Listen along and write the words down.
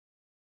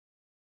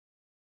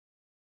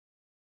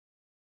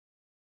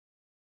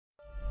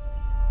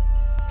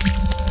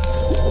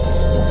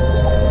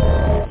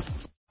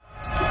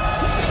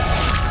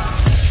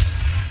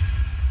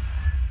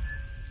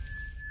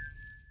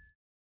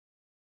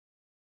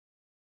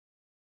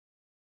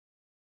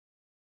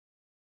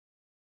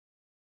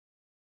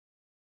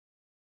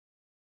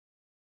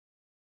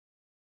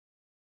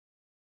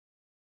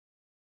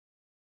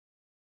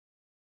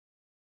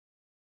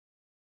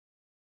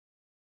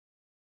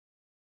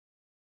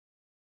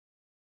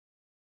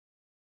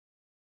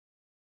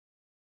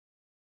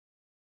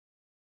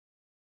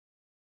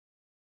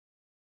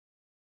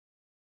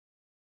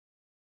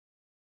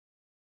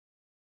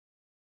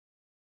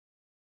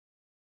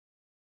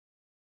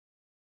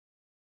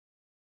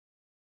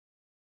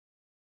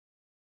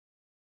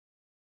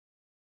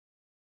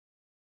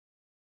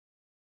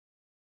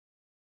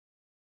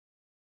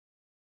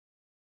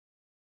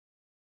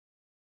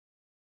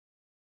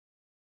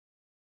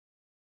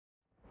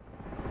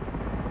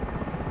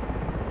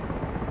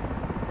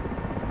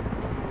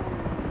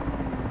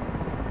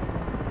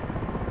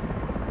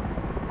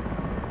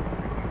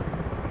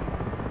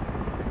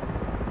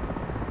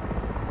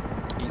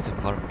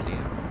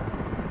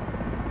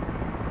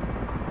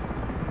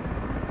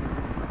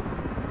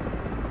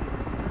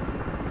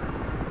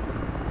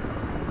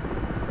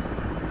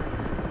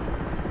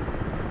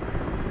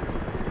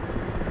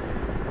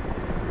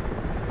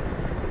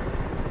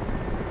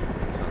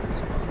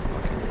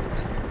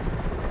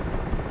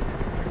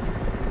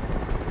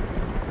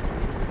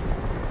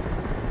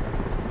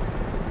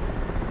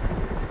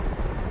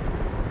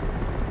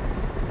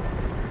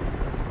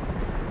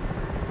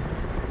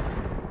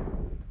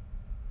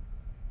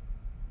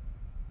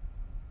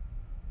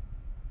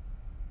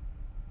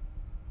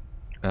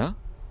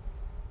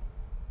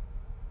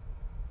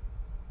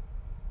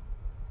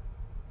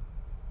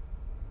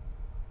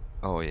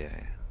Oh yeah.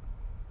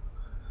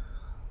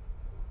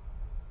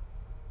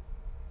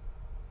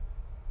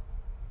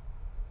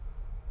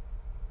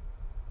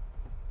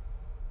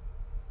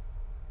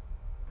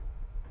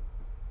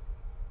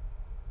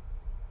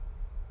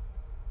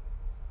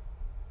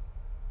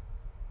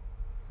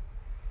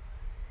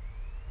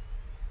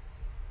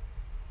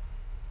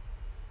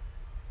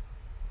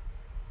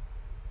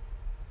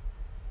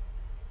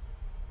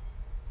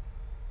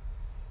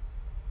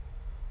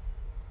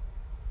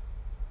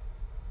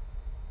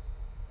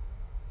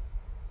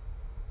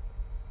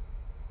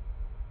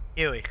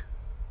 Huey.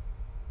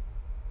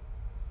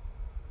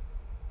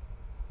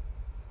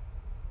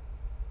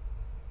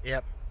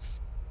 Yep.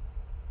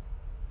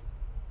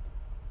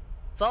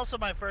 It's also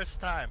my first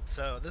time,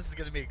 so this is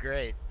gonna be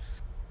great.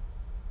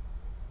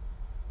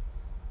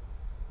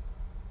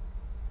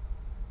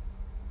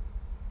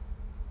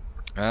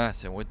 Ah,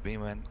 same with me,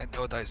 man. I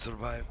thought I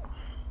survived.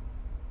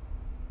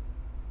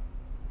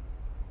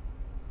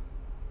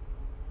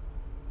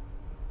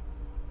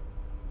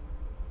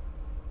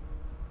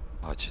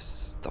 Oh,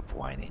 just stop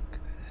whining.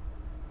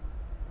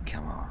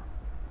 Come on.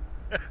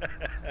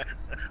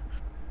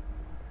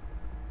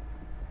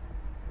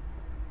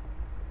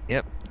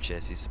 Yep,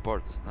 chassis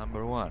sports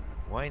 #1.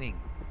 Whining.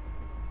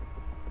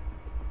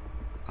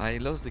 I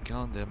lost the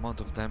count the amount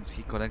of times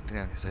he connected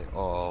and he said,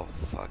 "Oh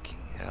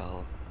fucking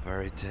hell,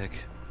 very tech."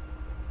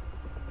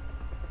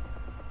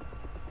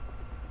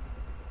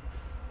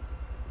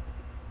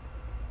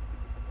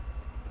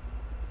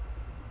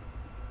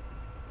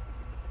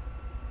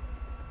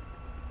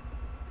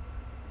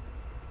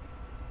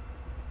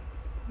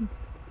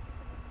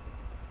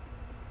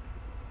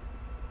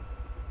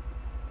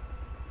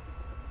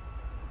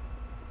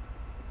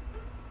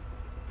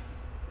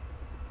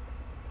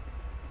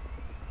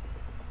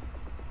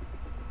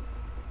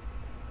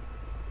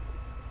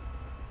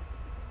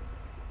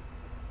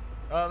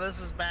 Oh, this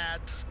is bad.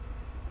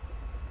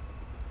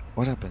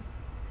 What happened?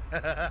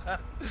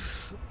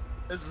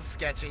 This is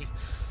sketchy.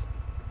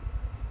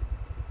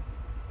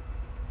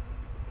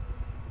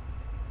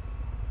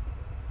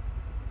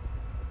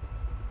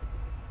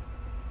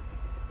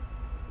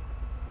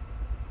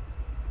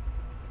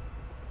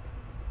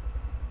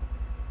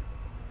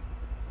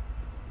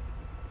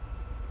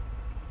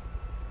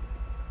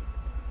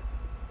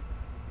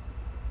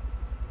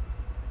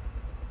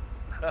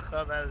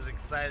 Oh, that is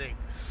exciting.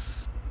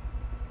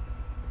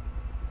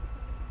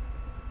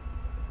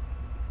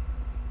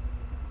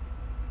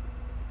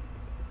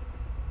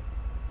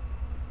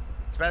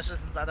 Especially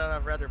since I don't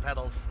have rudder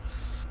pedals.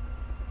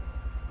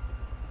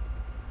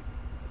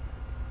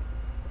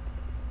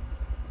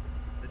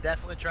 It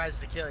definitely tries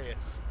to kill you.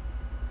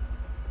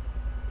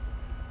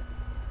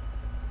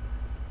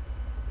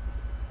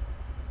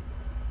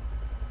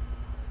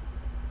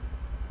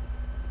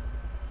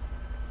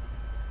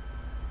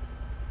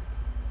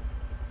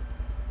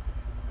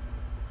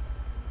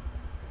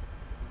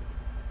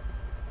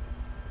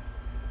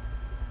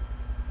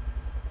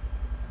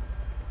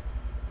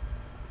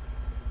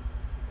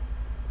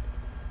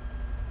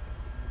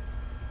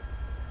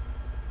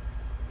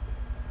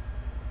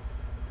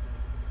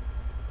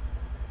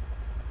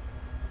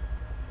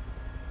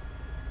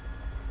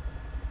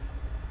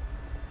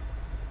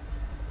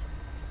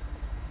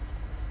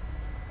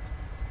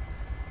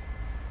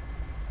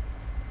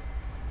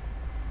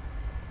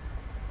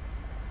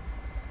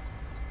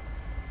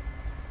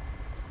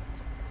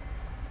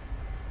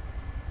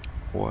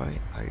 Why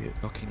are you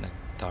talking like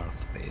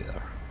Darth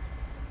Vader?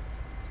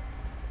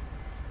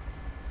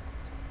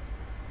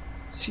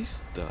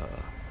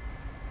 Sister.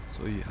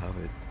 So you have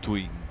a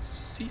twin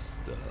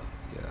sister.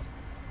 Yeah,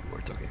 we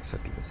were talking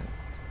exactly the same.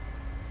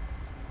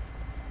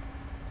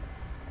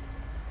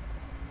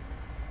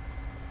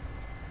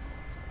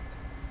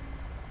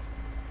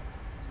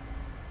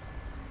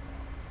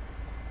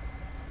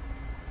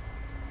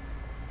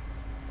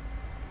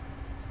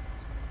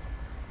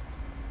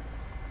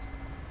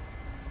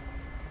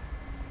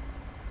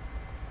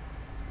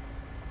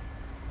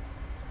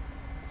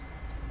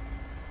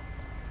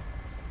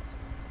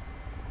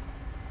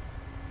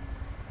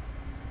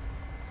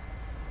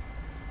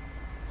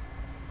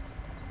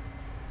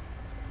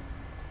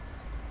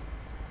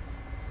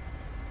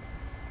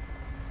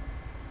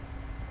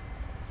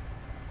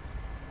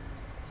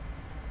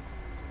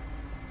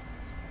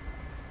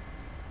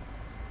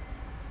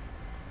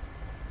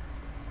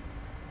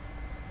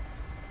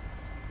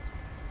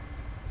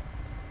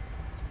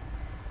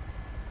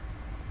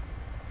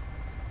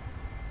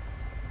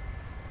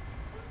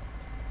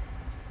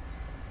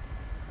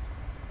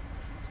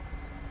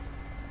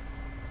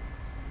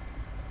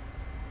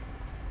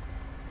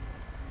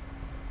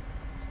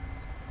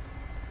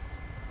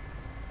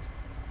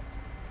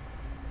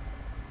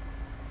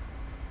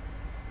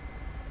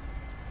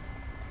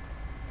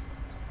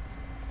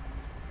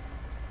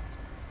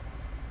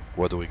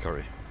 What do we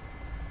carry?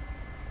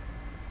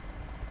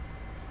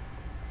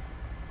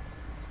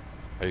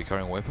 Are you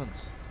carrying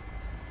weapons?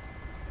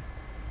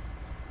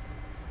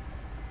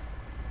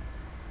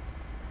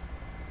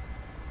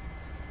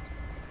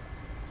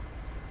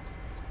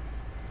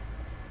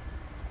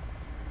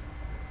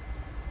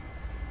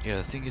 Yeah,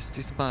 the thing is,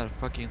 this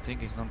motherfucking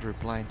thing is not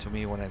replying to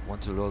me when I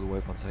want to load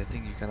weapons. I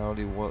think you can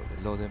only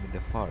load them in the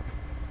farm.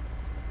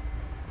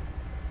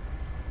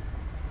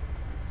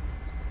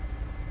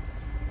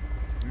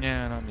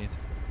 Yeah, no need.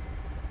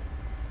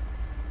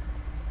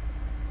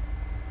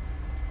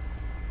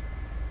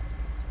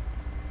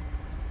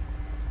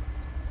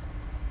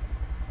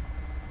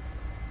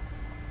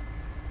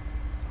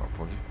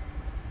 Hopefully.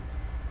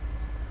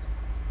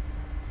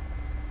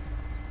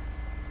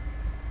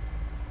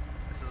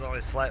 This is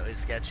only slightly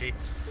sketchy.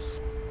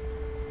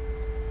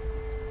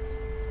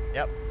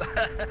 Yep.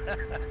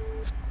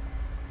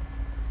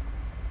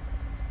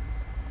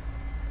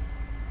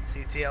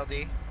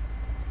 CTLD.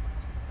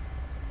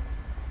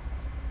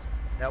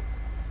 Nope.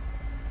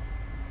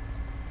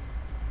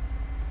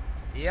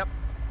 Yep.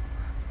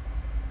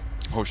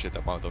 Oh shit,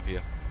 I'm out of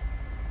here.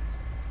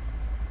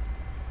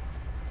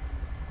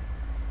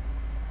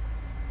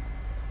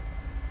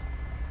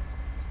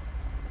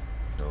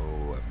 No,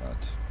 I'm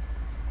not.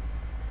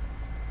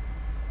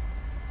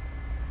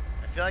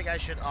 I feel like I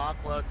should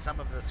offload some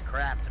of this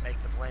crap to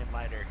make the plane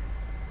lighter.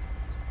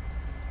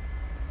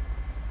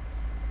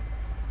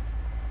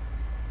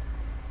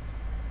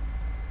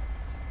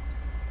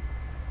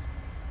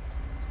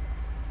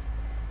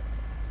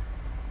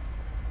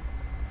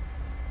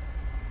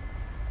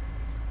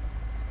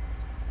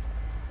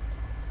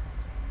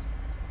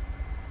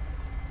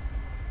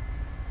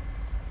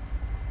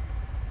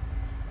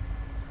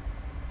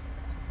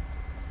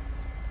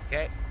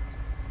 Okay.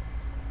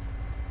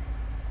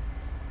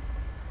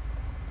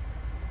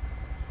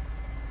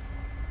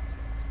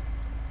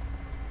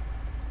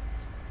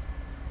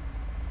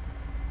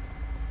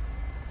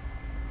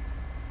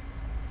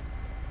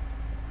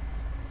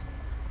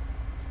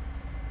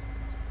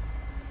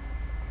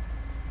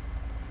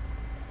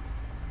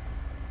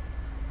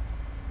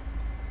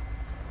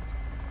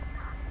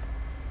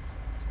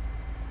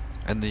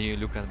 And then you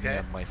look at me Okay.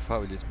 and my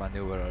fabulous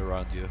maneuver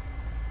around you.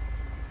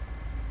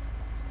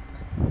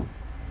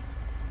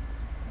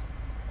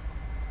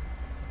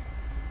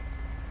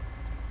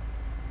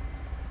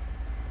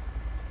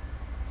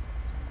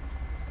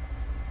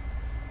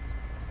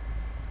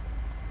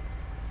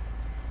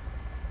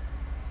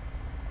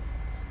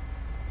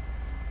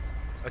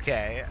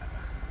 Okay.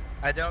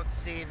 I don't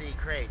see the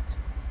crate.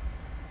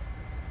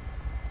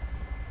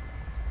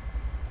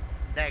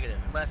 Negative,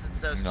 unless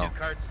it's those No. two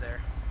carts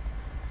there.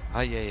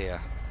 Ah, yeah.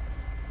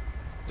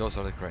 Those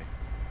are the crane.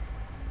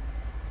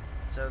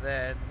 So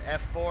then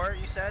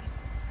F4, you said,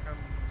 from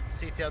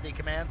CTLD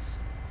commands.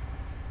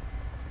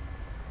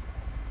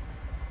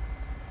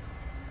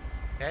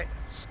 Okay.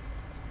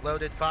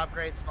 Loaded fob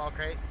crate, small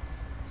crate.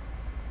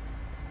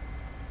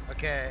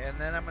 Okay, and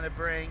then I'm going to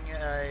bring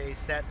a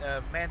set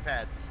of man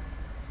pads.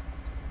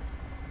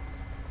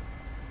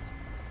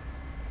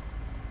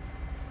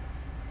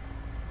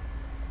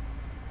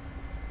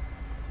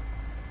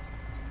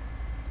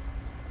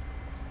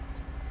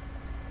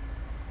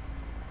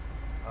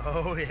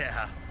 Oh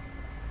yeah.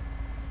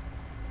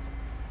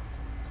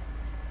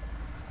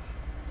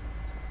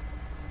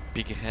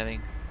 Peaky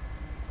heading.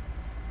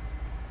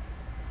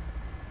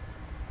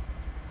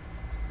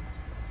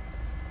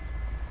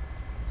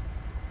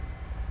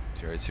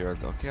 Sure, it's here.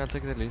 Okay, I'll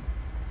take the lead.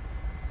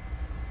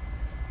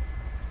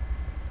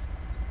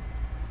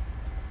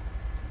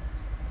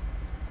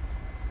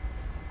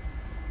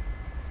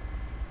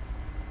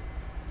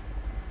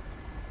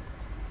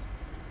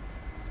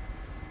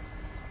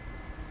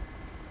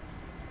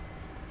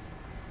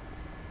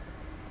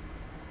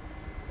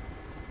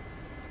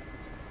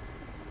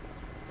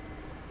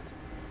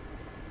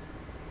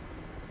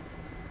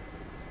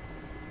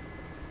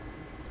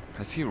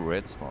 I see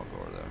red smoke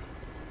over there.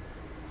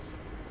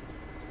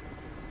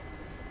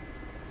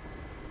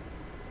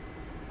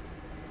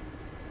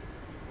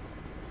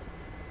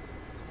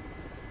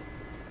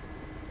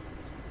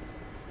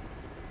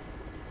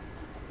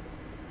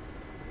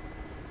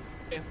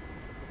 Yeah.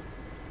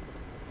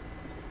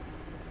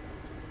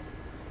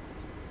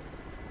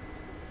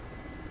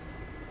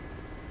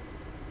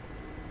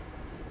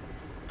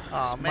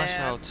 Oh Smash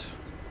man. out.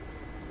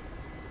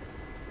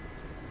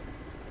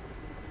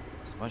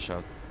 Smash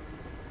out.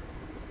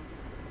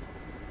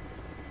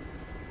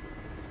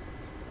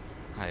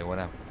 Hi, you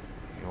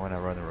wanna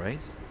run a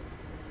race?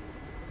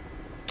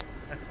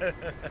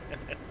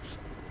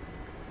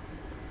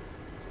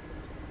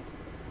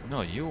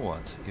 No, you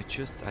want. You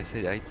just, I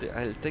said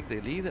I'll take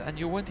the lead and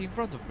you went in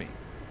front of me.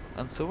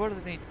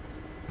 Unsubordinate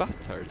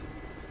bastard.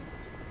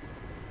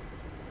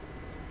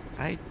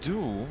 I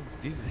do.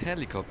 This is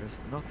helicopters,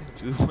 nothing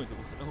to do with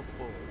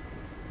 104.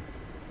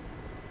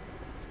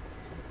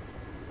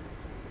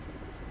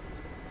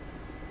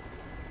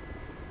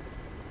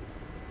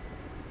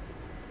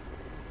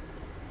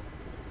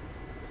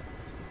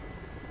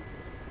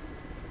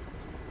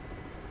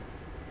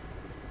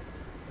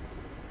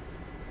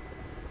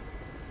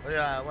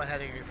 What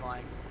heading are you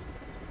flying?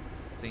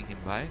 Seeing him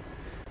by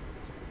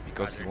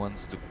because he Roger.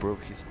 wants to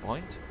prove his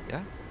point,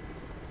 yeah?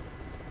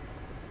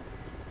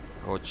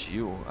 Watch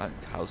you and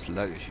how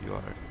sluggish you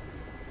are.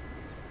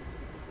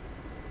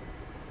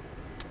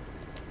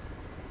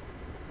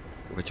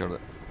 Look at your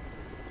look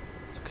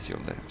at your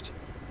left.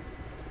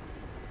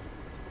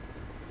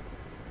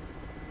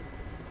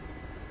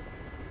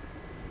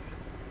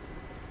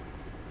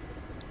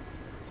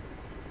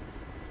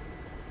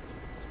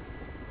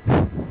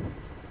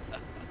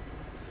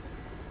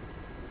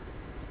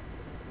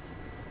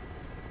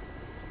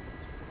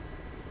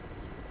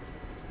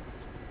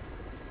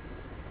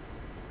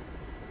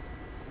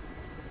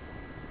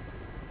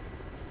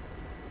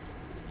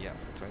 Yeah,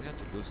 try not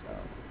to lose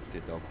the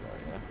Doppler,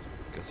 yeah?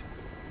 Because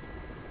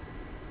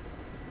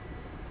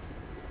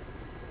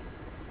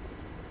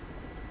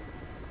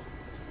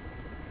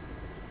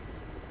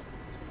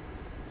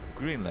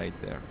green light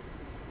there.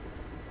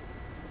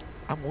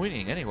 I'm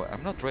winning anyway.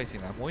 I'm not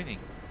racing, I'm winning.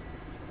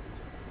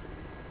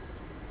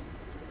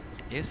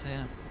 Yes, I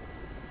am.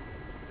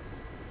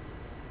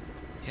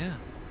 Yeah.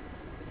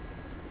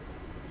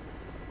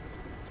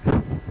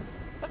 Thank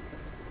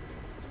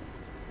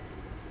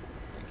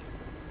you.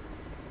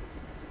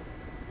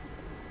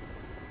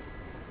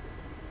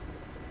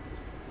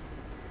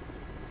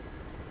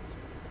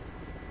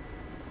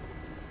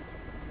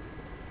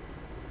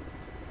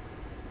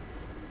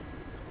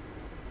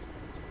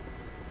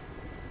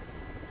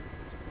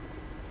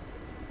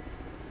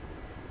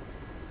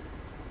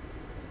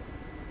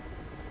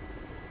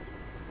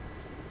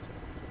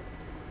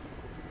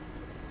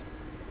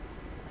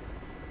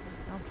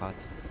 I'm fat.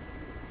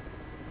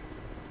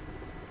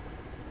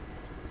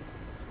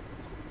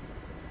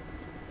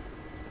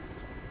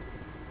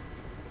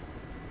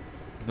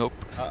 Nope.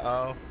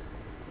 Uh-oh.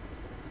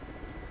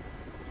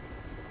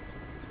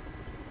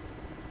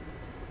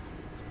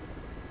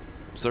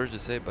 Sorry to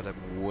say, but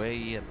I'm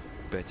way a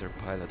better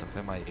pilot of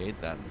Mi8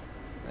 than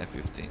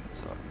F15,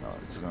 so no,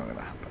 it's not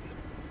gonna happen.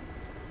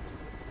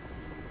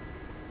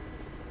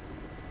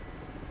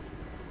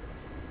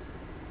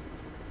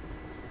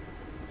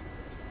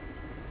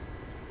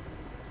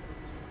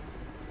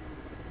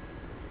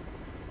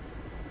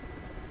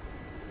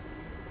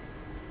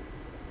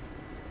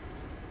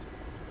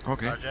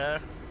 Okay.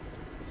 Roger.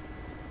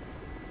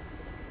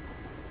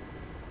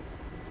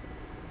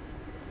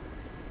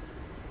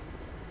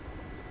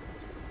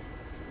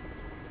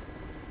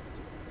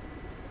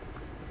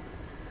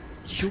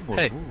 Humor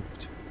Hey.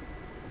 moved.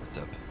 What's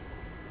up?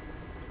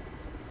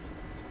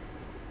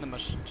 Not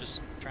much,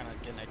 just trying to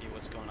get an idea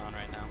what's going on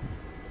right now.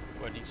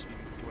 What needs to be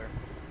moved where.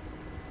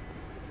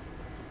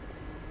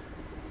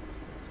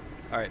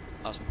 Alright,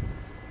 awesome.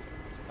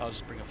 I'll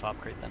just bring a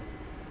fob crate then.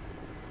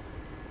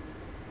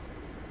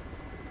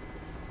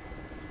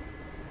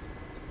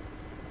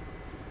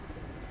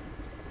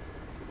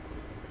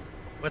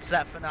 What's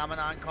that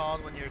phenomenon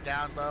called when you're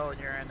down low and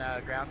you're in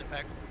ground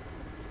effect?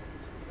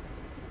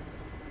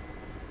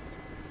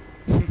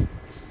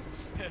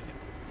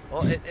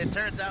 Well, it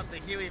turns out the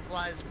Huey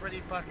flies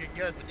pretty fucking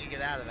good when you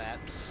get out of that.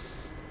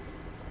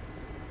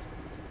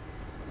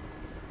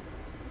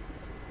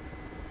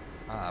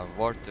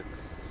 Vortex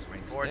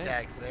swing state?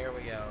 Vortex, there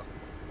we go.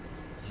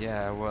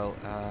 Yeah, well,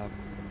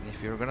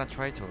 if you're gonna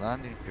try to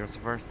land, if it's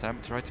your first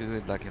time, try to do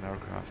it like an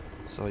aircraft.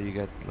 So you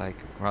get like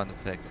ground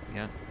effect,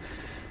 yeah?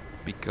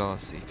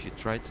 Because if you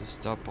try to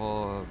stop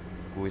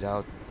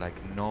without like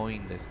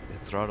knowing the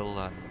throttle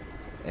and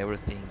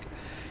everything,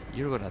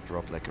 you're gonna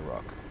drop like a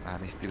rock.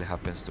 And it still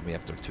happens to me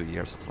after 2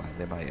 years of flying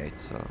the Mi8,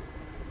 so...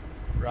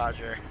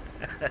 Roger.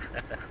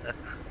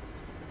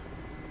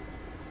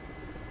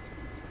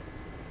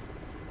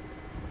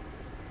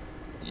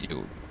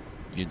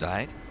 You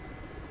died?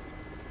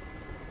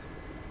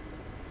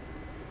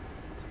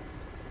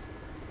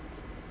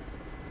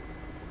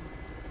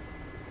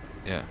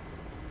 Yeah.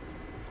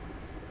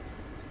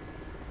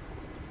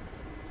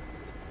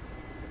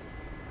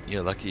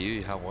 Yeah, lucky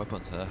you have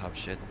weapons, I have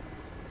shit.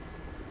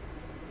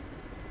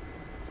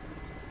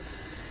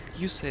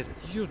 You said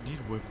you don't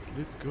need weapons,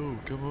 let's go,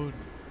 come on.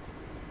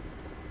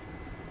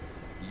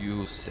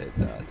 You said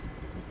that, you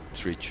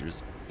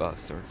treacherous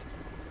bastard.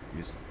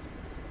 You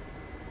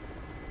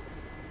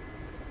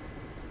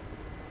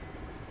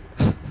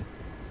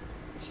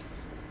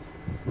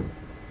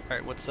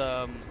Alright, what's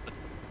do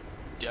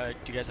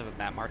you guys have a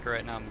map marker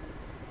right now? I'm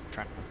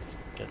trying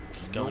to get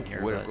going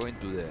here. We're but... going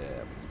to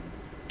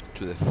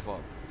the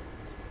FOB.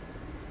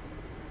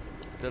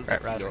 Delta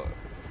Right, Kilo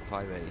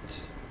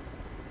 58.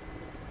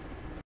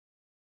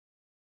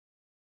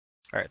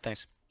 Alright,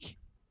 thanks.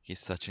 He's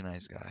such a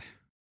nice guy.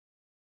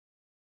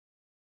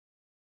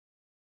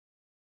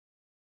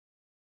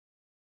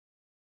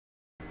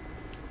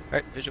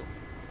 Alright, visual.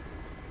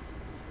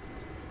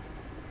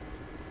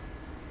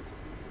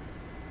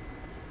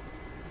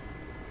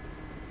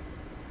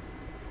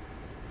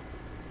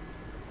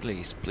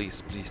 Please,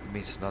 please, please,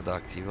 it's not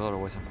active,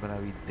 otherwise I'm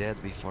gonna be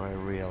dead before I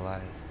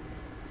realize.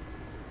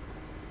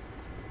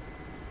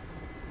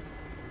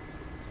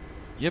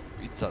 Yep,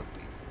 it's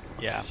active.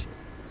 Oh, Yeah. shit.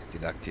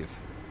 Still active.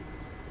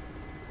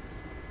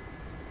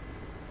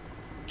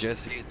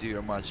 Jesse, do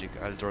your magic,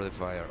 I'll draw the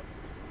fire.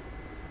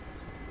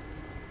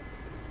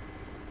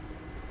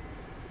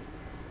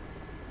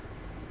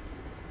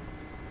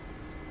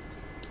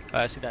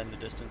 I see that in the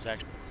distance,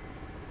 actually.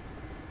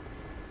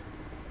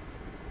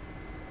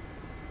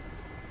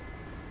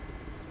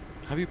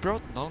 Have you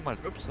brought normal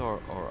troops or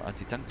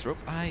anti-tank troop?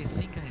 I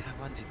think I have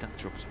anti-tank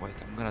troops. Wait,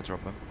 I'm gonna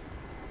drop them.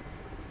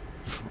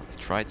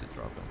 Try to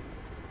drop them.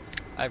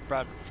 I've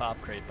brought a fob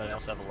crate, but I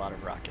also have a lot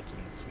of rockets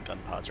and some gun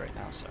pods right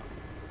now, so.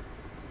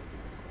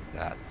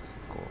 That's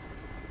cool.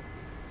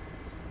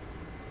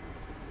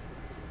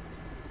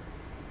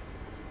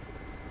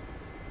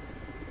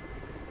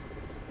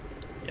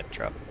 Yep,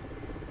 drop.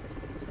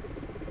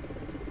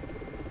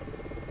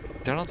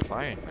 They're not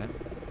firing, man.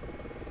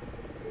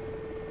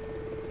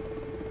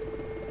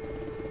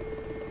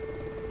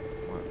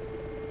 Well,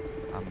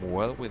 I'm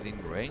well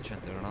within range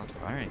and they're not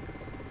firing.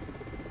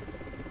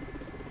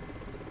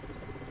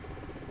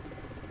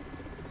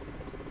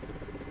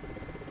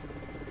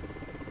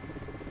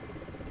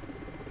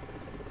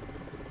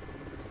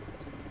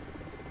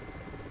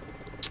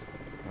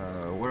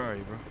 Where are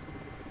you, bro?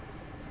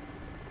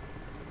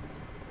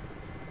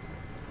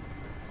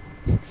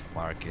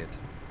 Market.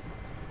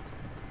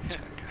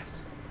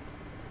 Jackass.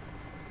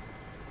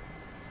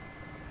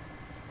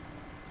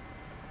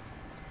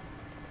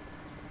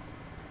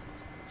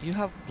 You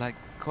have like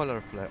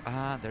color flare.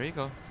 Ah, there you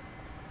go.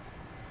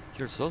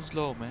 You're so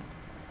slow, man.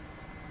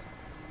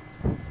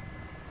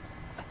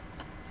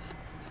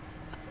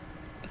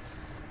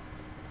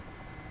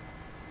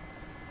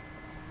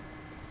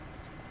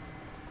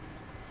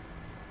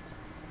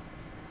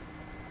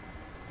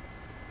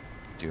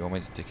 Do you want me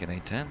to take an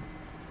A10?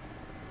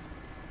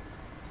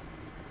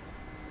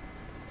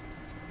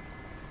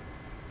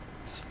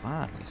 It's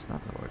fun, it's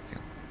not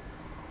overkill.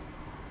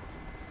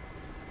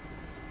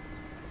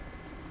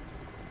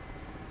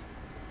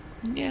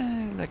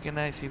 Yeah, like an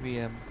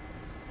ICBM.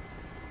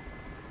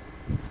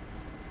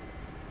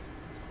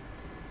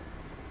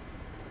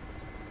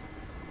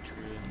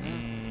 True.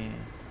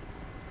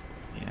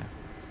 Yeah,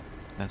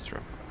 that's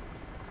true.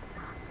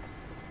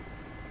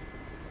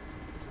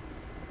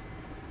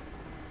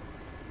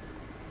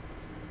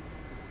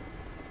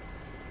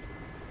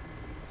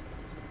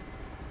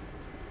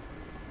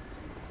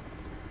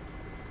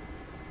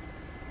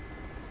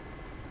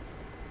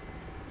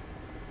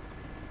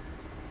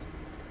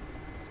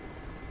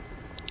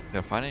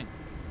 They're fighting.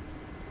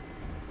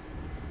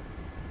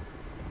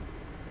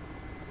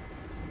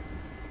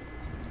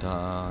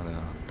 Da da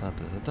da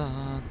da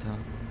da da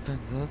da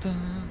da da.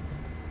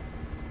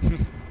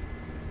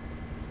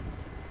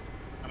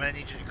 I'm gonna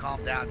need you to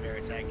calm down,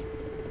 Veritek.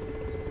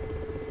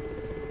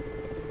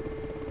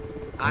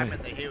 I'm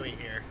in the Huey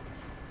here.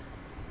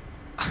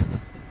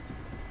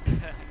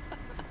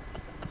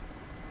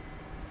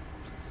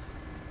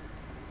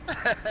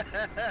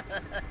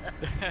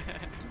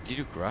 Did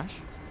you crash?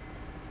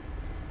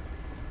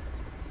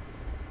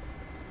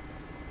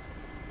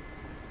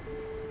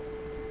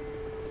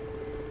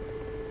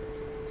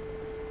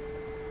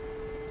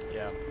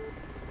 Yeah.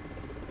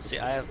 See,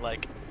 I have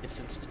like,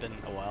 since it's been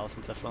a while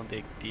since I've flown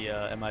the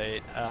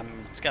Mi8,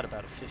 it's got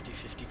about a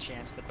 50-50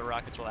 chance that the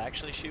rockets will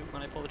actually shoot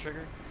when I pull the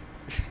trigger.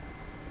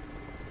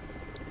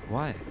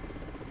 Why?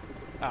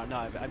 Oh no,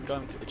 I'm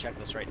going through the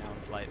checklist right now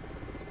in flight.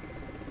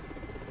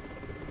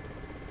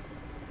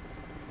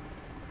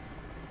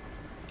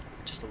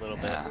 Just a little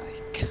bit.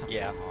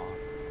 Yeah. On.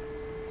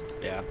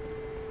 Yeah.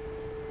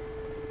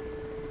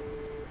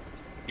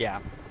 Yeah.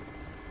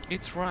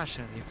 It's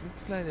Russian. If you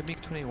fly the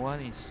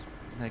MiG-21, it's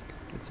like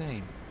the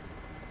same.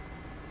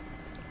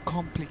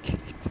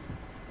 Complicated.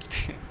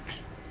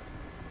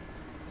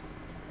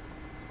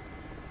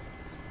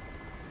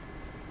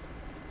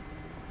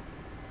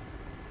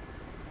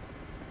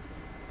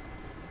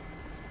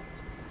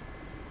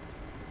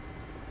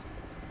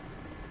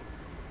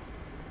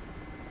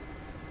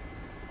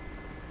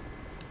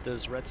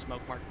 Does red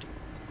smoke mark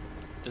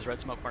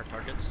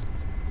targets?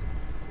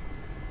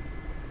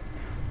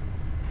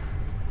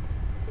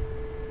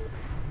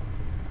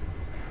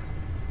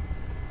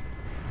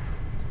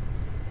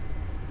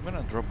 I'm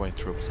gonna drop my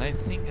troops. I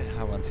think I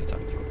have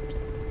anti-tank troops.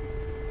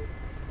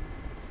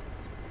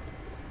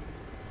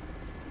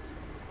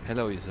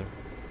 Hello, user.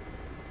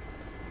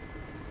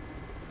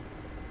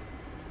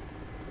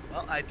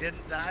 Well, I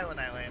didn't die when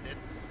I landed.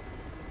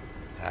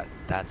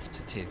 That's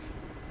positive.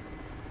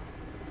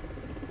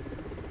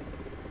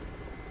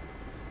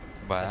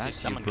 But I see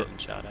someone getting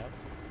shot at.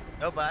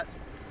 No, but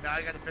now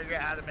I gotta figure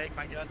out how to make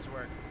my guns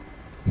work.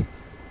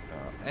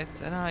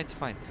 It's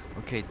fine.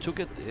 Okay,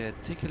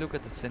 take a look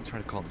at the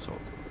central console.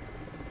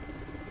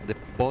 The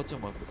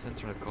bottom of the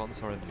central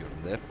console on your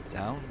left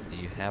down,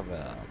 you have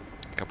a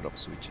couple of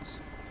switches.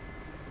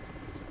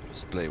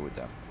 Just play with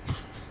them,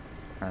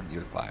 and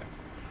you'll fire.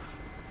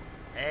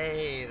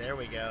 Hey, there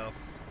we go.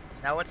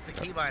 Now what's the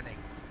key binding?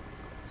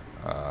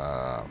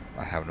 I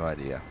have no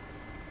idea.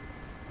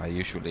 I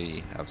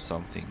usually have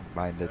something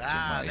binded to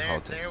my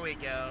hotels. There we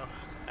go.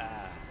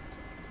 Ah.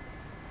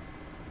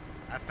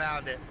 I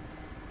found it.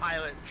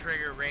 Pilot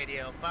trigger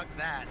radio. Fuck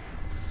that.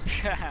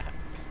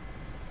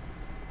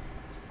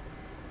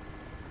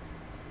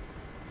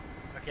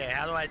 Okay,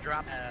 how do I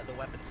drop the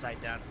weapon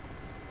sight down?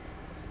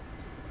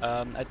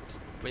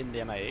 In the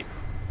Mi8.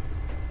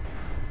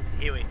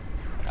 Huey.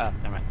 Ah,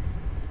 never mind.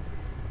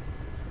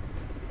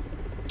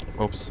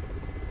 Oops.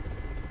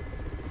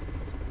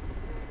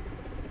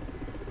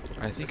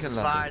 I think This I is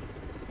landed.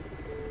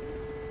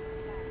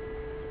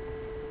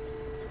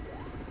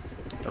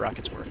 fine. The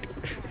rockets work.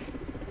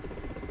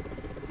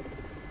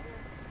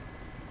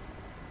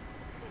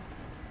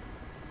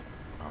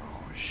 Oh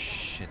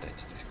shit, I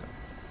used this gun.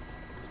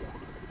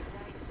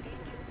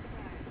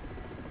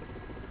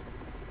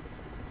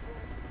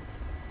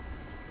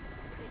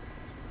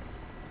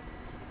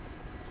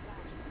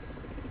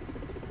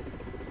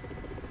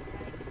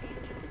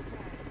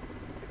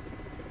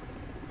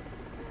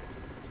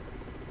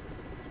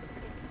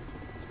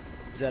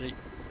 Is that a...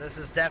 This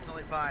is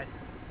definitely fine.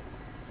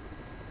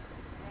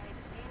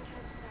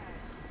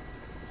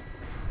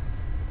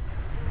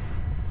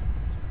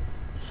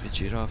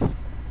 Switch it off. Use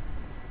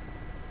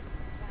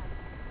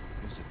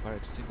the fire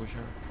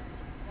extinguisher.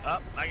 Oh,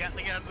 I got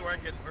the guns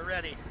working. We're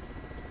ready.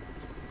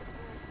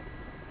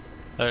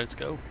 Let's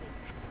go.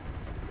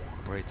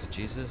 Pray to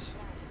Jesus.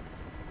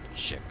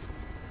 Check.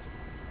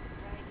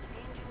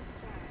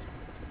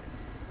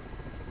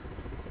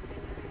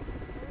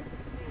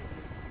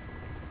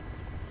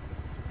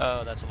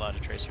 Oh, that's a lot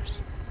of tracers.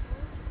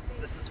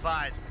 This is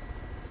fine.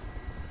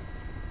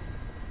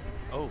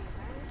 Oh,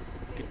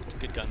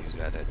 good guns.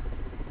 You got it.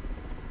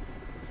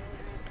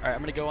 All right, I'm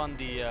gonna go on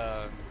the.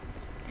 I'm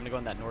gonna go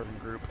on that northern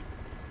group.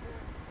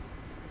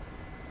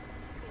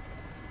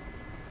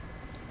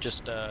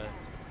 Just the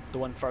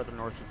one farther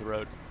north of the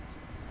road.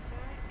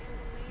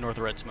 North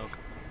of red smoke.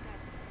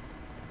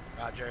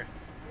 Roger.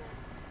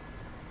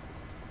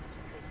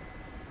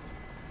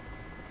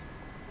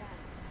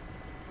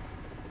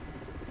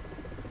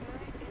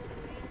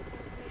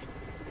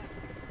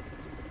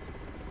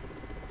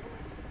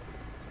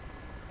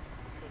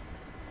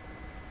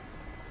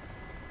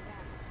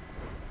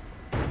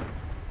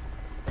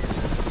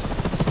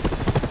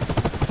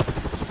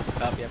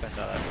 Oh, yep, I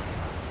saw that.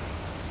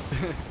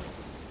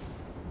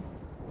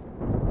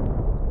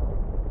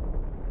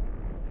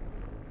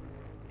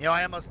 You know,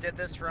 I almost did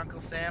this for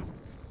Uncle Sam.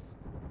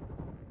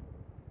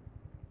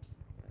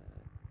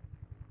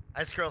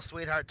 I scroll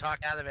sweetheart talk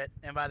out of it,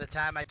 and by the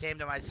time I came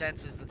to my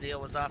senses, the deal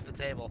was off the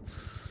table.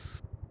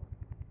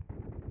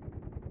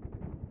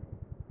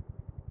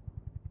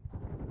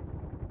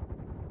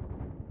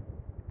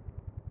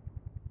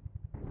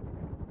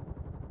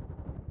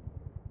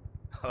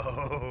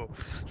 Oh,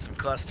 some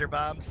cluster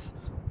bombs?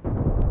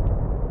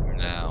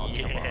 No,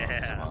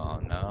 Yeah. come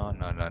on. No,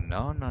 no, no,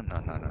 no, no, no,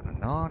 no, no,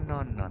 no,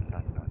 no, no, no,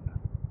 no.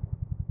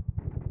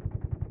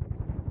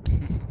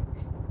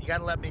 You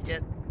gotta let me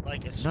get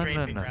like a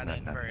strafing run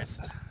in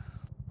first.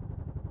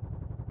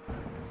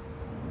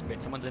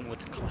 Wait, someone's in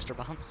with cluster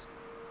bombs?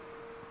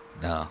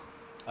 No.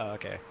 Oh,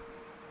 okay.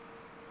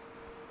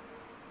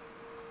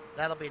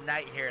 That'll be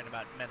night here in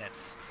about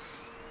minutes.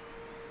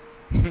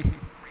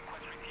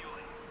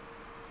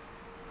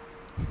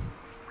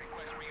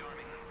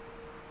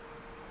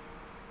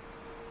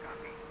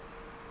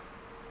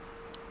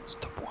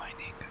 Stop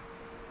whining.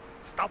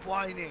 Stop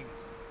whining.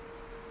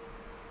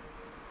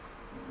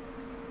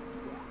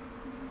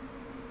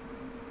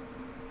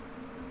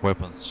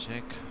 Weapons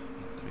check.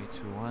 In 3, 2,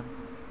 1.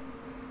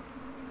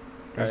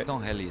 There's Alright. no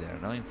heli there,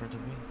 no, in front of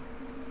me?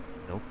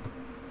 Nope.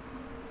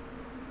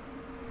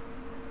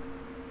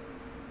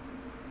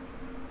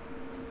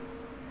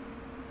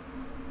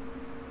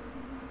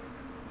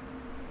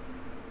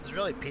 It's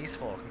really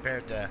peaceful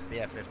compared to the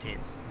F-15.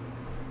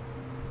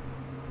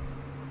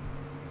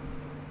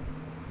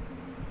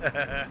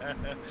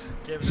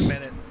 Give it a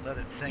minute, let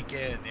it sink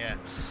in, yeah.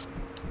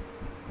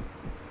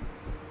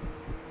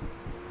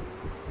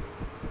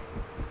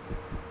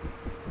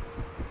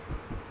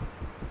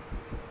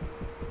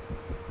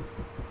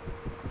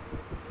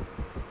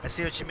 I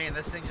see what you mean.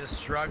 This thing just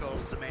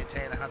struggles to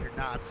maintain 100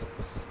 knots.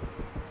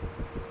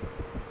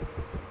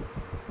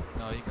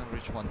 No, you can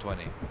reach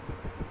 120.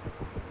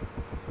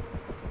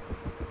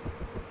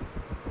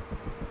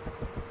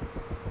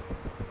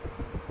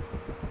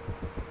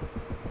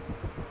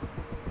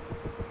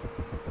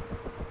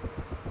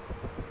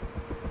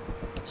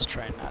 Just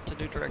trying not to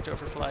do direct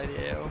overfly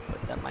the AO,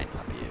 but that might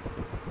not be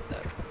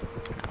that. No.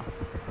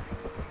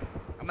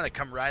 I'm gonna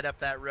come right up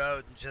that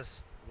road and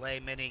just lay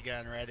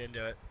minigun right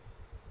into it.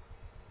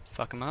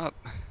 Fuck him up.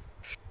 How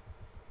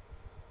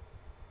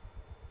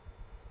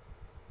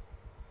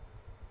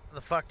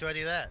the fuck do I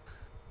do that?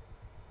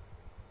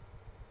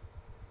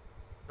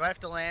 Do I have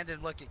to land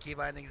and look at key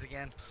bindings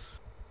again?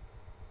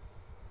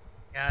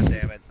 God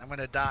damn it. I'm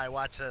gonna die.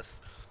 Watch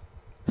this.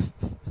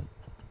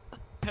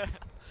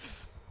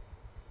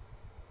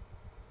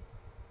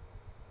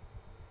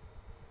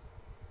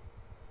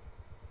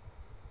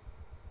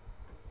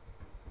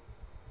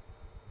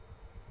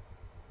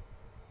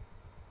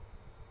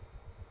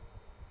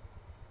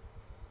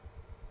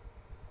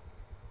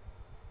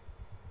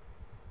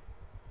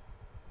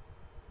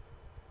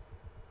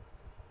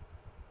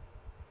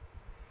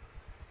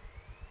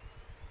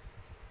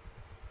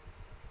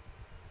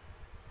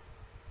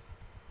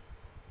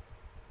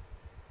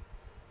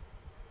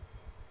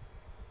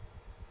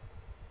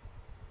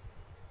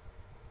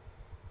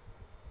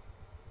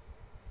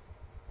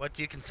 What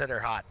do you consider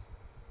hot?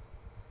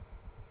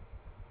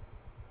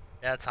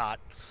 Yeah, it's hot.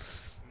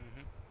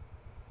 Mm-hmm.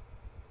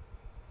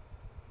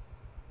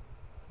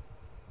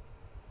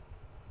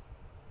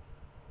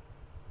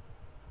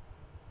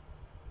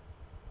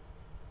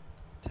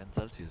 10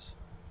 Celsius.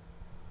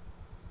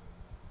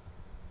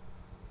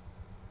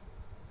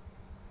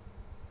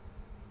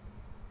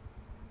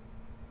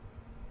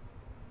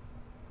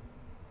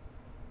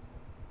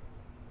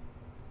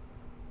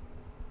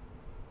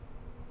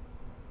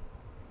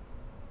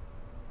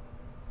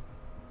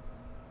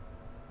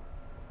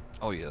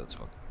 Oh yeah, that's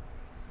hot.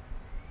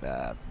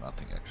 That's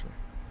nothing actually.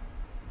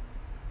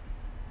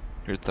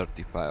 You're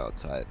 35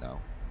 outside now,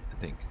 I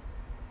think.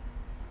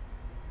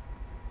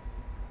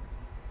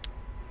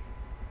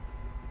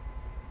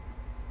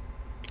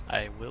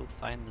 I will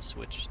find the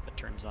switch that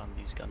turns on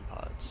these gun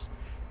pods.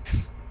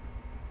 Eventually.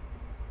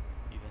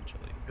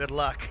 Good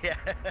luck. Yeah.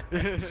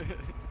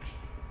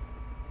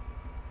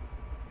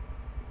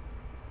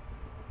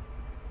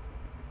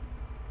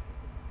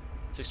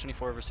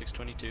 624 over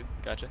 622.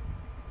 Gotcha.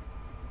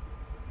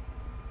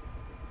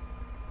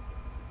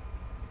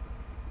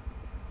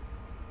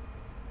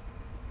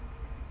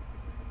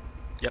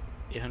 Yep,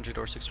 800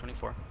 or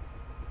 624.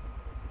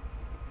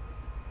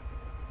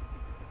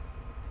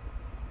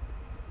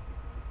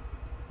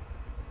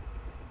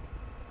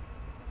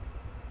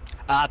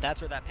 Ah,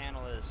 that's where that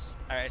panel is.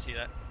 Alright, I see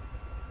that.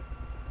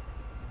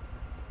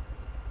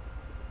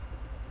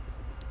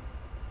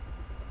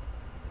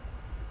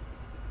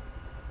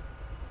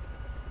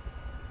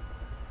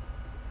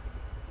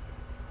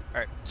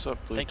 Alright. What's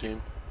up, blue Thank you.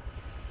 team?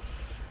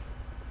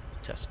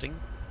 Testing.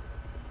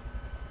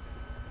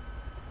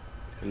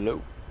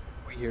 Hello.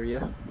 We hear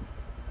you.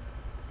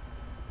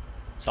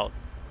 Solid.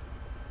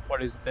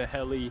 What is the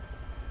heli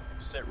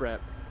sit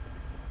rep?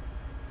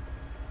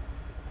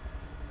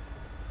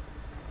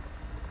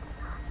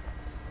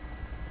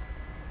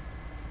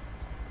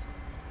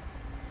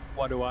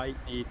 What do I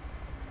need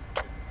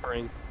to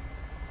bring?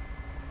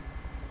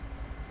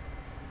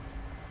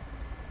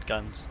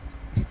 Guns.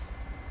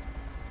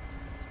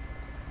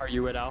 Are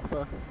you at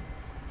Alpha?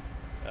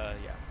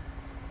 Yeah.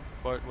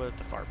 We're at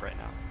the FARP right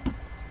now.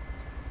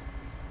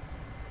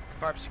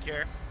 Farp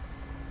secure.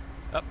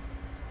 Up.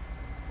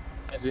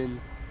 As in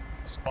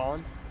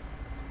spawn?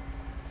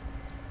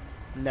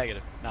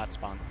 Negative, not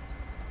spawn.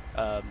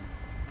 The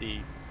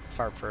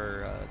FARP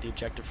for the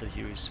objective for the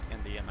Hueys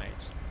and the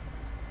Mi8s.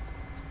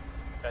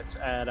 That's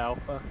at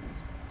Alpha?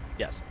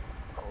 Yes.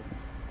 Cool.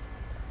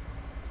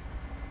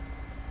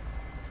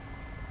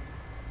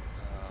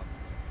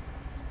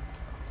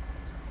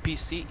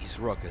 PC is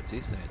rockets,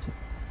 isn't it?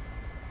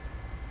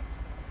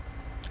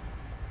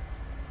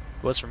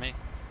 Was for me.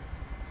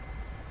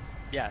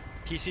 Yeah,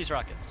 PC's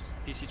rockets.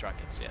 PC's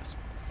rockets, yes.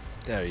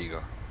 There you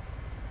go.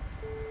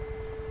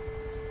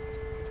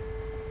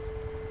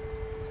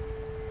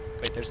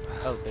 Wait, there's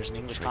an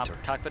English Traitor.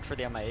 cockpit for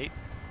the Mi8.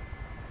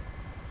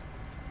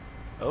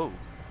 Oh.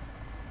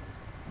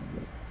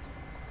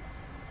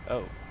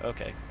 Oh,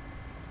 okay.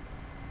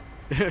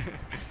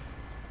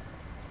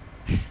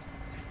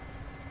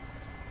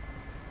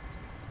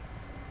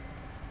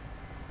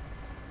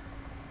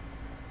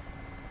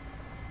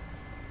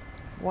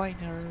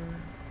 Whiner.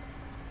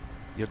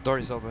 Your door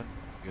is open.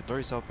 Your door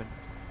is open.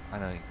 I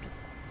know.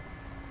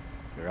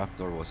 Your aft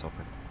door was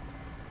open.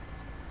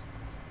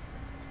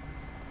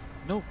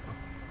 Nope.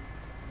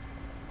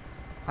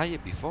 I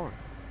had before.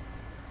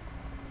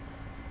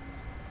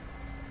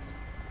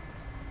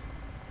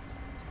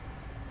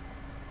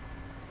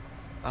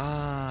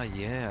 Ah,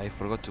 yeah, I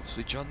forgot to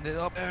switch on the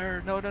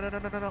Doppler. No, no, no, no,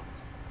 no, no, no.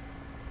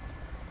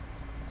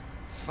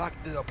 Fuck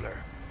the Doppler.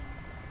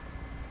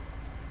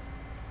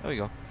 There we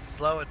go.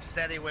 Slow and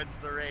steady wins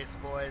the race,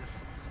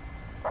 boys.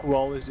 Who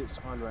all is it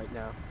on right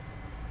now?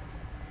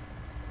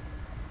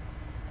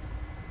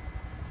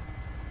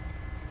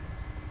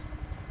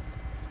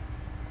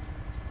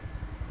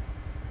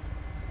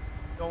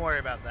 Don't worry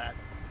about that.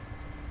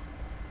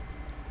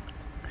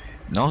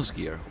 Nose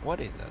gear. What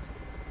is that?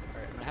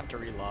 Alright, I'm gonna have to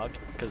relog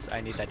because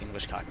I need that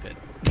English cockpit.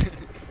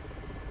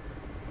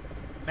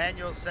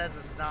 Manual says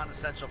it's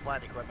non-essential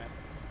flight equipment.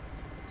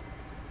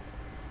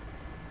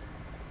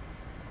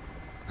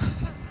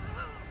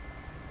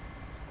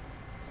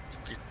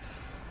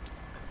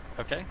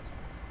 Okay.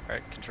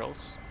 Alright,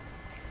 controls.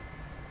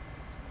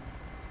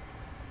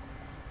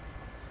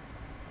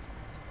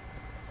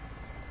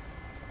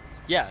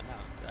 Yeah,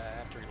 no, I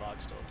have to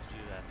relog still to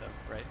do that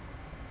though, right?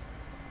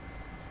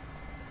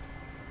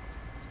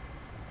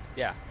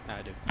 Yeah, no,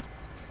 I do.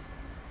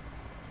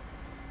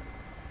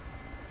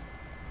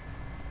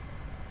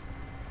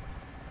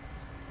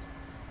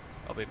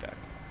 I'll be back.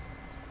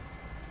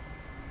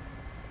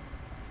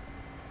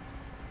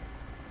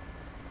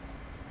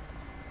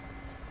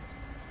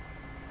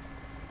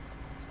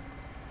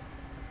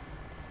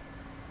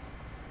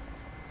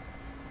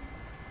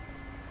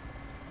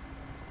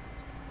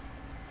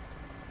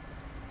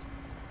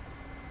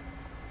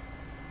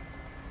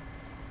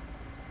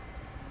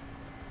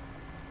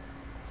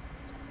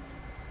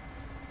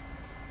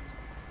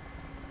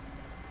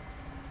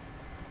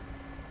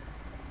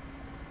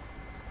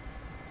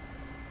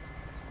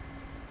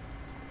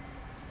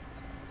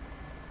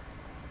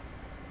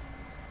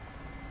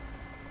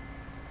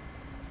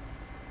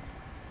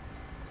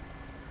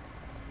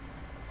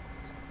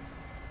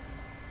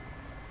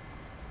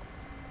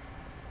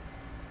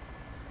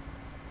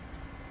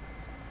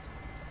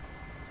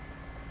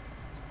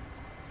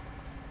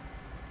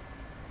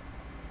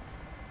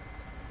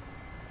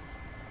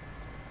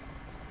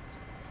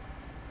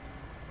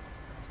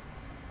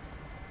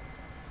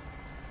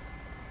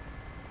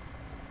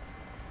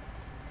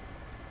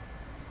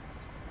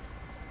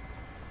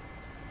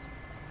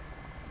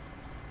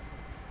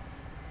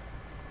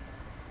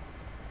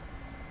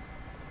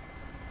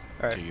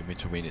 Alright, Okay, give me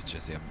 2 minutes,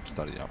 Jesse. I'm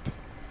starting up.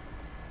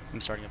 I'm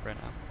starting up right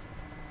now.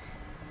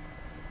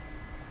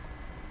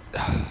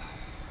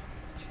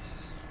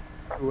 Jesus.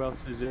 Who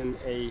else is in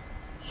a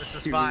This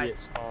is fine. Huriot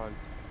spawn?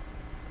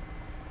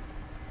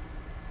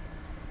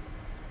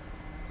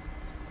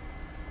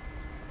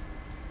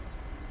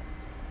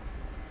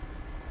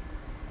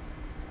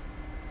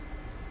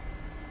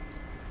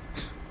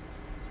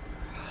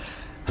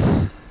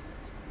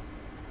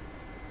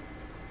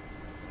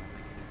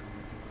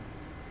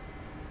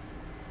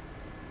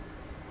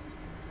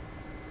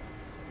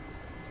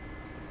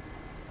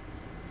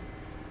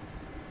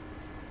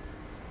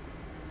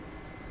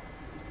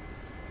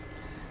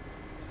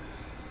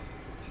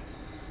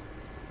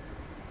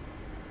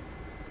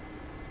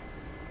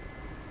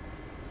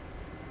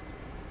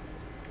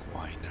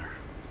 Whiner.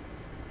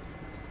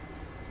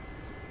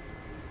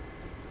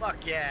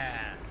 Fuck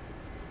yeah.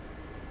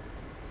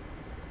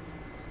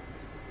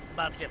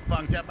 About to get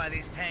fucked up by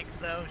these tanks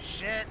though.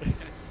 Shit.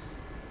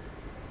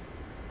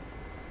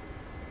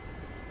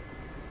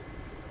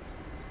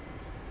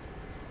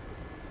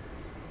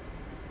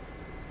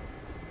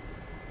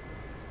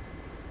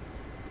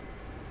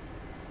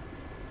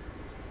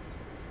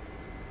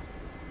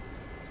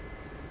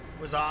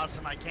 Was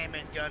awesome. I came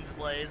in guns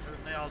blazing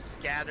and they all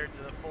scattered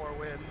to the four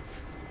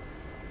winds.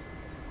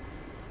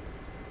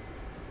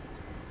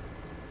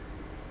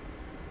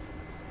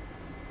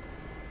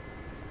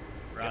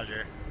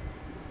 Roger.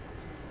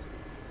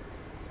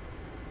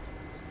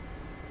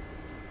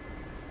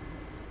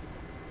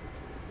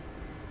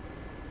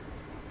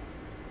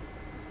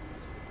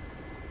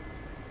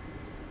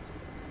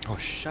 Oh,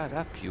 shut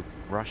up, you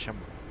Russian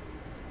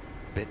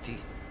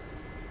Betty.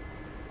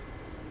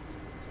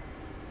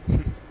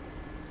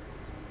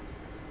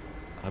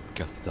 I'm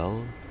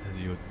Gazelle, and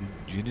you're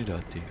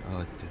generati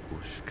at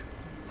Usk.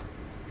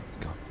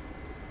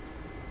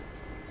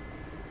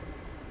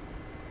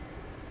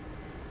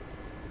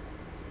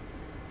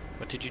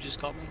 What did you just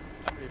call me?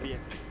 Maybe.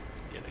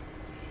 Kidding.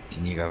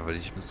 Nie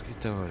говорiliśmy z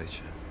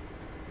товарища.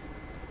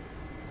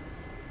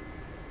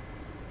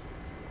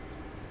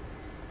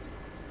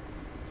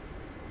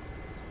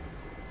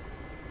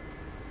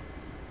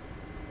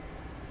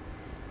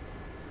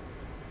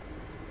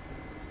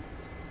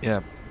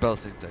 Yeah,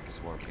 Belsing Tech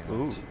is working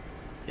Ooh. out.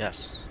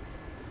 Yes.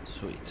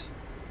 Sweet.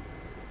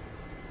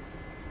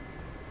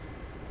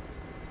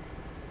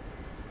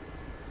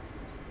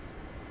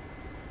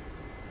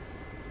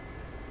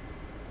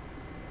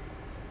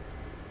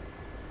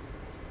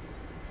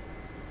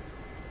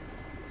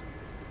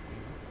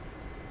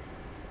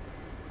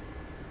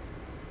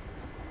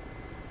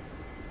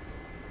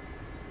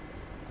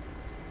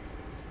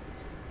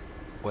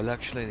 Well,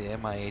 actually, the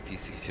Mi8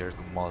 is easier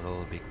to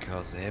model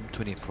because the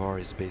M24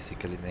 is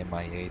basically an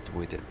Mi8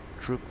 with a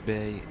troop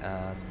bay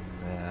and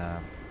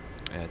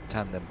a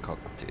tandem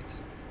cockpit.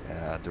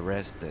 The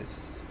rest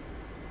is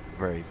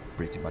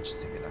pretty much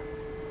similar.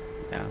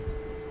 Yeah.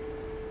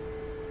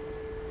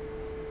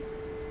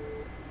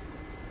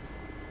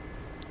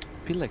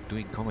 I feel like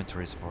doing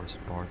commentaries for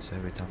sports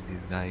every time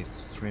this guy is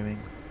streaming.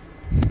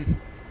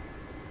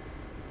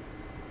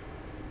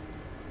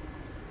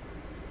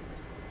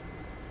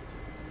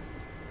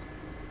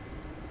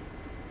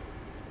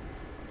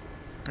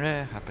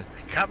 Yeah,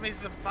 happens. Cut me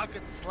some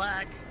fucking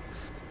slack.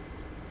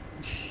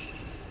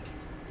 This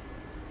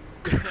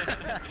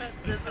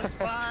is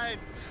fine.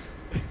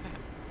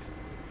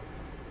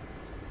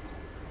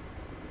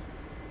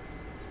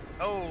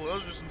 Oh,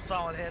 those are some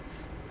solid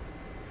hits.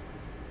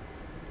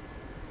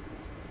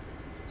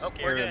 Oh,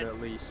 we're Scare him good.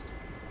 at least.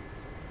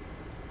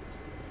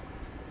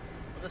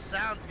 Well, the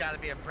sound's got to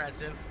be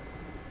impressive.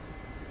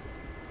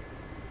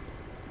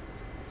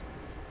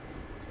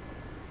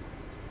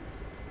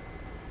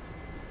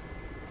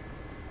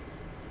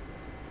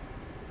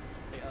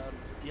 Hey,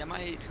 the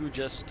Mi8 who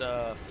just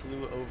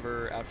flew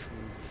over out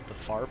from the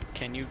FARP,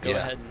 can you go Yeah.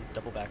 ahead and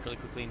double back really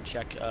quickly and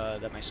check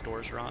that my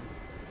stores are on?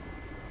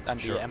 I'm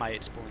Sure. the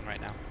Mi8 spooling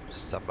right now.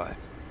 Stop by.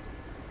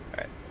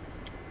 Alright.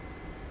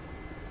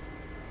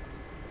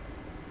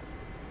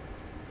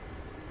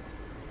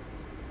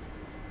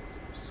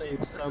 Save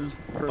This some is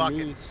for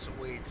fucking me.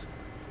 sweet.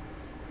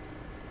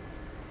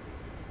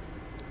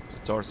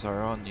 Stores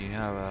are on. You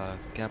have a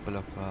couple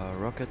of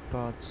rocket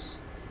pods.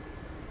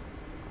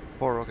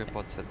 4 rocket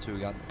pods and 2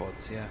 gun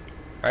pods, yeah.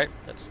 Alright,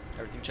 that's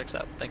everything checks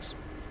out. Thanks.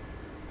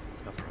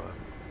 No problem.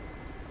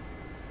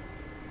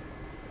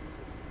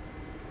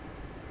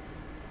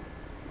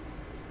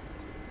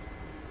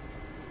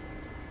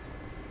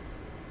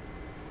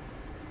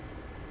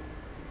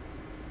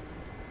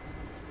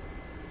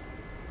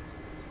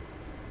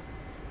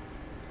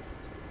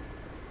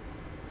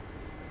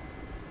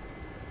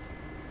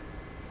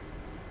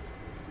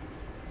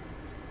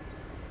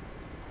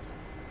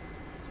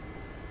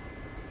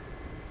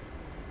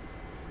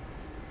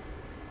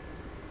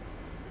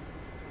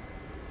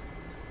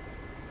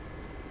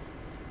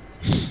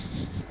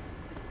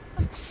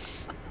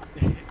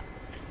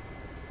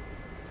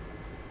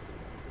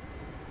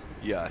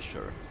 Yeah,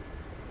 sure.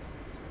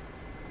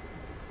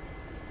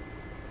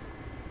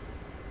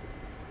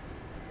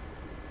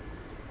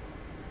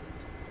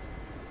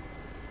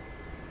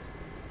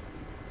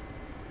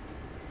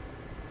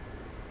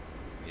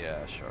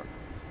 Yeah, sure.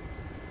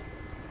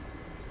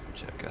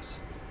 Check us.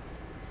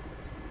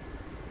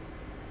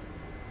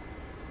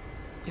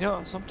 You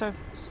know, sometimes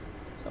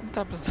I think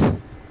you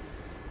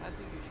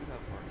should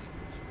have more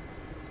English.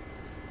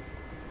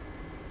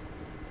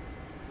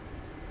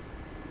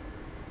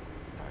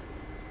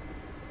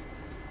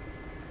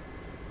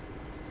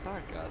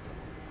 Sarcasm.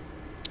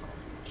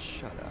 Oh,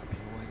 shut up, you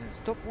whining.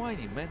 Stop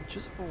whining, man,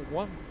 just for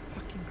 1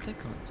 fucking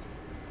second.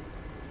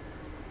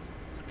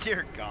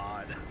 Dear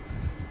God.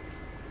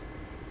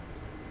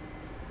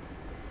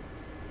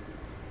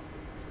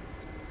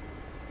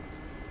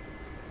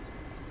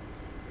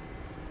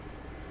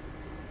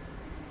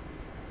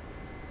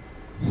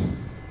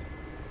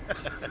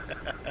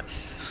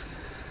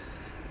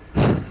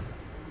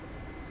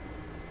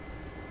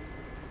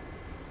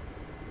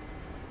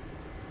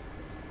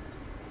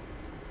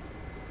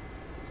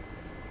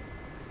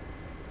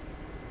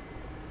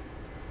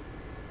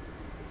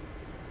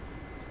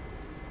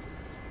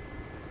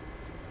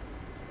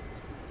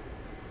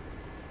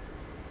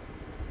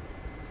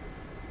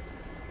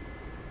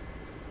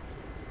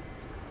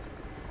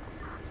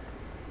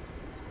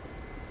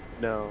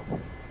 No.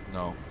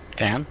 No.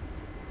 Can?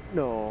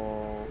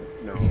 No.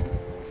 No.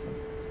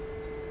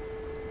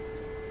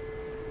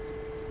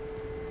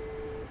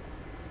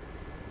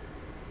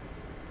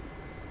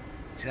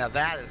 See, now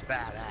that is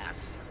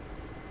badass.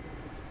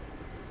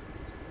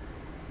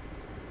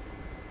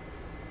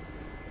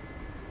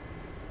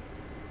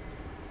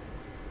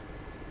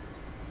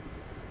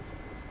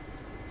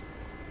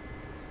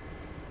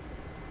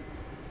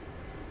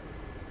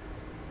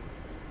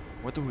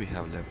 What do we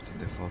have left in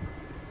the fob?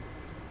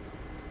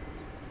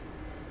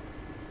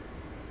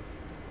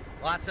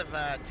 Lots of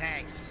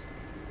tanks.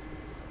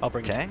 I'll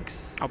bring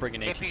Tanks? I'll bring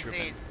an AT troop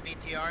in. APCs,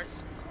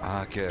 BTRs.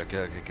 Ah, okay.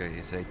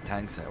 You say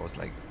tanks, I was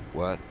like,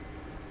 what?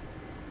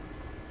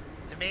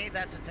 To me,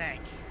 that's a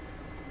tank.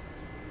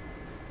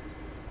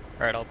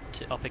 All right,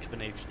 I'll pick up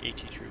an AT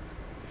troop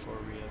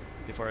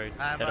before I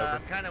head over.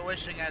 I'm kind of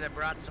wishing I'd have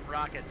brought some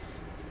rockets.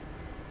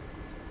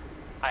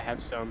 I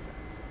have some.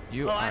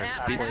 You Oh, are I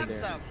have speaking.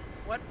 some.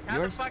 What? How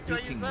You're the fuck do I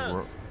use speaking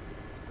those?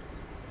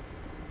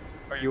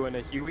 Are you in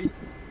a Huey?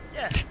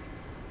 Yeah.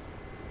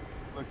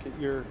 Look at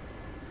your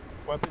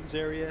weapons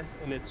area,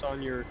 and it's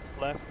on your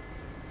left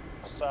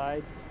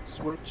side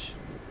switch.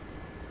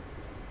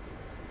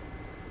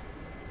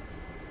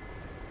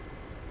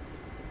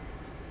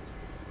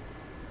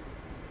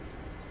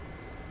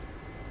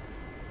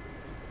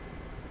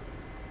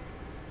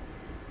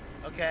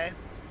 Okay.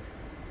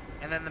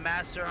 And then the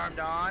master armed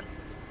on.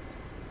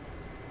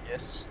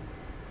 Yes.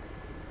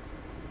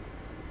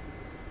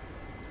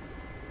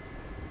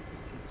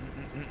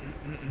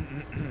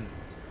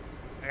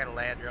 I gotta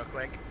land real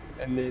quick.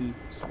 And then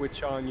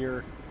switch on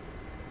your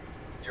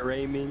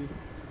aiming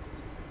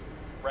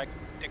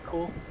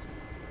reticle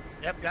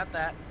Yep, got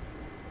that.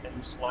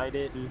 and slide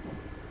it in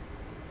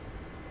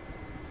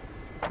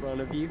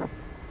front of you.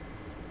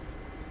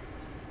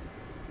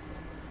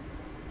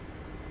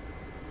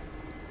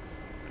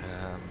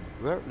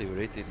 We're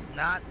liberated.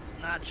 Not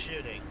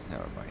shooting.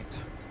 Never mind.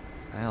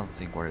 I don't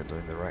think we're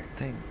doing the right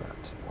thing, but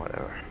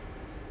whatever.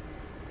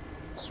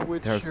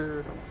 Switch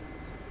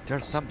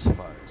There's some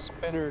fire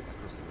spinner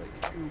across the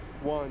lake. to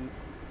 1.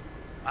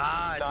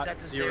 Ah, it's Not set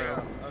to 0.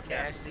 0. Okay,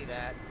 Yeah. I see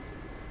that.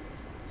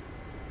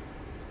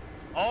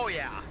 Oh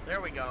yeah,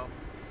 there we go.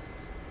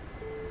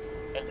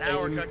 And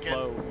Now we're aim cooking.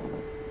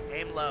 low.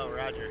 Aim low,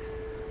 Roger.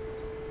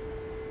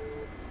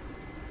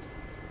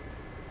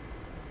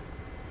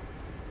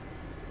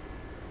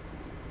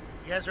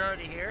 You guys are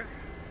already here?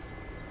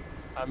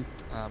 I'm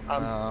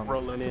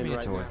rolling in 2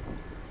 minutes right away.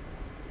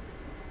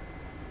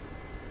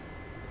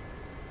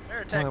 now.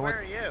 Aerotech, what- where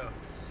are you?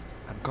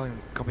 I'm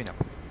coming up.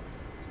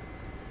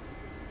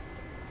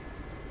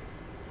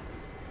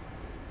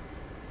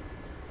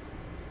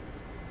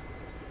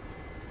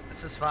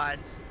 This is fine.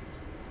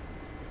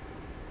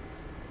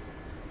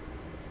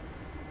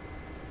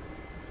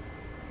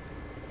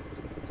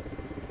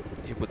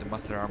 You put the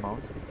master arm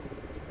on.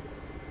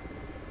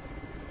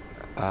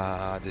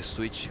 The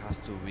switch has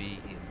to be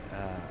in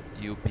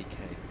UPK.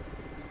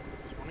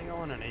 Is one of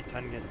y'all in an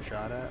A10 getting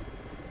shot at?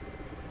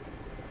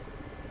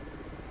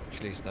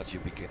 Actually, it's not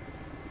UPK.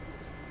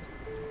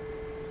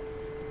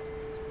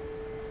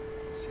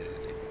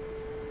 Seriously.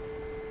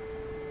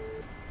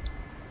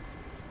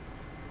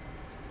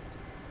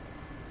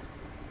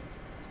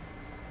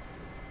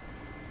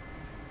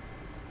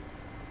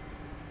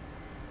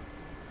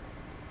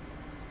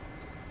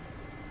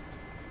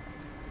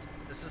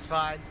 This is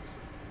fine.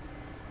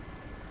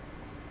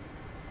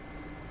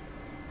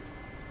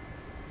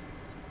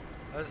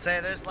 I was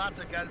saying, there's lots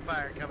of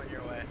gunfire coming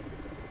your way.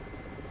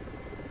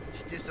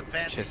 Should do some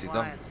fancy Jesse,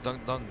 flying.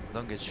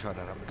 don't get shot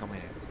at. I'm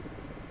coming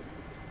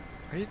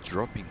in. Are you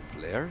dropping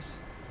flares?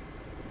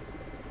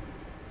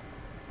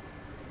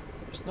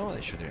 There's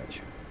nobody shooting at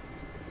you.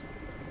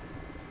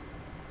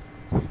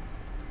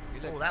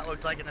 Oh, that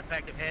looks like an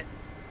effective hit.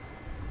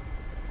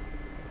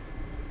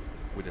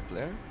 With a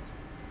flare?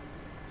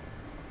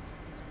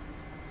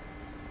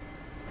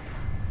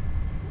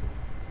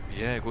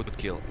 Yeah, good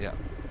kill. Yeah,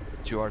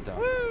 2 are down.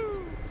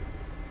 Woo!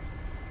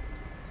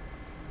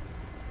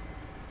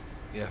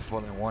 Yeah,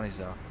 fallen 1 is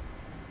down.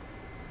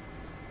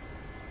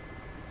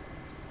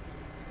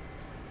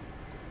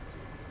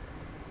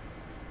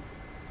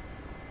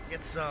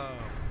 Get some.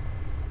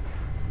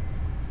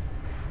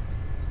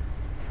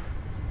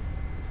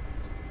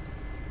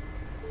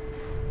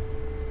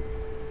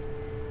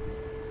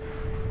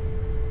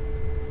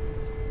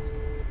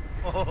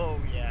 Oh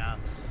yeah.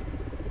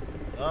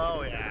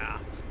 Oh yeah.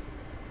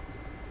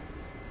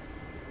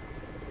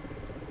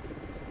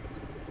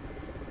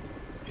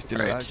 You still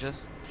Right. alive, Jess?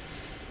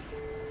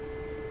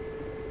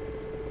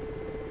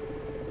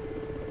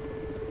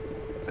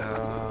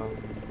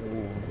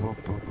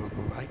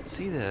 I can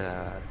see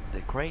the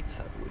crates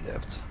that we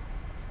left.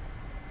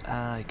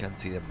 I can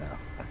see them now.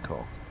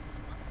 Cool.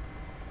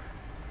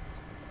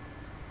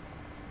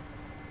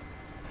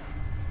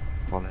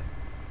 Fallen.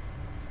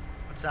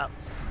 What's up?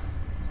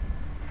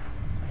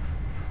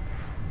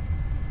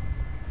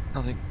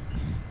 Nothing.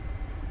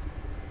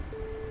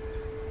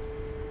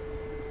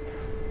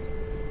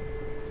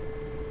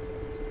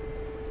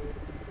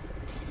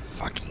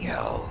 Fucking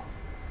hell.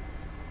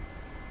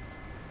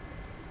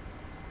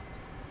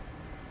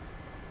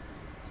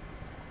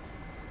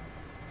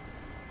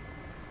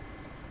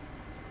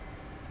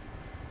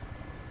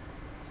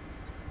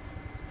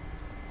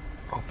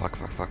 Oh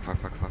fuck.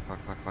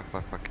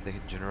 The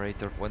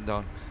generator went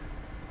down.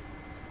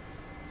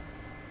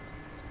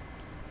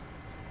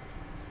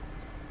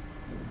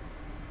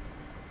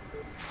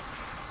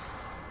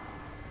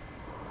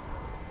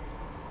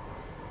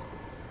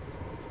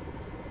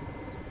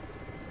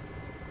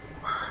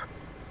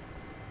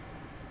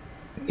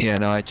 Yeah,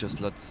 no, I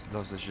just lost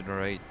the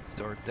generator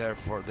there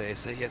for the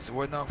SAS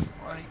went off.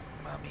 Right,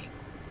 mommy.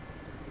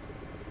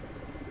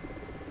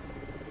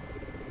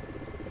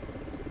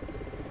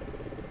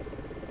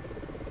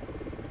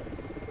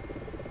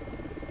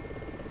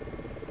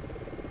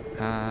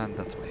 And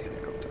that's my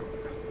helicopter.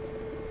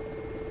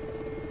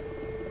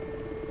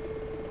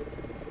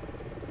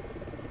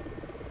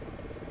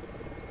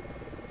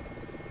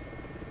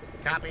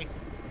 Copy.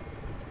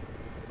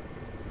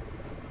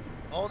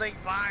 Holding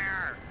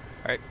fire.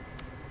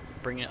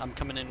 Bring it. I'm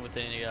coming in with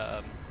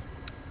a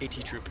AT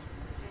troop,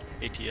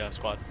 AT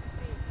squad.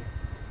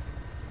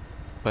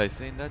 By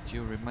saying that,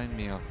 you remind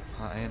me of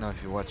I don't know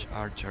if you watch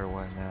Archer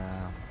when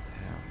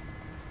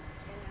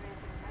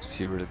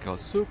serial called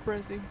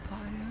Suppressing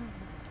Fire.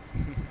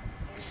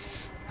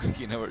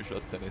 He never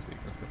shots anything.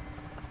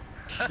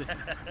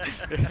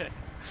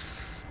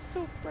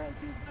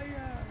 Suppressing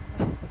Fire.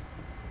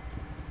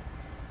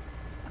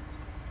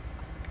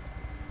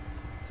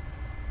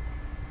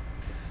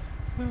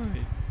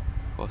 Hi.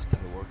 Hostile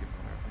work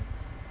environment.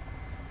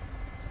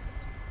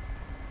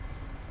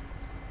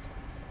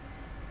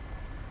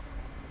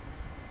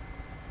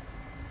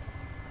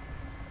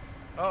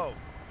 Oh,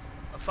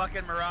 a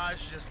fucking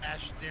Mirage just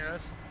crashed near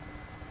us.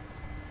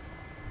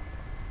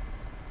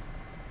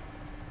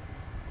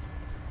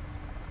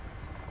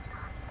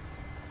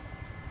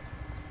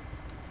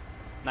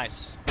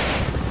 Nice.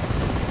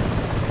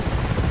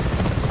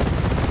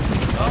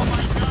 Oh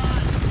my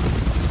god!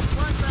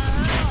 What the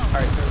hell? All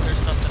right, so is there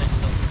stuff that I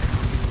still do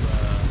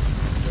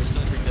I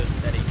still bring that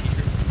AT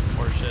troop,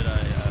 or should I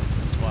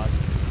squad,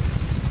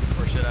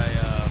 or should I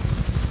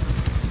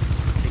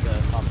take a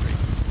top 3?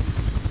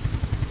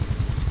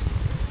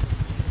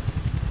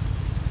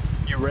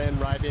 You ran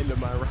right into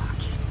my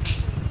rocket.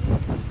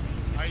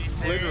 Are you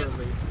serious?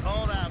 Literally.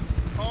 Hold up.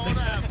 Hold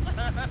up.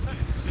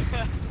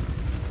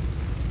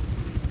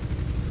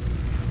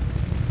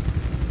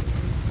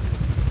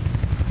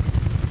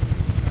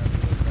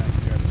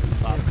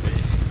 Top 3.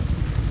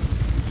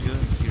 You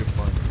don't hear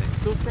fun things.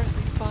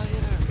 Suppressing Fire.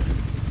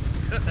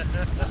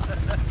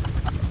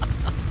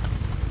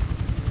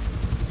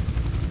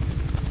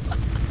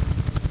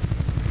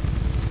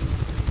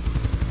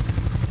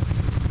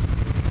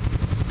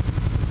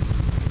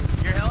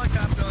 Your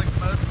helicopter looks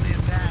mostly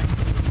intact.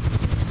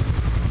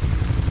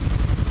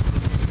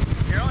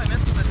 You're only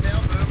missing the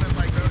tail movement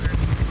like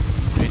Rudders.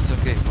 It's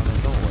okay, fun.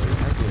 Don't worry.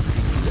 I will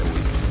think that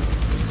we.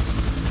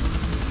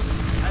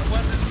 That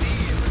wasn't me,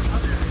 it was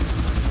others.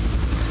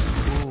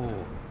 Oh,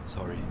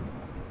 sorry.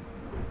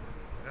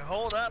 Now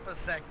hold up a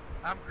sec.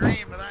 I'm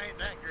green, but I ain't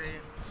that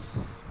green.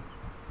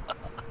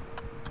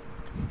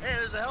 Hey,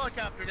 there's a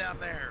helicopter down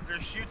there.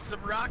 They're shooting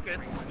some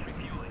rockets.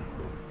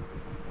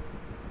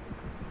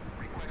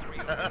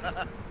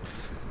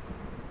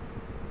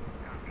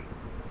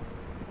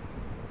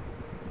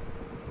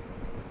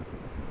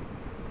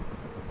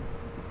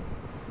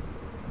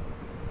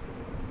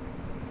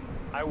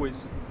 I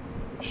was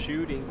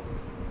shooting.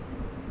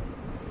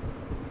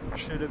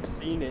 Should have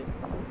seen it.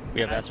 We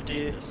have I ascertained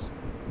did. this.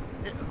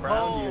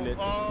 Ground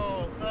units.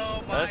 Oh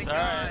my That's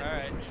god.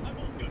 alright.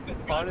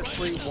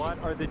 Honestly, what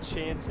are the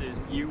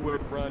chances you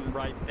would run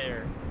right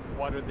there?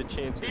 What are the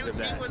chances of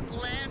He that? was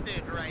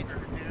landed right there,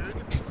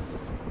 dude.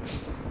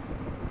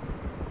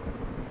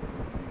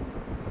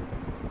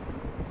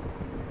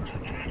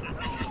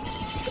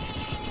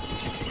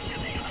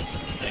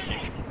 Thank you.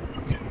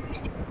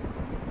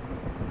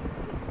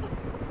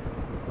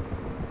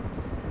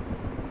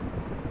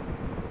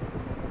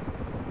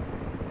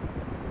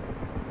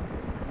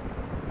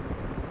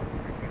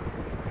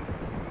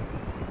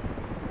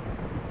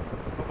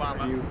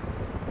 Llama. Are you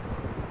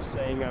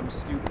saying I'm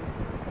stupid?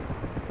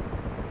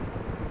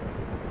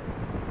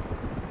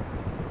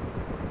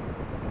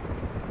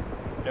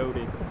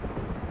 Noted.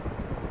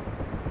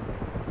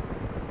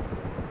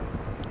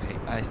 Okay,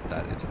 I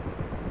started.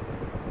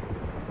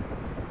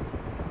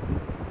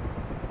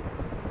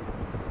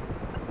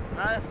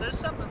 If there's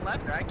something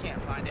left there, I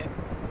can't find it.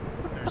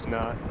 There's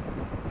not.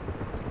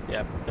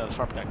 Yeah, the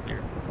farp got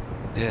cleared.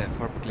 Yeah,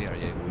 farm's clear.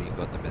 Yeah, we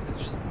got the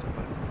message. Something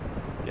about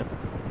it.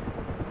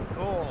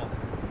 Cool.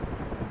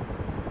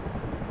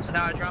 So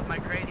now I drop my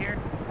crate here.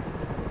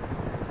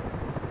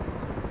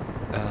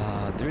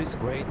 There is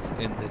crates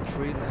in the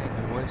tree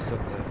line west of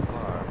the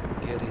farm.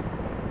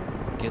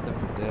 Get them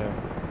from there.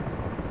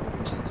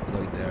 Just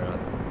deploy there at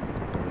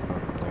very far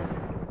from there.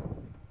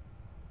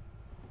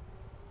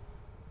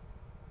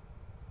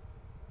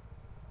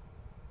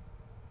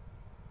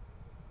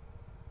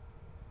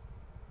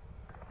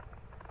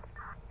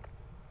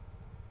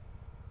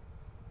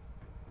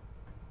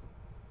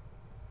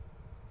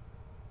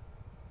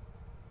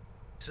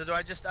 So do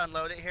I just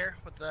unload it here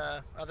with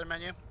the other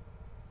menu?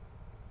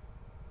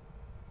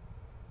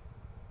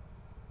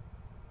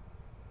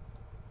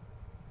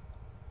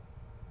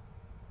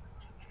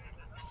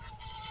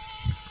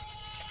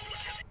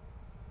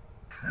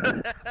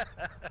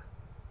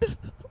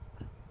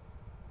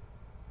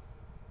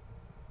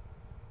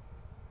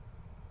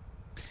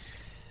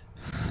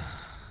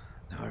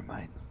 Never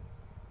mind.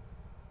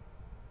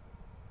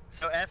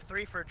 So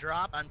F3 for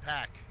drop,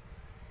 unpack.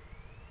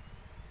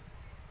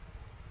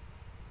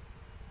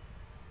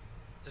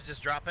 So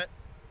just drop it?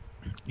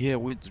 Yeah,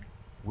 we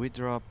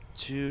dropped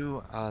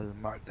 2. I'll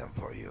mark them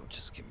for you.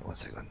 Just give me 1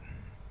 second.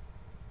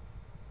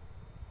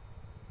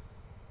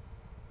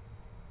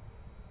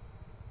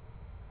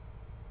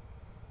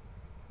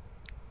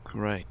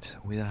 Great.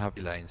 We don't have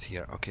the lines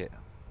here. Okay.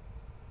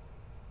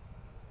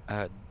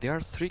 There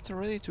are 3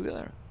 already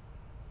together.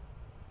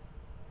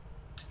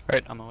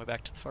 Alright, I'm on my way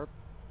back to the farp.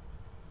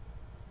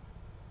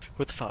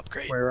 With the fob,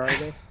 great. Where are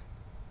they?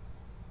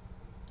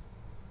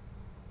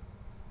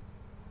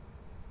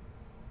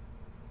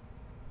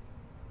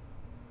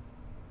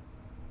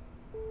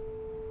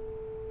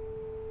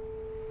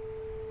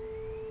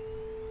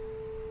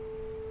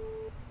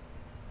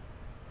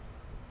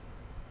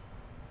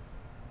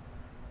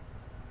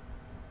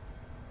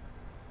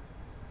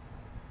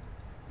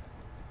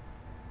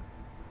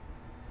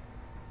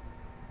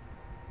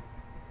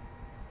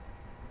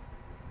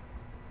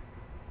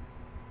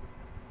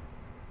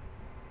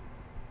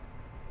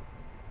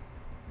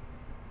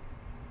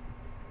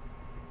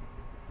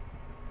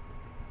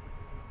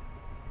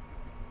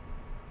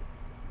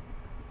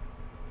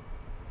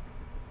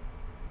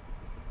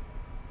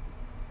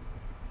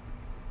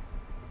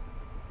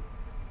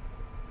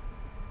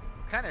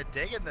 Kind of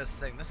digging this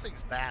thing. This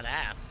thing's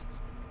badass.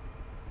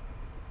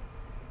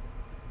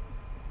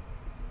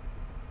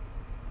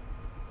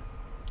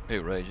 Hey,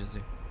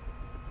 agency.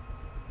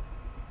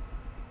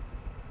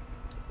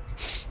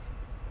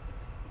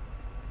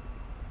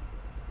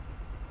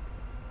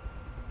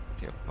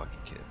 You're fucking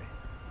kidding me.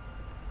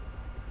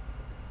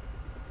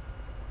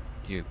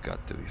 You've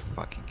got to be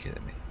fucking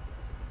kidding me.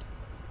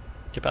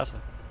 ¿Qué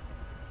pasa?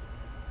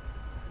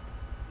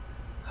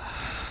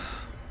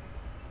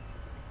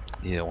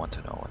 You don't want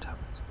to know what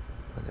happened.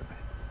 Believe me.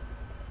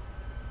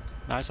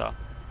 No, I saw.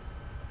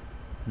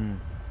 No,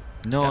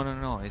 Yeah.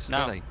 no. It's No.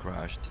 not like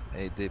crashed.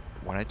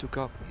 When I took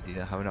off, it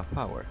didn't have enough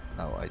power.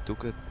 Now I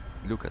took a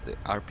look at the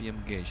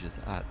RPM gauges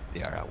at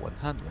they are at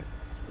 100.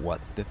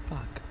 What the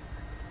fuck?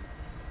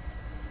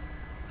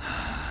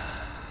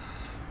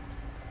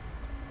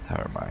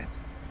 Never mind.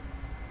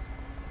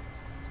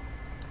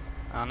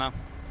 I don't know.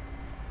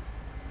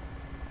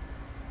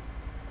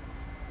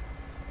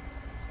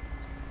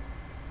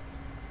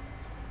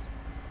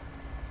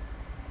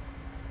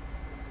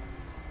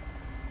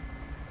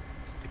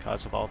 The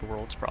cause of all the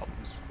world's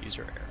problems.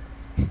 User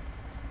error.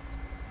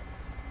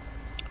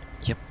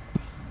 Yep.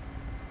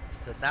 It's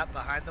the nut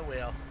behind the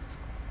wheel.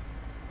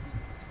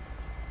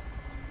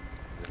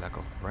 There's a lack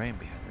of brain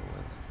behind the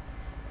wheel.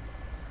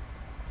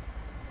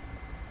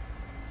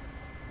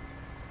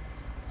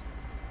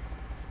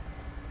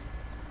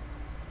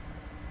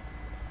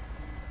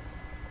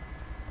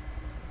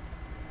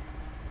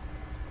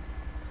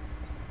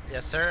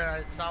 Yes,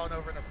 sir. I saw one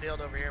over in the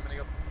field over here. I'm gonna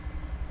go.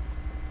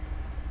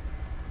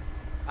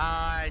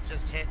 I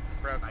just hit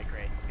and broke my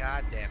crate.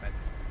 God damn it.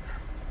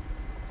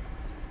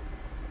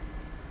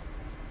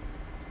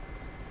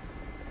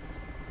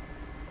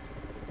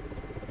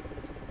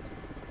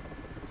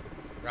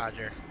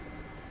 Roger.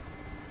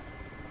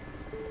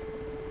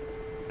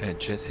 And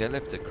Jesse, I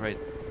left the crate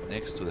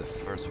next to the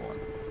first one.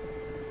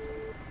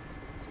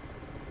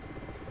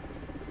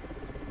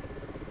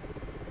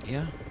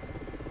 Yeah.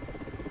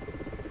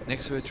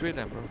 Next to the tree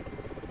line, bro.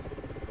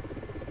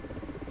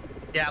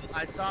 Yeah,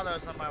 I saw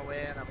those on my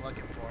way in. I'm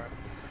looking for them.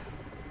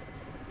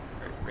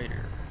 Right,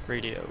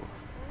 radio.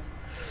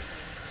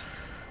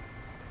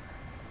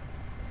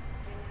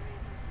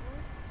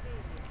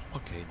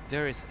 Okay,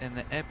 there is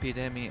an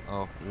epidemic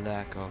of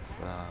lack of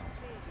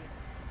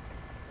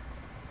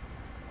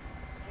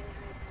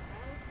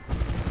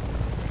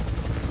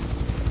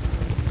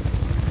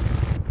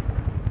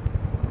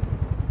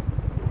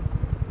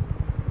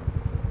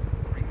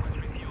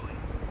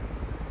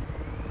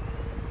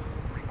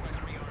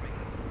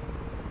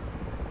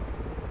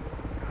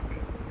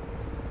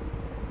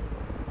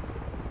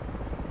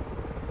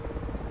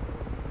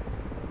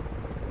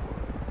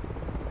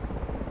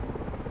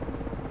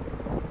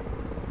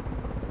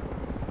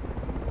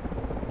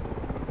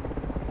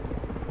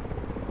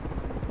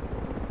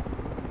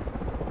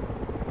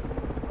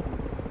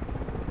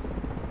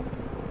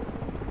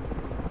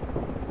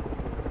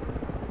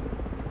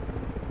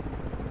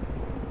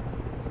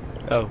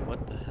Oh,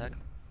 what the heck?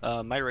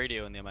 My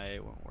radio in the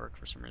Mi8 won't work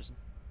for some reason.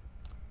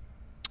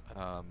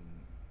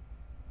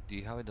 Do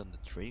you have it on the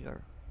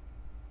trigger?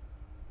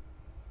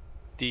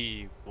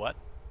 The what?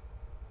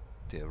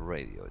 The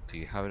radio. Do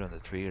you have it on the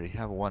trigger? You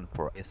have one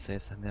for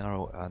SS and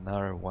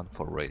another one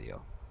for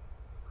radio.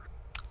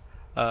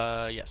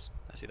 Yes,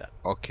 I see that.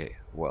 Okay,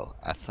 well,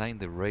 assign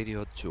the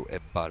radio to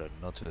a button,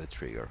 not to the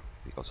trigger,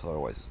 because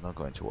otherwise it's not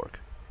going to work.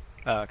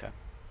 Oh, okay.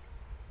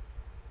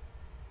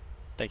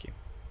 Thank you.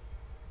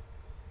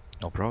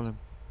 No problem.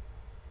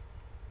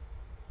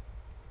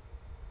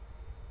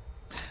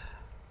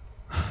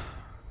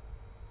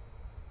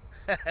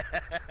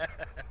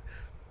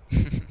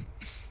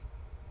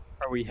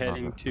 Are we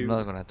heading I'm to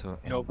not gonna do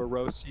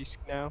Novorossiysk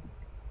now?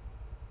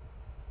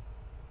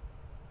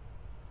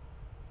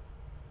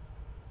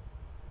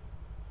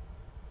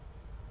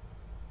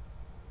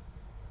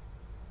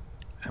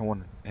 I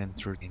want to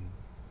enter in.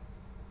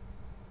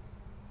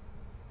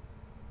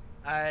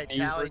 I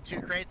tally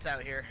 2 crates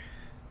out here.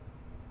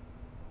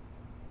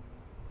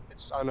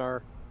 It's on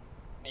our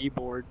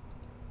kneeboard.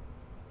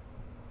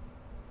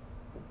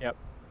 Yep.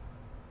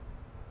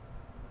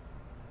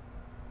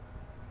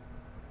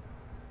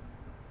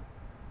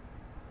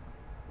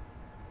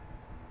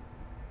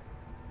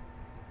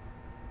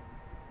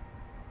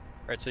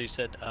 Alright, so you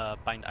said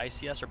bind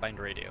ICS or bind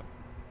radio?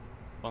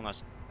 One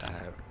last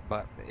time.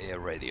 But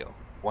radio.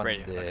 One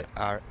Radio, the okay.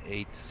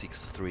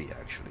 R863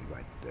 actually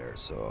right there,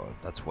 so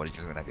that's what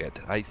you're gonna get.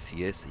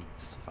 ICS,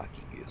 it's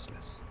fucking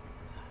useless.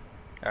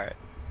 Alright.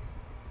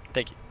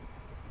 Thank you.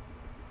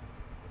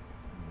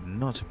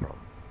 Not a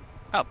problem.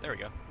 Oh, there we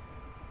go.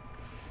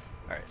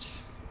 Alright.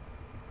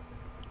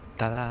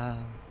 Ta-da!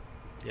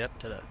 Yep,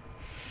 ta-da.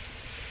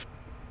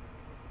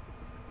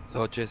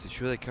 So Jesse,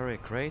 should I carry a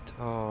crate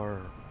or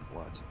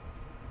what?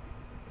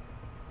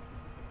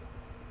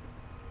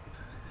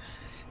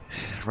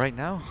 Right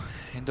now,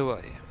 in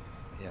Dubai,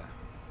 yeah.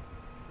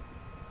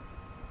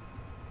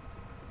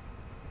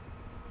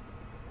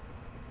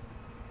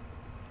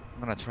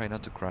 I'm gonna try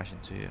not to crash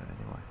into you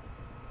anyway.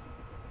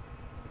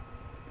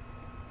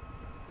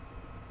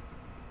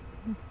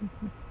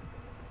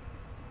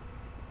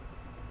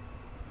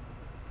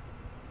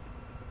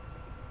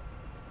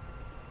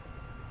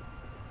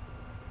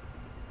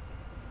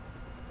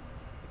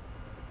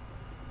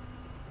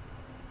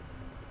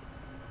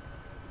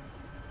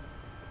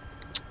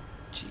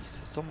 Jesus,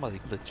 somebody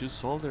put 2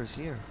 soldiers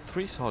here.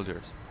 3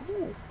 soldiers.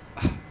 Ooh.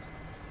 God.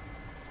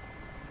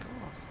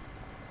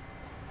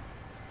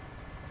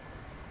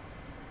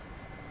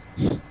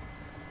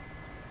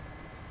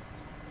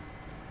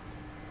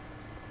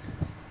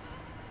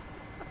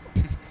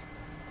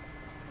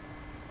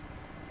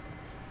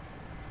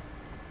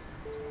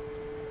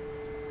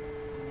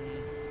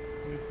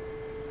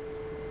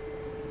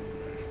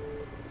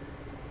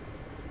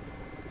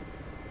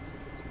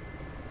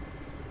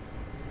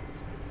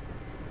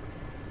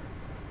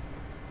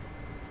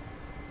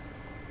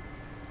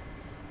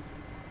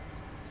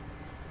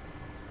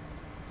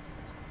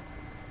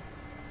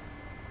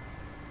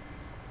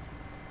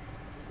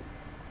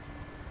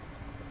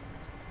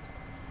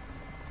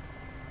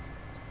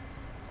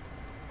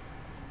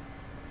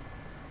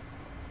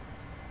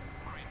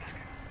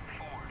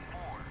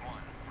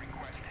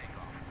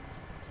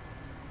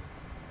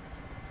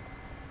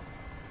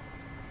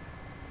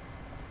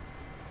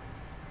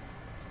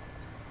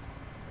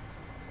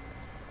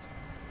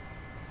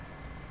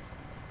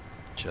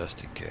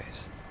 Just in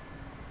case.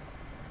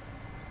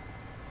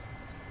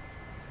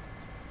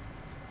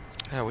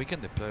 Yeah, we can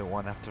deploy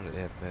one after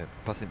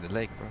passing the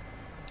lake, bro.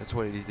 That's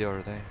what I did the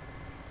other day.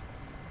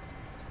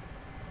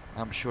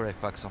 I'm sure I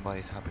fucked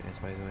somebody's happiness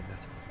by doing that.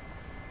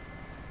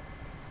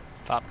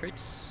 Fob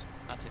crates?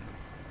 Not seen them.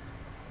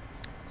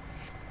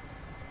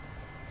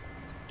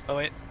 Oh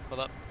wait, hold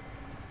up.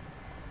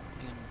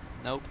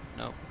 Nope,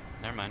 nope,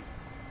 never mind.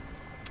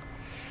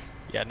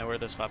 Yeah, I know where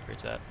those fob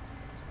crates at.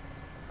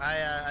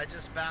 I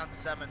just found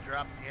some and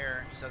dropped them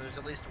here, so there's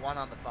at least one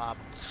on the fob.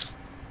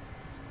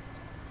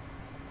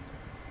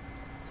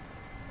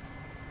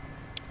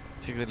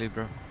 Take the lead,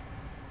 bro.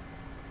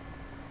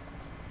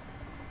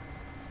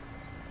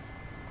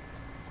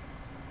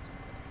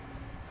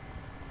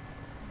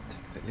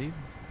 Take the lead.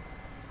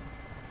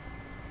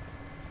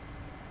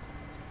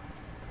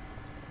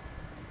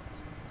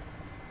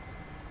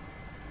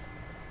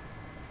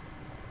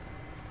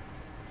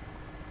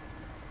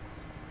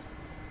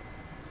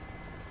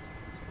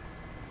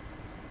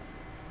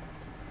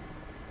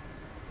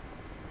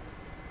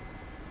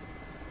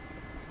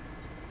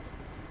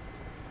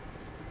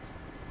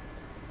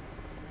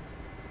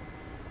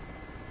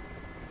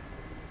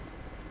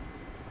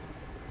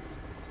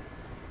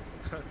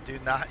 Do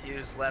not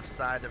use left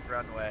side of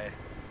runway.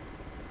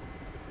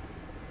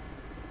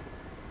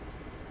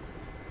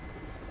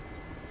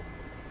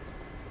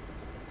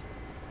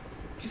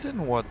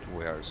 Isn't what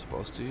we are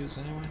supposed to use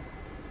anyway?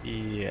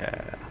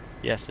 Yeah.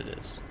 Yes, it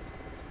is.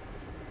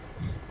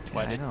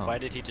 Yeah, Why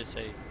did he just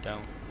say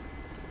don't?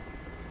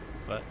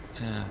 But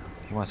Yeah,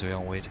 he wants to be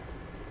on weight.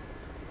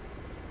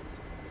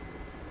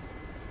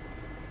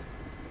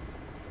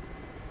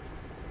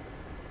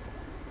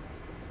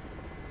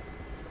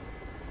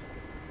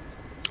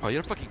 Oh,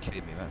 you're fucking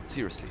kidding me, man.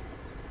 Seriously.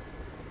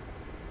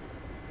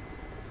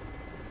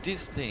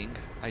 This thing,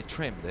 I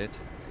trimmed it,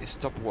 it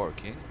stopped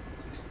working,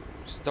 it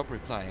stopped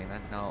replying,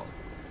 and now...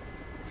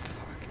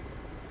 Fuck.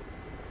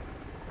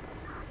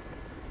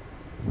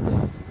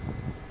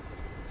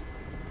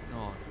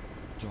 No,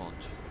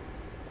 don't.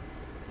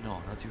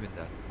 No, not even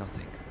that.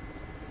 Nothing.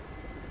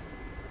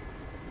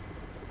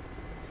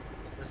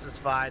 This is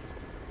fine.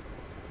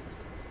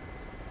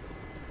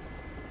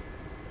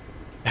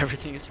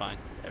 Everything is fine.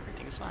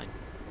 Everything is fine.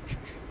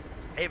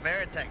 Hey,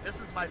 Veritech,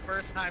 this is my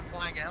first time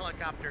flying a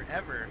helicopter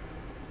ever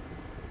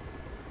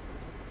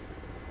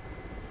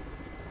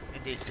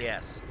in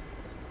DCS.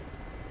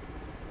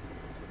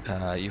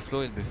 You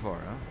flew it before,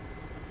 huh?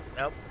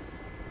 Nope.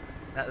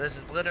 No, this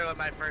is literally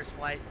my first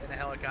flight in a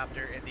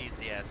helicopter in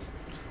DCS.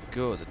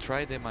 Good,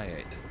 try the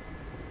Mi8.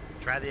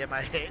 Try the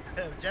Mi8.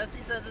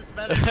 Jesse says it's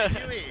better than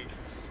UE.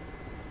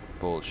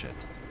 Bullshit.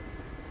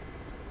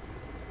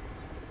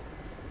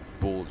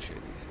 Bullshit,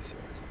 this is yours.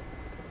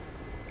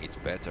 It's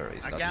better,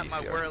 it's I not got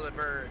easier. my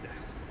whirlybird.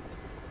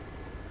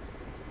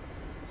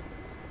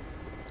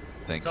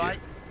 Thank So you.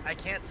 I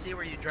can't see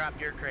where you drop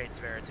your crates,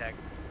 Veritech.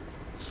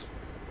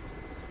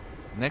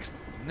 Next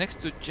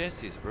to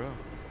Jesse's, bro.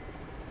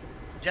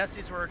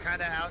 Jesse's were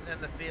kind of out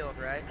in the field,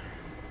 right?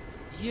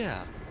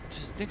 Yeah,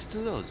 just next to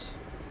those.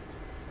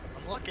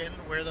 I'm looking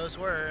where those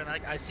were, and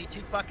I see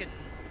two fucking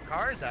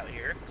cars out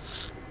here.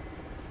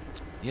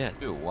 Yeah,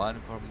 two.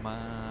 One from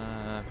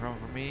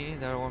me,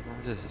 the other one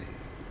from Jesse.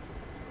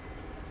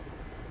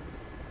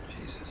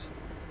 Jesus.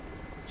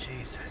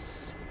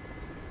 Jesus.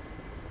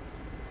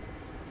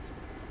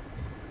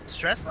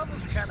 Stress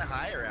levels are kind of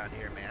high around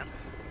here, man.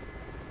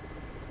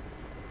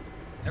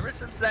 Ever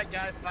since that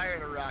guy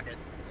fired a rocket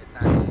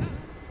at night.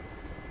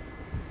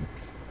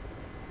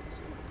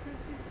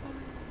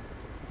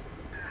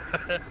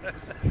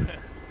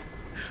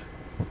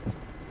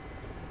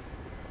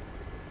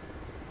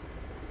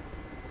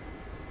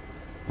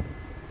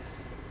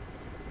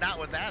 Not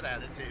with that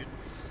attitude.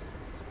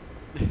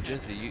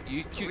 Jesse, you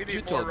We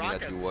need told more me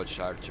that you rockets. watch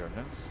Archer,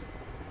 no?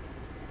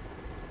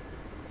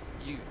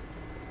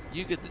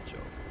 You get the joke.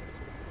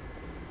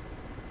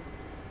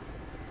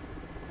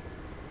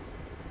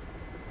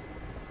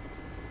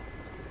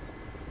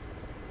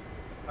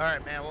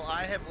 Alright, man, well,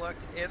 I have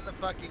looked in the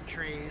fucking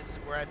trees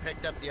where I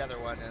picked up the other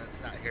one, and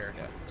it's not here.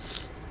 Yeah.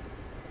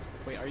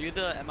 Wait, are you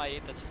the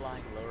Mi8 that's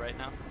flying low right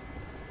now?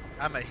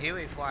 I'm a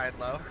Huey flying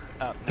low.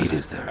 Oh, It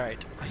is there.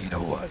 Alright. You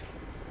know what?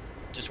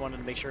 Just wanted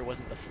to make sure it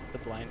wasn't the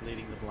blind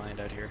leading the blind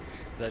out here.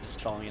 Because I'm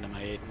just following an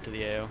Mi8 into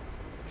the AO.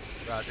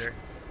 Roger.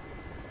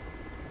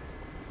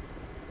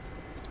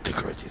 The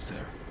crate is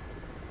there.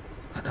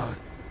 I know it.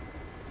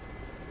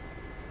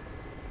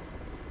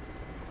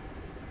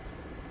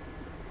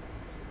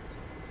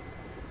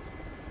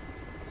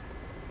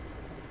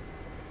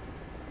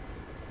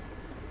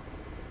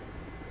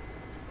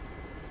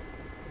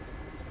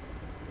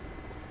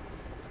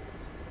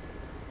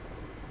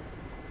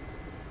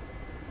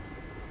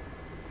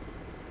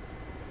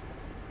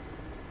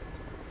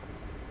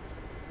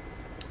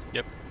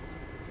 Yep.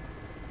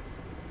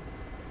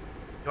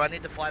 Do I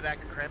need to fly back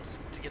to Crimps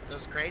to get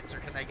those crates, or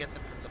can I get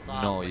them from the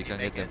fob? No, when you can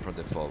make get them it? from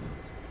the fob.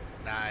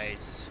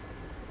 Nice.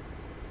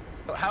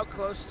 So how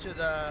close to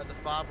the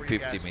fob were you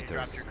 50 guys when you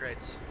dropped meters. your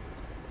crates?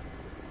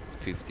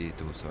 50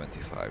 to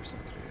 75,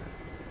 something like that.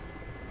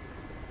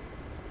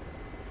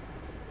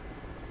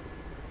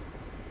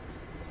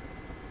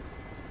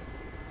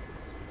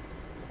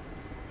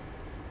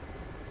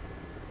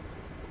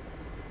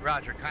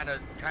 Roger, kind of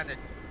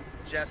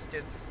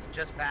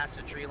just past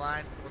the tree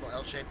line, little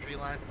L-shaped tree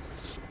line.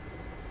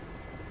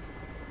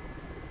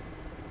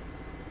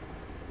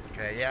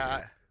 Okay,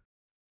 yeah.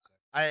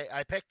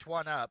 I picked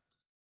one up,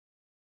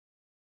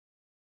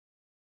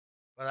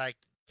 but I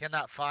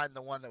cannot find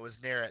the one that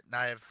was near it, and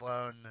I have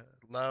flown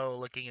low,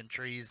 looking in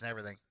trees and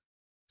everything.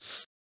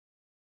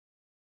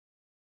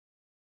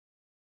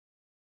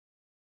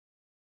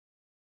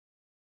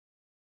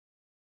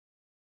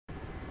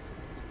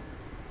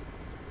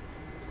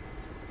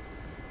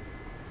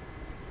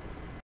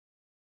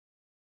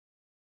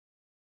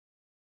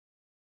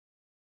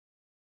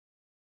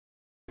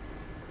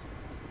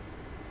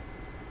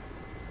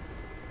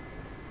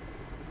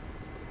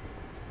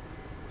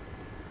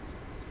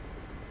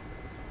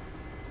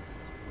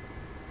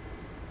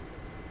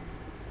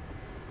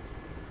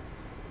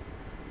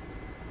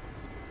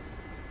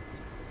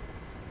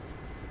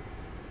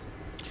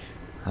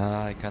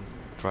 I can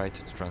try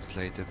to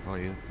translate it for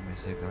you. Give me a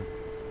second.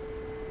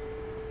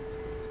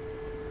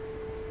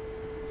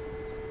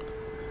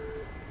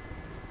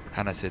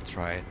 And I said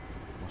try it.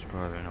 Most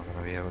probably not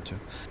gonna be able to.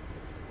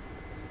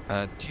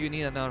 Do you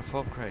need another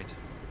fob crate?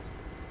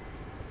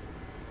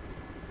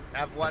 I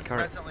have one car-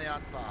 presently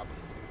on fob.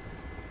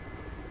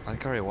 I'll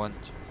carry one.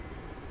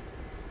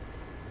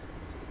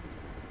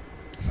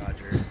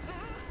 Roger.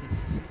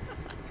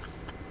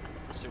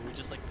 So we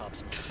just like pop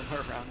smoke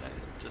somewhere around there,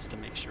 just to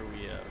make sure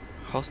we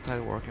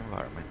Hostile work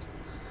environment.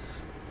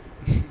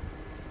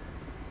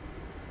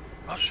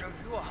 I'll show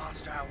you a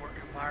hostile work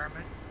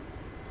environment.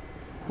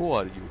 Who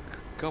are you?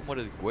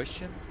 Commodity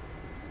question?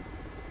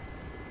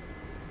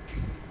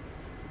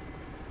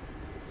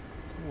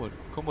 What?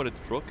 Commodity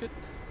rocket?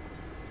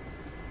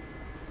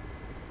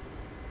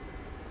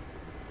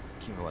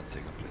 Give me 1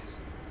 second, please.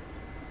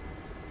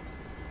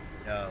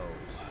 No.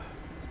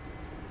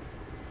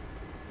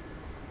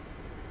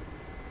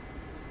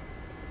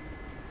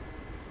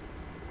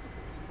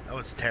 That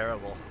was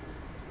terrible.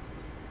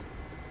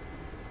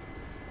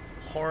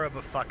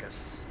 Horrible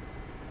fuckus.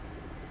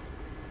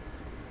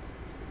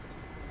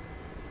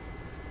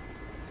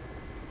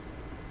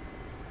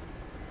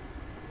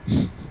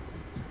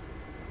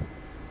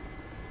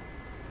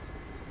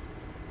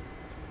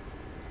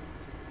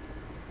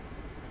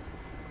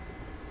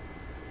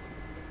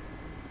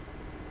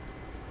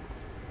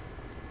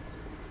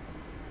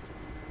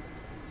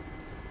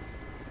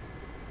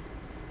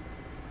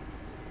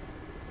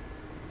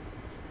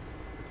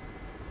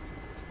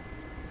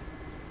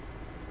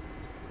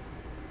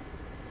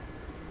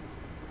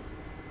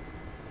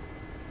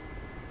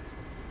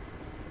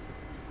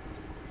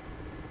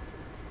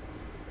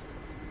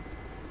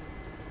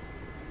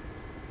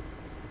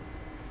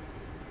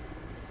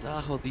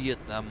 Zahodjet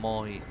na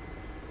moj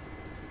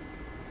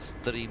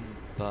stream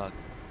pa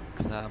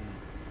klam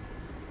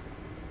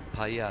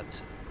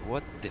pajac.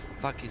 What the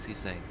fuck is he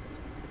saying?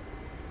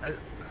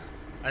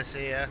 I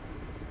see ya.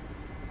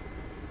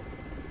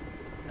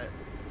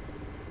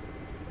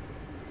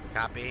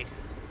 Copy.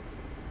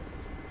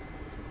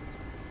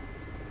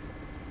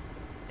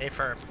 Hey,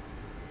 firm.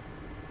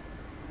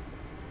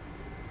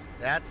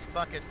 That's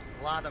fucking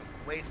a lot of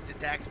wasted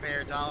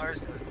taxpayer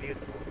dollars. It was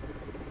beautiful.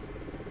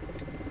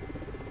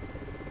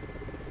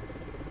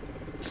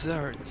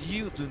 Sir,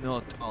 you do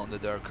not own the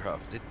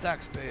aircraft. The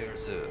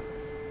taxpayers do.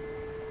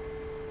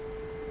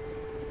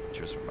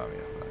 Just remind me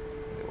of that,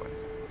 anyway.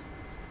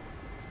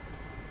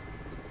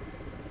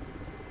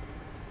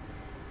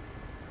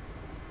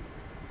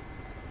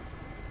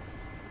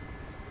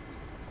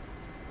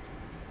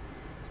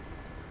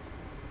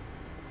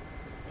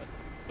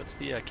 What's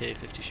the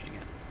K-50 shooting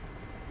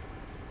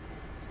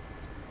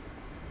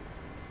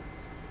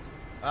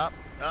at?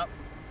 Up.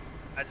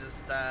 I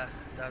just done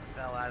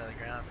fell out of the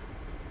ground.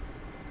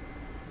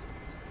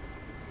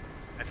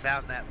 I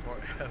found that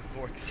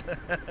Vorks.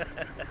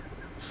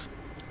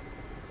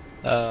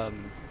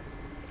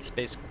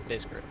 Space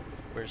Grit.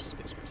 Where's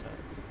Space Grit at?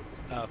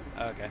 Oh,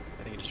 okay.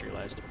 I think I just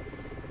realized.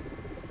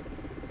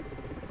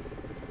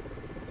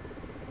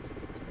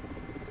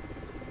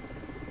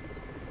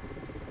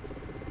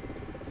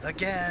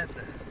 Again.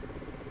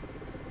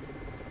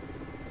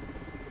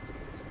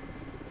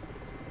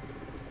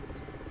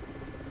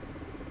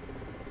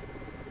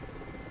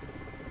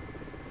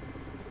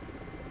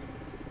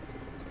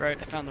 Right,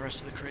 I found the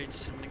rest of the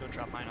crates. I'm gonna go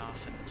drop mine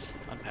off and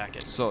unpack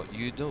it. So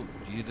you do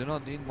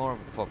not need more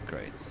fob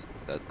crates.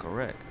 Is that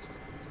correct?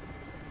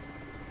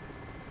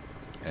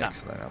 No.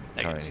 Excellent. I'm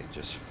Negative. carrying it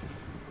just.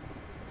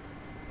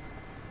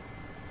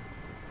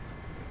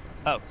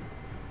 Oh.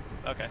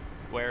 Okay.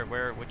 Where,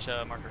 which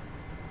marker?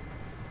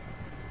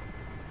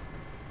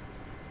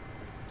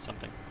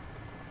 Something.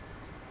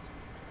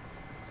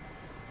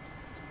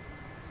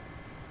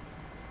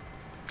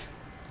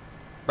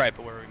 Right,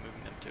 but where are we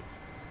moving them to?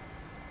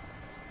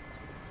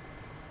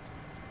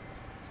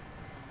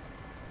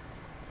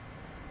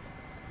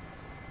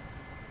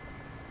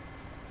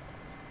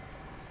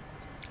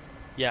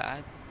 Yeah,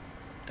 I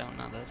don't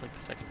know. That was like the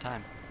second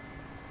time.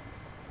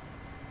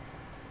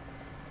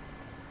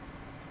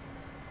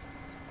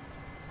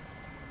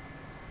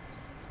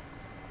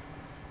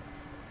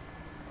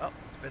 Well,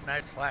 it's been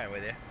nice flying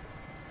with you.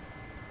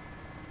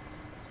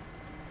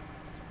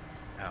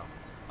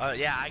 Oh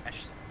yeah, I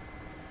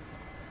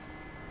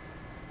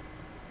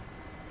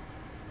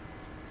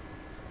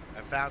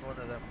found one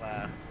of them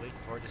wing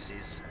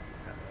vortices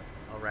and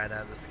all right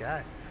out of the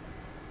sky.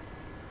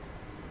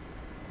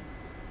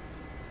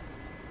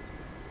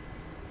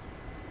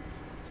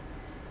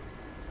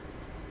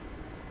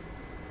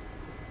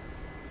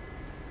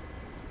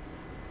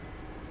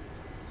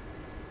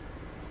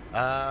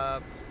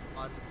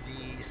 On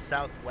the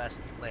southwest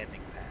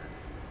landing pad.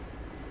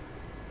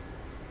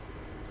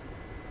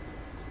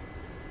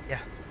 Yeah.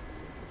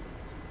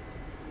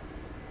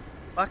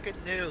 Fucking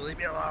new, leave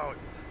me alone.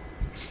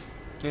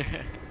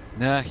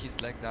 Nah, he's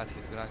like that.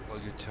 He's gonna call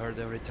you third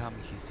every time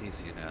he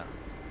sees you now.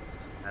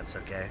 That's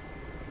okay.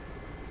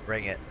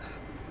 Bring it.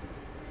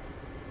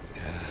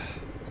 Yeah.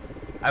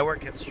 I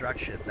work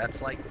construction.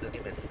 That's like the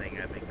newest thing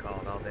I've been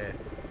called all day.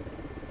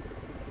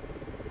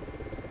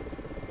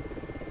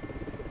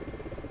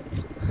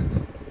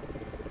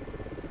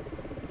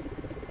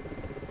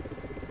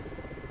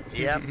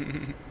 Yep.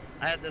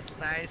 I had this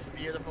nice,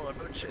 beautiful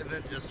approach and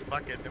then just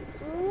fucking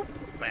whoop,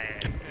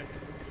 bang.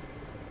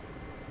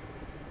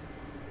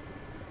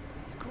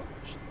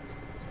 Crushed.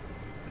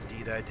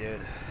 Indeed I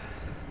did.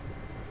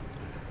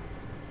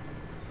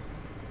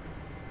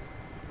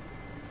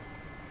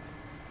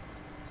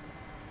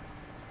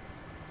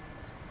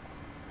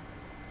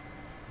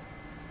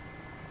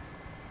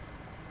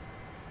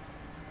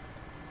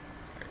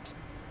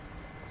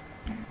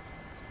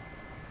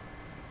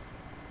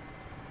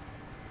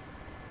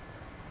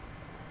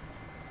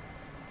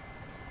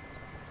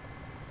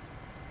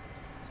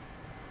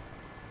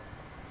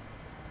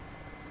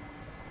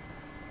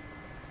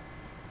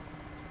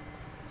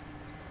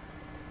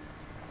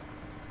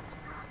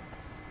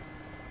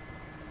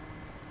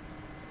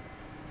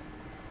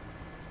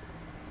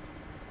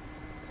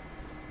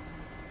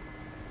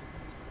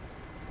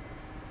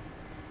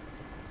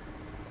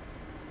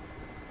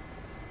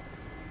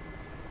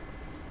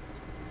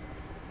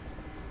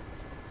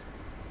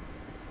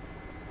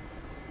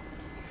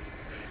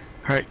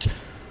 Right.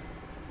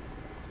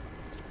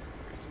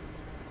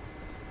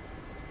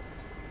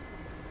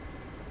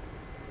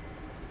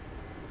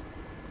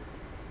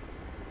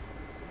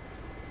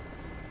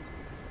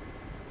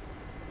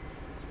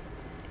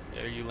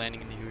 Are you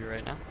landing in the Huey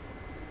right now?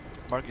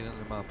 Mark it on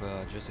the map,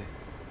 Jesse.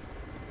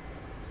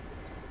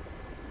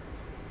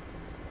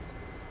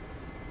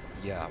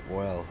 Yeah,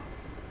 well.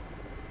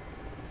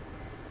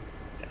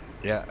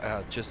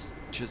 Yeah, just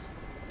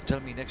tell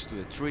me next to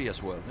the tree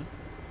as well, no?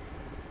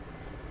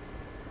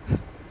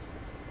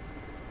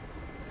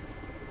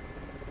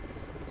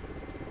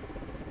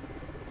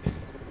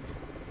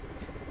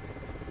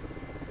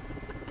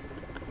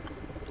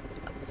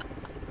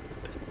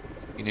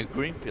 In a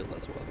green field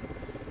as well.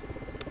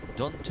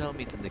 Don't tell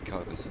me it's in the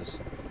Caucasus.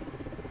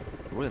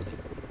 Really?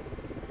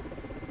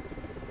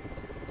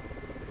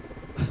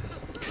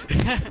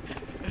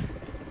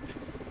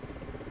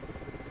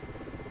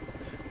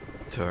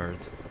 Third.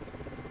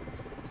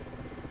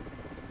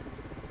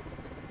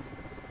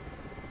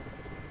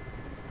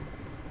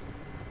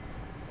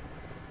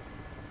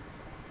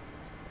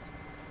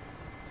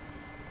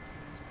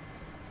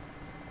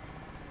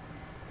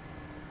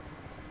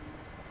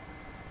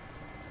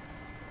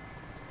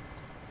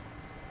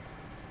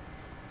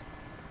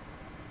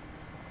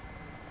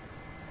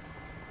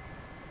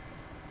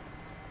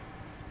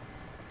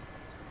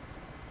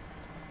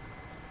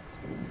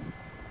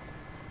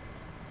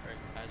 Alright,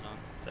 eyes on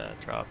the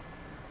drop.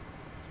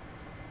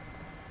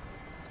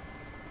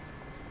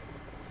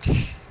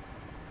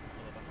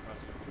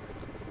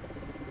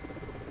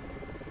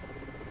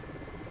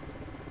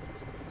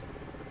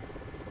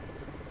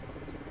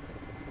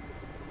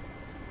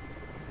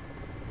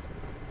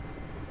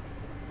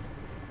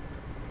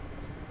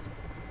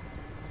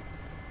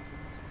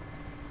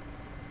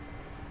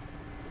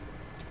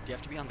 Do you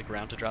have to be on the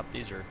ground to drop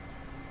these, or?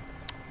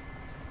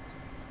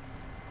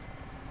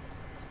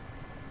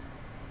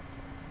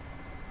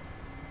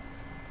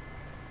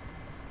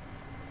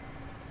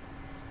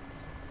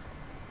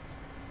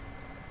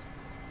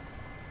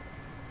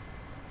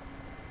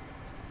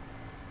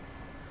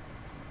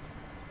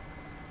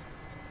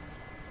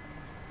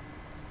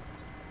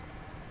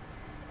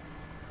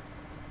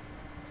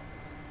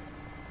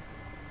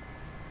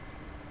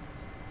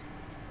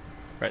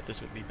 Right,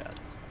 this would be bad.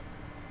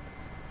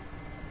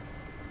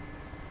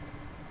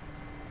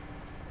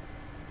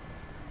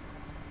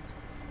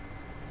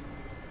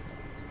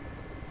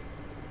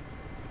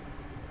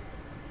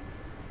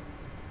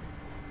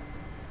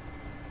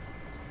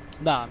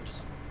 Nah, I'm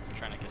just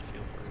trying to get a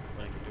feel for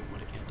what I can do and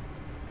what I can't.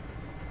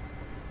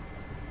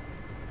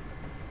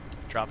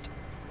 Dropped.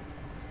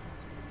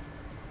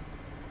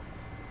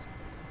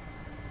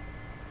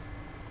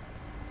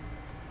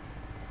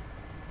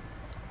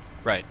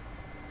 Right.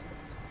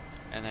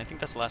 And I think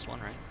that's the last one,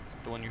 right?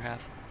 The one you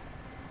have?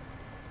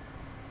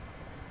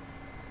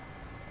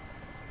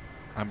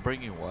 I'm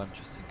bringing one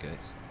just in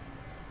case.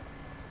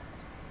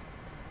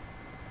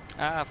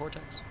 Ah,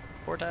 Vortex.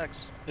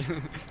 Vortex.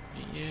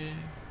 Yeah.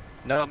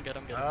 No, I'm good,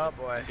 I'm good. Oh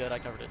boy. I'm good, I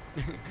covered it.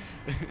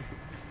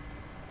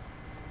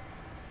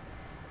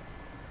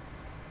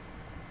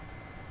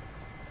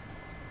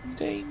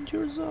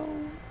 Danger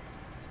zone.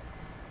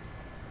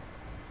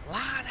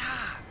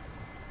 Lana!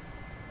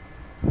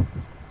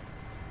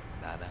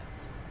 Nana.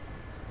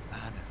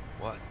 Nana.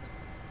 What?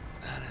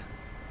 Nana.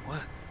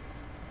 What?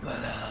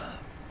 Nana.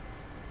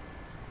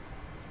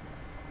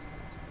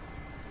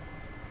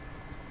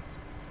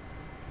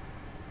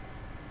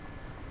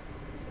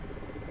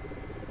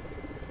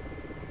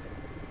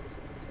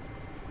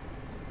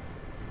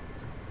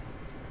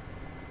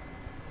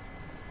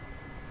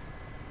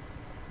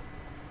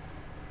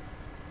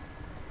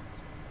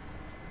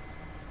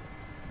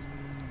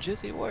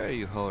 Jesse, why are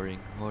you hovering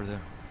over there?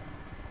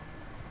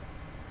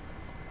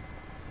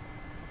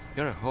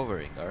 You're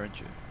hovering, aren't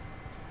you?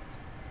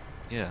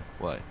 Yeah,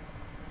 why?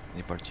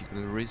 Any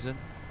particular reason?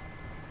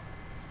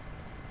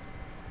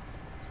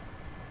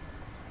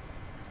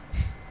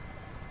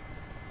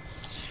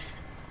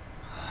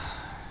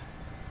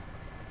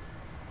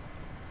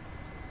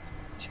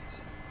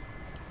 Jesus.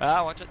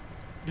 Ah, watch it.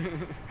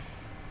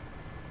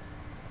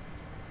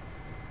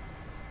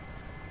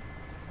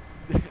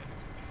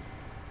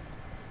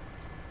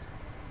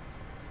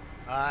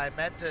 I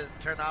meant to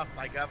turn off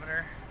my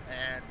governor,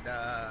 and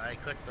I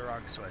clicked the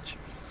wrong switch.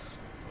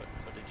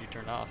 What did you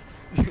turn off?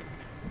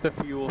 The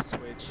fuel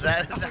switch.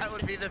 That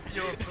would be the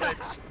fuel switch.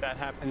 That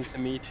happens to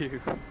me too.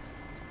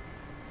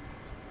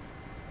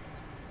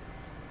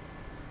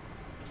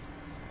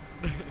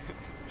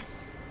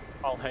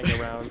 I'll hang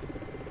around,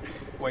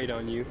 wait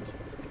on you.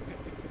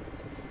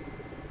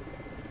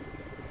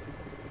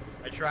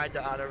 I tried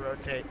to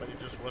auto-rotate, but it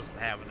just wasn't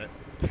having it.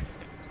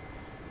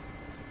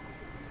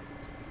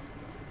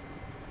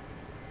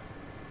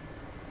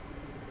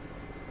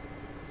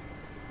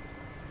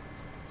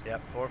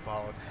 Yep, poor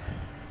fallen.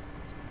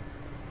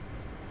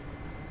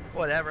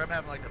 Whatever, I'm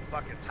having like the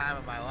fucking time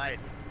of my life.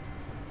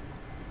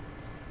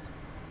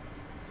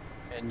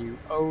 And you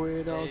owe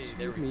it all Hey, to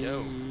there we me.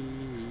 go.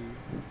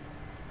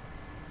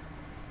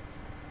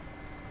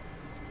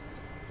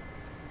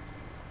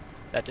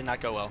 That did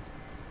not go well.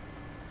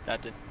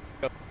 That did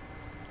go.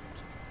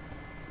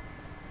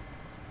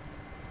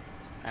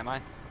 Am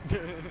I?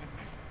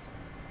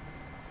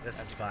 This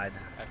is fine.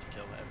 I have to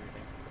kill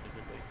everything really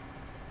quickly.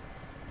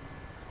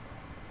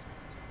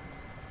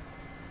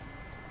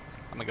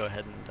 I'm gonna go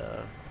ahead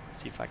and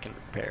see if I can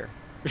repair.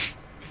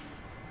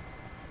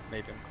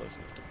 Maybe I'm close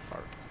enough to the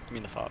FARP. I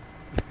mean the FOB.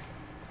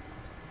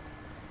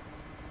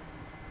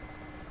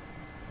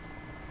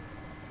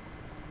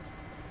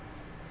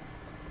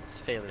 It's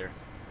failure.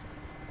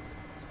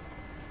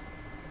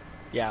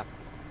 Yeah.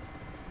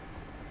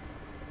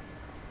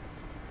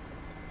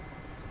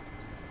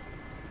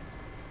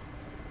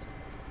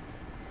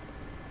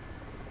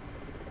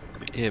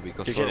 Yeah,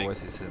 because You're kidding.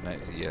 otherwise it's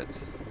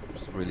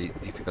really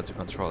difficult to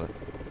control it.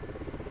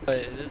 But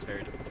it is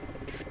very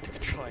difficult to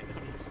control. I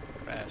noticed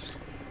a crash.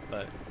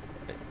 But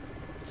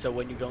so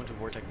when you go into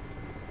vortex,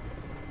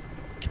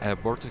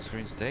 Vortex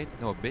green state?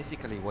 No,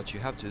 basically what you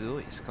have to do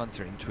is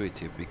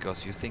counterintuitive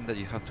because you think that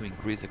you have to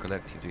increase the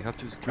collective. You have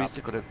to increase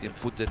the collective,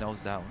 put the nose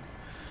down,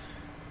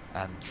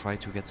 and try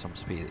to get some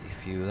speed.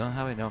 If you don't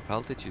have enough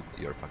altitude,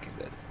 you're fucking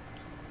dead.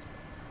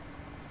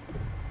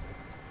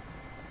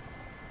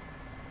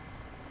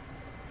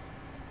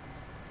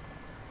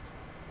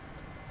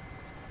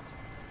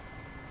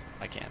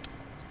 I can't.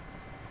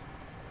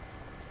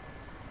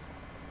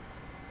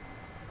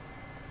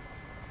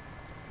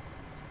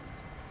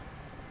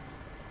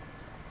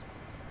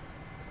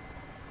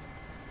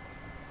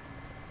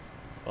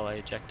 Well, I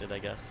ejected, I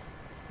guess.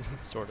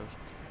 Sort of.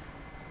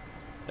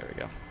 There we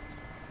go.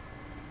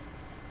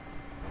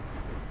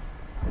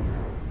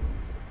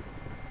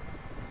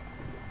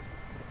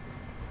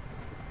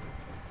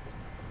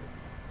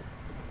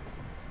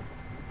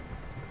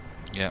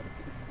 Yeah.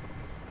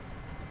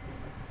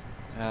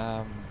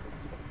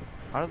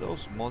 Are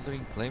those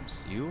smoldering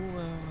flames you,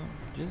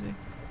 Jesse?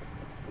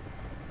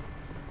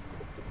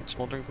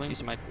 Smoldering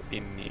flames might be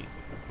me.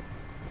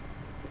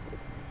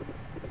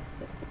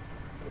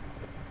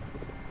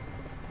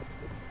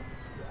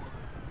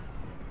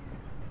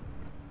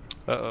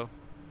 Uh-oh.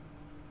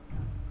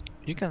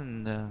 You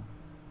can,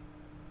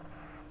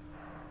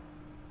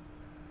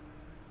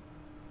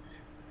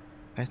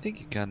 I think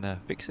you can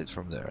fix it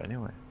from there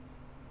anyway.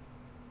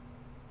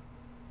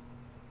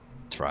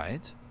 Try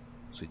it.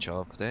 Switch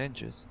off the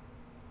engines.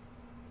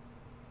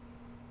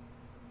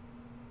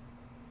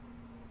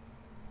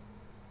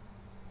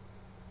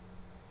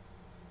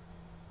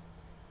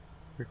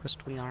 Request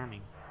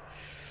rearming.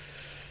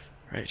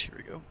 Right, here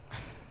we go.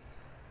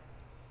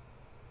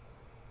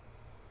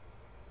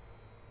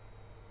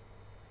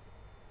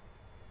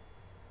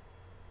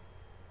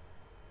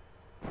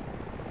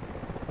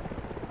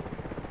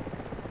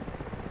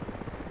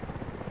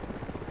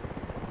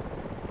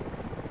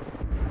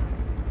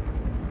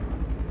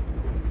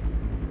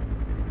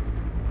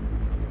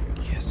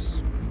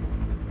 Yes.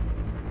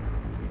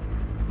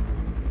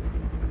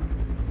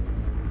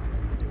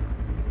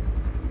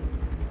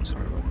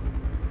 Sorry,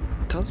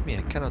 it tells me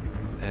I cannot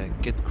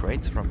get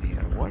crates from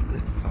here. What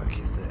the fuck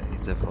is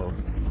the fault?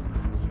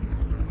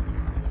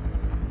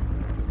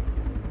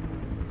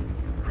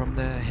 From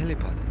the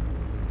helipad.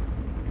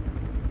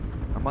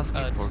 I'm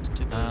asking It's for.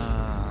 to the,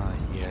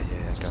 Yeah,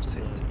 I can just see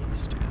to it. the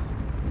east,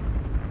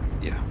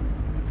 yeah. Yeah.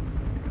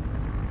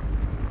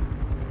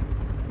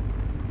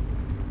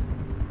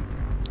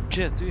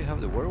 Jess, do you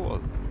have the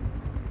werewolf?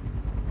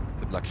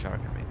 The black shark,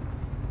 I mean.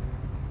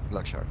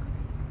 Black shark.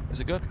 Is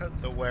it good?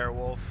 The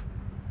werewolf.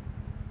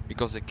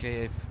 Because the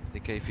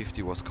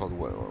K50 was called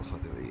werewolf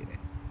at the beginning.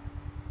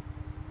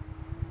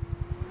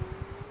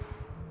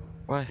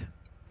 Why?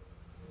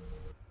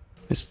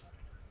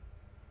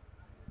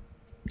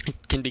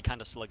 It can be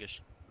kind of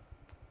sluggish.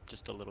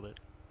 Just a little bit.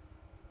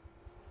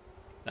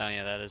 Oh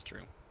yeah, that is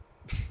true.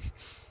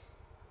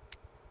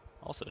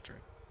 Also true.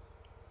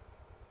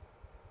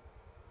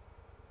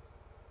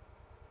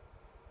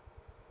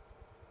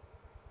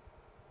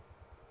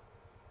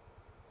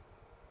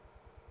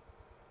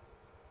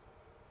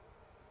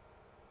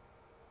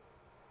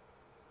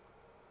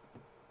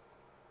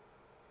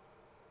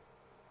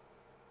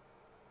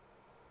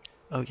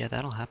 Oh yeah,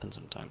 that'll happen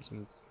sometimes.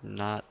 I'm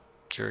not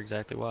sure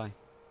exactly why.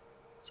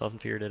 Still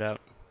haven't figured it out.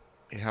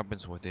 It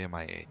happens with the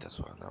Mi8 as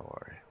well, don't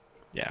worry.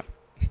 Yeah.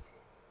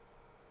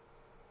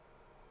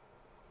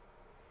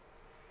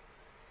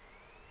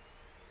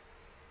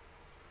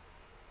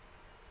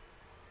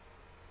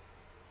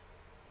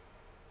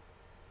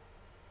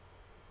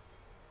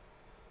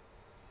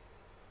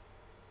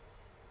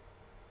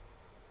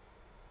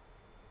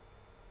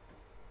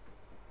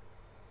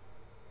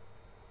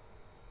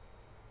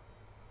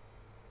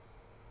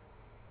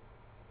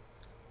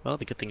 Well,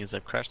 the good thing is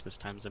I've crashed this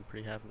time, so I'm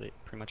pretty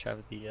much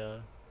have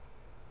the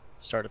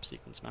startup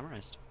sequence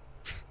memorized.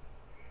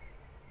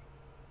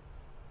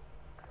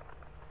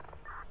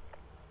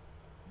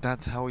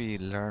 That's how we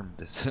learned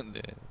this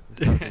the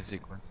starting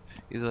sequence.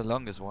 It's the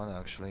longest one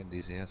actually in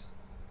DCS.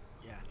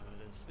 Yeah,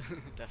 no, it is.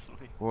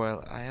 Definitely.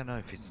 Well, I don't know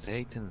if it's the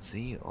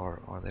 8Z or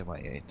the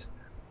Mi8.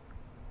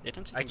 It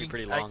tends to be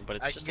pretty long, but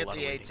it's just a lot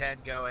of I can waiting.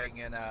 get the A10 going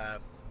in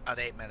about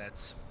 8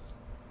 minutes.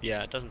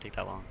 Yeah, it doesn't take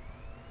that long.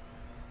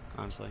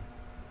 Honestly.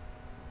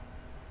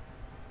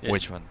 Yeah,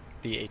 Which one?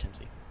 the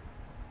A10C.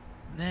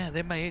 Nah,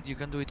 the Mi8 you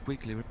can do it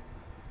quickly.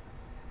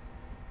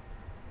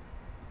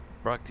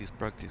 Practice,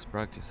 practice,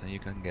 practice, and you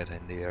can get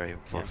in the area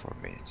for Yeah. 4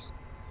 minutes.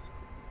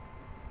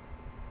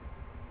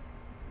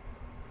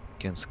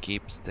 You can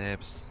skip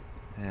steps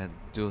and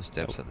do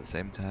steps at the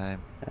same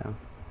time. Yeah.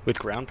 With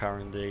ground power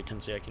in the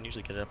A10C, I can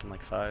usually get it up in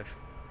like 5.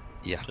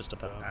 Yeah. Just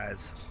about.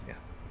 Guys.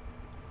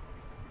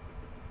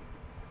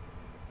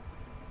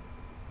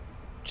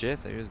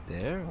 Jess, are you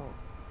there? Or?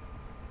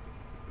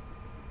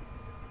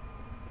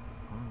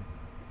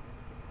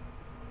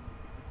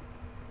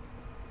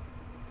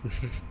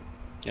 Oh.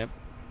 Yep.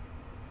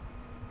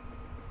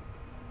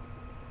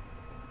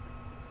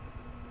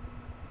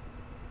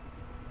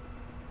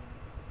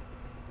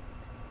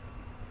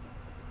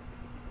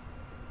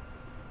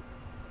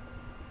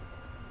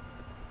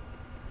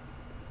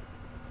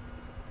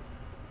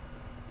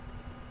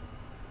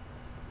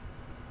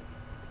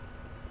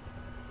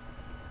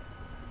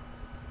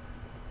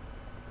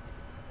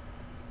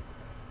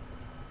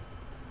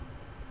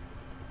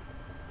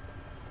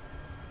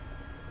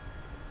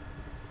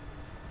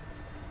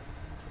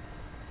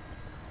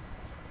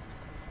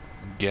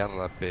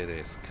 Guerra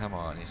Perez, come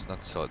on, it's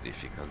not so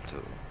difficult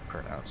to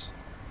pronounce.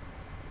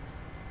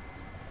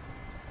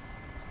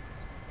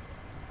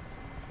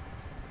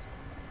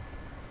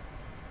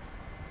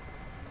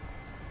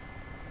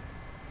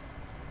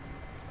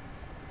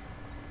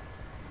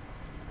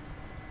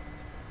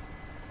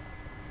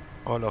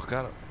 Hola,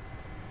 Oscar.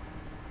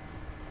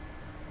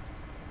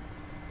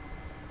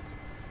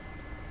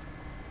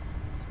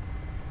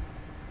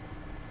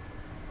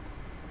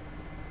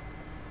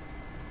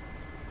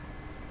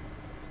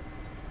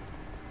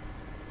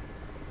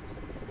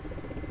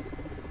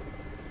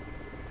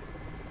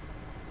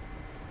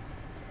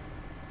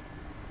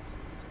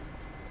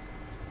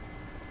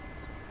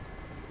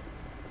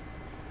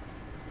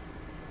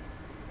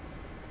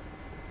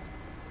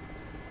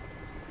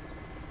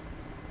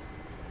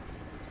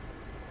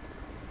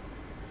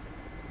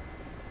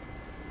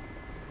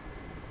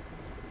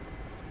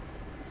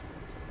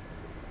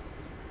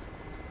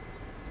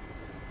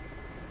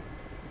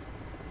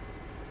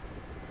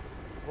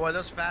 Boy,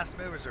 those fast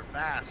movers are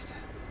fast.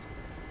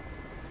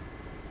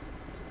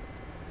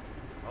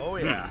 Oh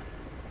yeah.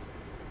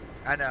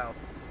 I know.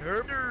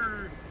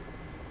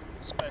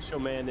 Special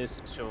man is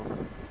special.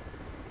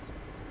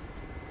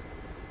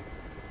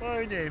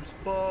 My name's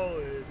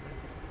Fallen.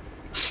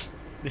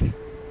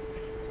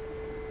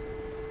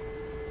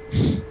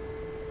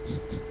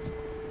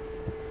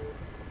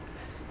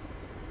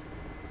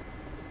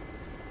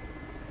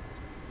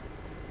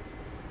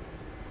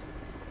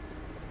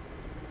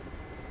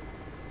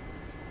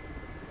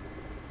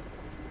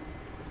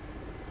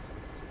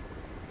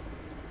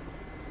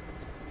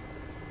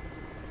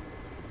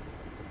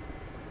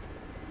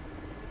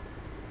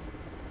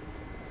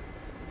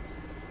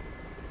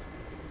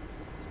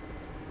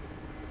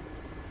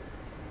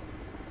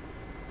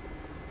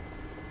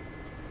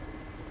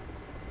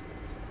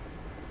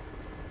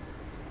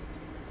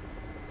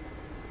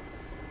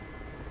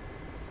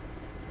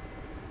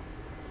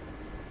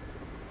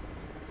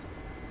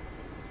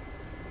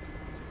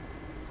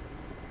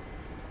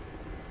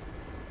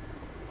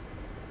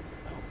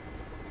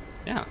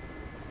 Yeah.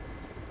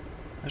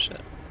 Oh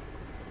shit.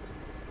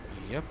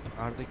 Yep,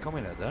 are they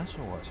coming at us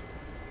or what?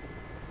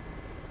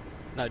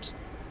 No, just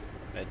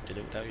I did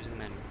it without using the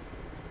manual.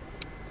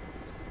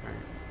 Alright,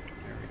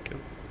 there we go.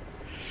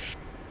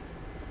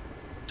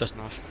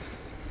 Dusting off.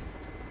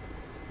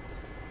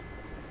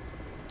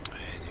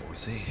 Anyway,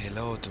 say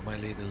hello to my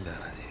little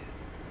daddy.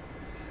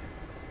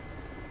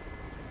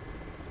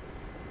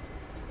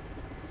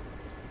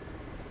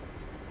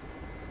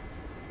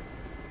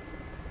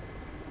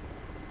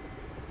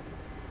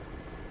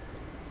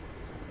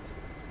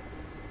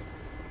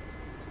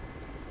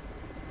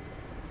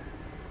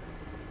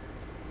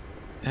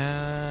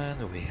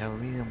 And we have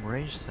medium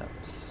range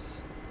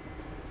sense.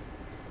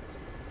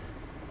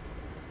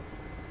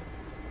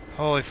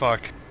 Holy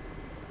fuck.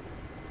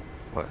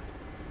 What?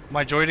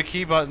 My joy to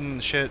key button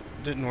shit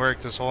didn't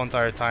work this whole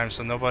entire time,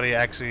 so nobody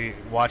actually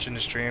watching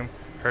the stream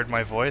heard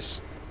my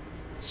voice.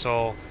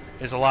 So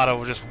it's a lot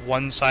of just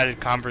one-sided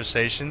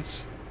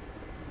conversations.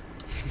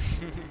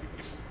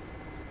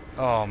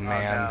 Oh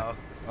man. Oh,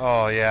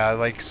 Oh yeah,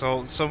 like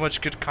so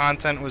much good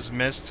content was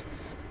missed.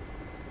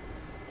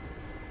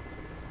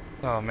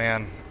 Oh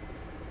man.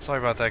 Sorry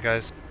about that,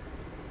 guys. no.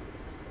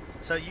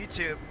 So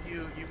YouTube,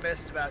 you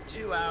missed about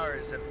 2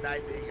 hours of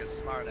Night being a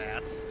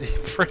smartass.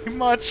 Pretty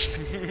much.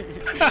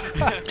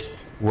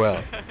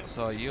 Well,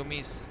 so you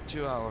missed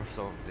 2 hours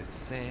of the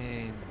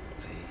same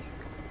thing.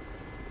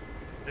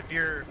 If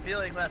you're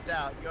feeling left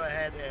out, go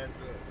ahead and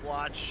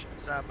watch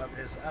some of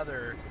his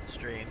other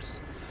streams.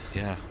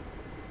 Yeah.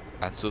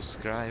 And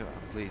subscribe,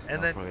 and please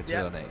And don't then, forget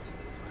yep. to donate.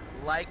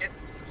 Like it,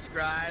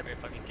 subscribe, Are you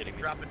fucking kidding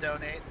me? drop a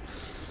donate.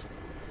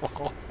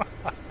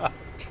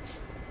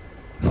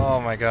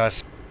 Oh my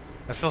gosh.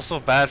 I feel so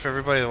bad for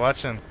everybody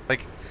watching.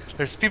 Like,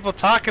 there's people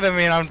talking to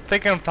me, and I'm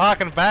thinking I'm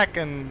talking back,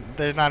 and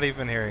they're not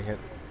even hearing it.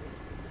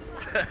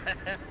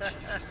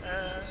 Jesus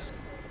Christ.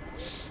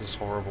 This is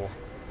horrible.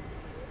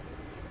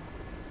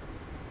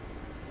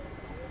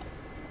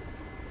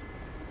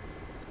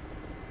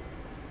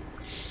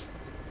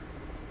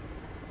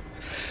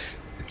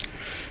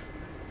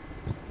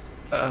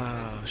 The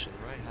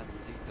right hand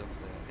seat of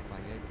the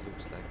Mi8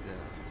 looks like the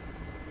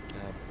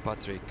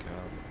Patrick,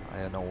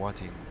 I don't know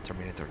what in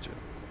Terminator 2.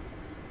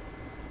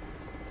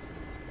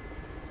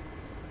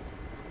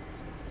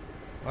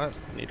 What?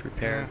 Need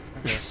repair. Yeah,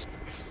 I guess.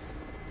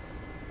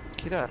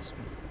 He does.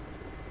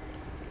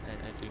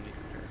 I do need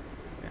repair.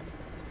 Yeah.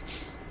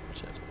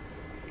 Shit.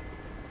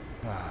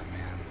 Ah,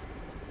 man.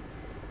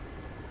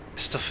 I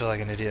still feel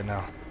like an idiot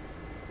now.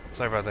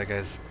 Sorry about that,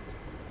 guys.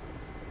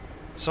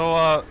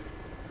 So,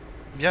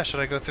 yeah, should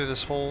I go through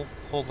this whole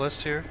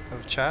list here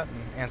of chat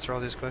and answer all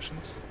these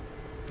questions?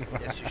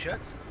 Yes, you should.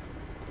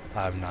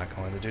 I'm not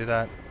going to do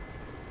that.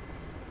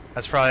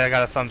 That's probably, I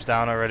got a thumbs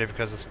down already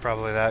because it's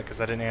probably that, because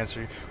I didn't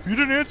answer you. You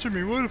didn't answer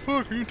me, what the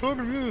fuck are you talking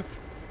to me?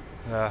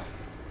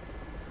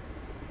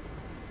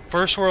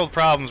 First world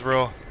problems,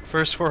 bro.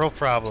 First world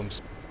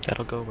problems.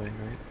 That'll go away,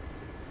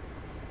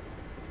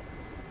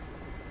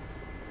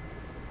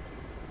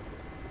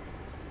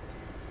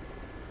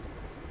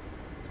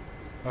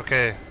 right?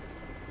 Okay.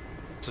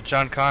 So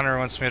John Connor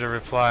wants me to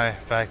reply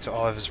back to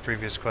all of his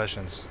previous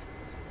questions.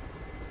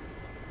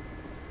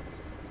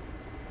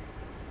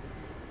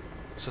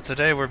 So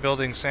today we're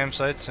building SAM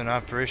sites in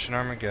Operation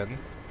Armageddon.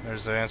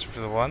 There's the answer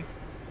for the one.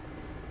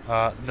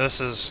 This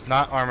is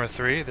not Armor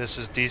 3, this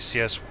is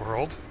DCS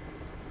World.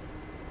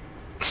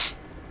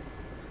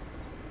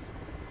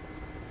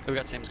 We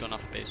got SAMs going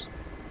off of base.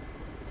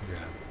 Yeah.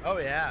 Oh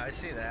yeah, I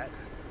see that.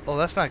 Oh,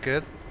 that's not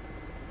good.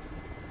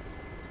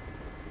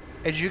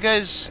 Hey, did you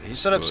guys That is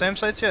set up good. SAM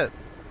sites yet?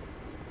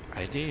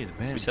 I did,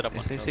 man. We set up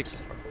one for SA6.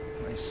 so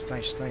far. Nice,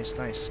 nice, nice,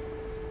 nice.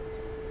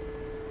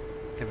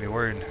 Give me a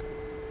word.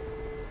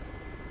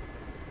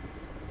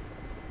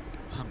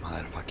 A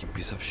motherfucking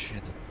piece of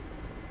shit.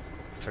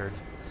 Third.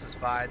 This is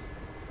fine.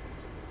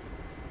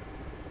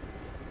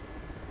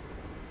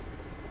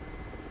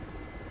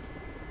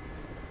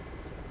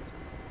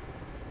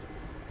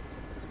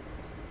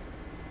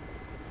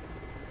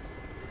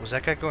 Was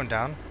that guy going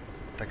down?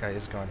 That guy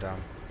is going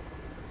down.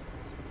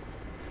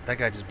 That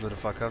guy just blew the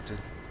fuck up, dude.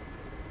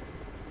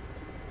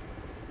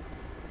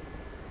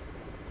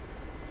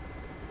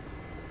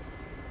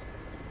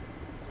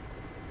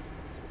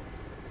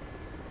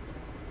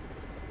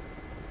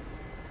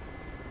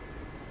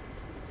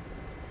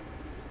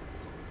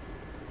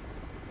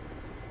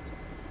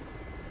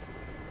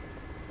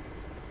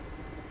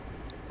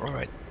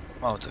 Alright,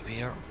 I'm out of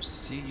here.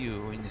 See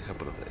you in a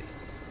couple of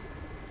days.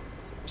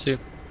 See you.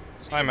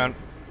 Hi, man.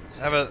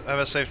 Have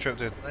a safe trip,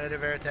 dude. Later,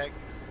 Veritech.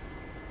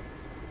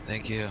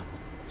 Thank you.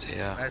 See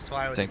ya. Nice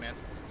flying with you, man.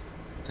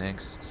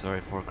 Thanks.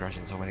 Sorry for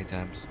crashing so many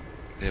times.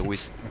 The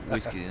whiskey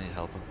didn't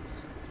help.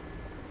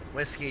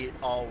 Whiskey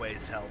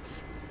always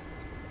helps.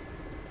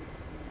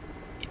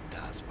 It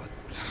does, but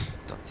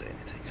don't say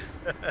anything.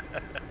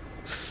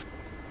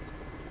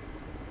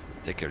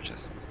 Take care,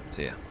 Jess.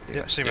 See ya.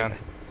 Yep, see you, See ya. man.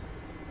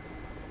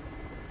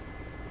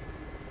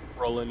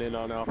 Rolling in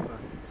on Alpha.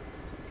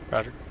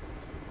 Roger.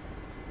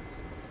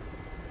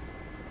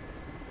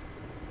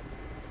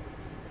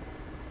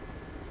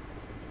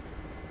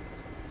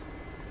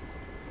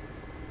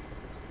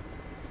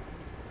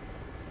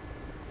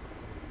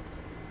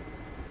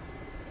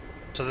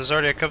 So there's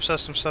already a cup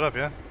system set up,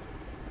 yeah?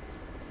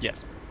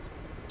 Yes.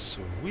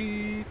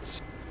 Sweet.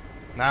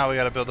 Now we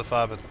gotta build the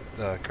fob with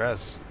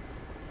Krez.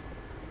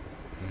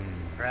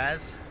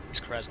 Kraz?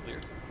 Is Kraz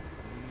cleared?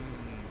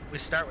 We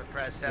start with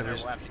Kraz Center.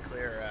 There's- We'll have to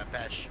clear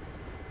Pesh.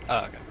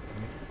 Oh, okay.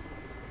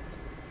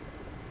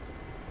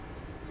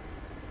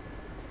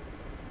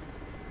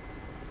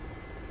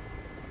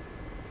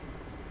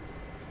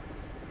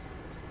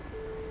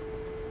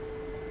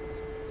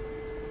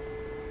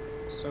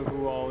 So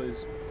who all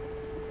is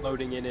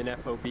loading in an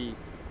FOB? I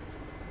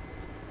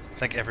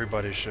think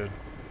everybody should.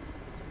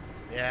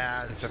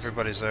 Yeah. If just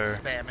everybody's there.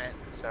 Spam it.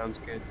 Sounds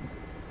good.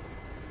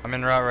 I'm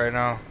en route right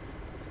now.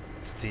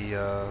 To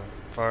the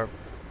far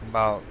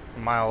about a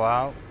mile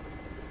out.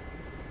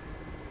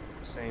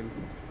 Same.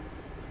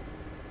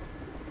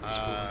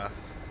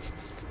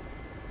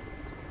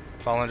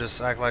 Fallen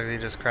just act like he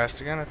just crashed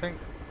again, I think.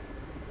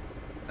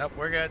 Nope,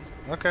 we're good.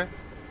 Okay.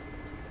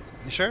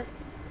 You sure?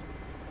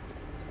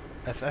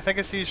 I think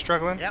I see you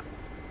struggling. Yep.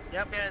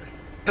 Yep,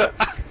 good.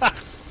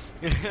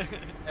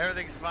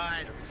 Everything's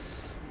fine.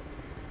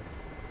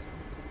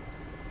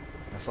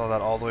 I saw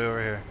that all the way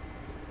over here.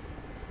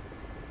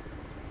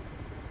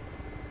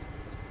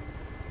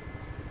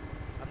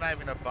 I'm not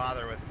even gonna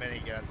bother with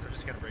miniguns. I'm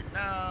just gonna bring.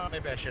 No,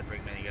 maybe I should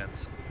bring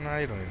miniguns. No,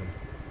 you don't need them.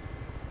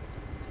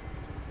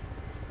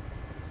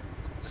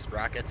 Just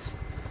rockets.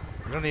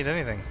 You don't need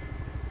anything.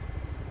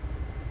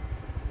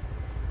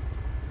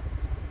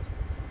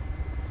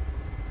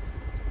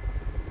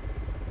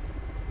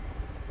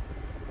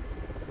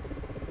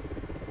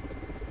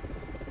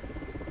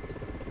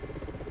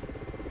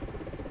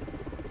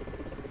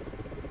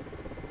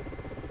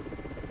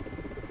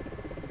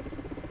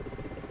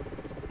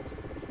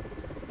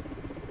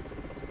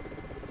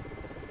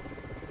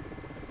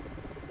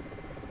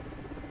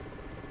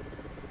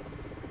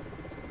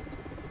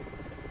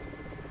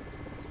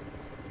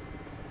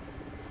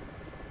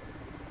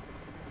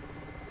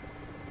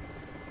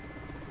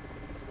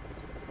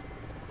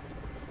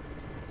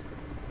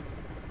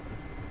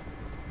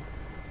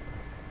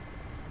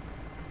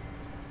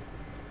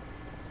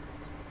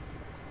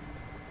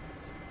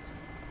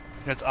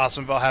 You know what's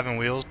awesome about having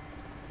wheels?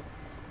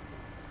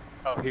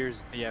 Oh,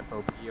 here's the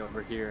FOB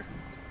over here.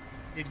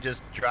 You can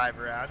just drive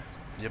around.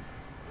 Yep.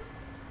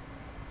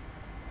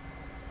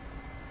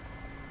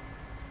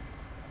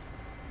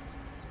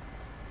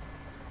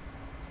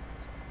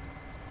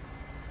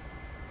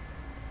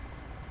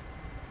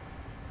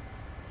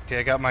 Okay,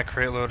 I got my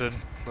crate loaded.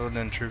 Loading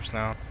in troops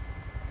now.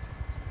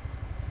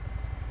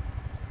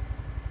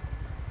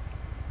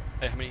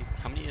 Hey,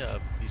 how many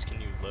these can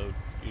you load,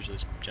 usually,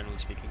 generally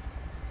speaking?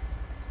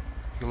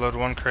 You load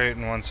one crate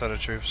and one set of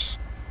troops.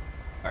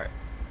 Alright.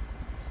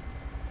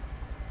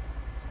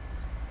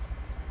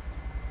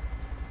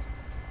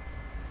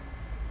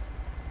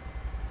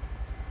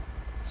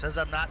 Says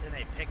I'm not in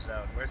a pick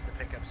zone. Where's the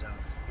pickup zone?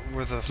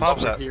 Where the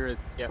fobs Over at? here at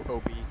the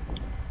FOB.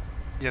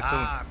 You have to.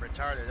 Ah, I'm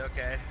retarded.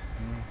 Okay.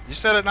 You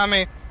said it, not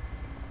me.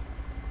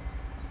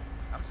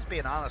 I'm just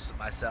being honest with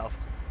myself.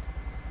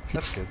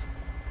 That's good.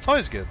 It's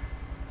always good.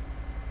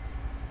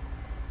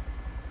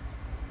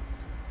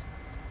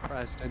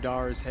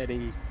 Krasnodar is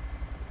heading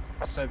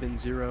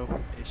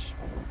 70-ish.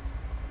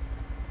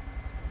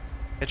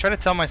 I try to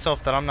tell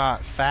myself that I'm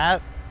not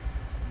fat,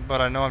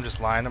 but I know I'm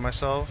just lying to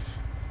myself.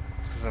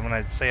 Because when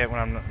I say it when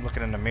I'm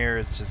looking in the mirror,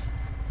 it's just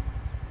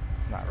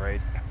not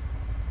right.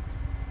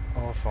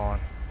 Oh,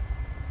 falling.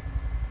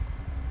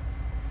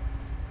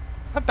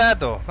 Not bad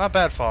though. Not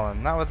bad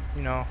falling. Not with,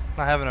 you know,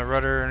 not having a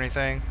rudder or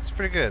anything. It's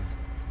pretty good.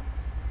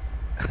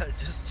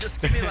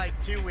 just give me like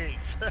 2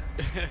 weeks.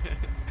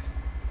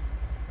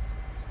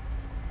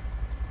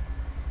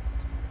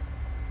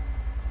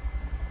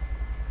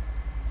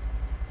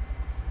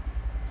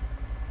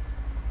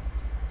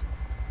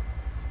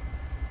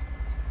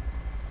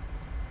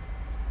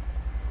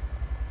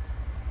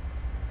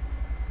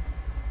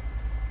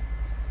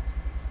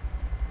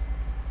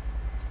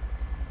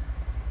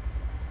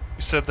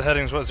 You said the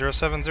heading's what,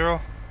 070?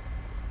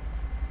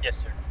 Yes,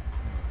 sir.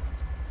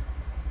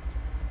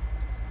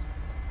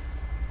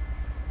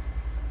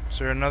 Is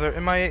there another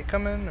Mi8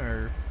 coming,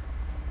 or?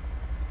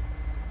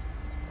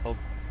 I'll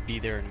be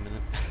there in a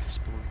minute.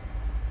 Spoon.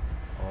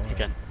 Alright.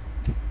 Again.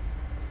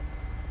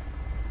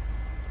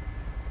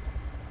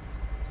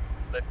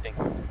 Lifting.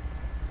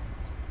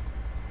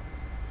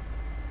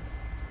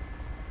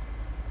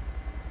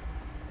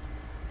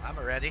 I'm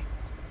ready.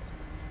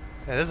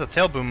 Yeah, there's a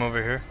tail boom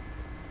over here.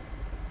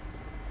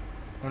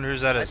 Wonder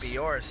whose that Might is. be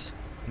yours.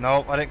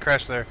 Nope, I didn't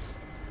crash there.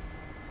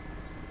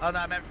 Oh no,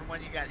 I meant from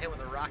when you got hit with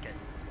a rocket.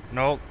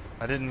 Nope,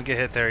 I didn't get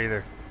hit there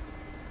either.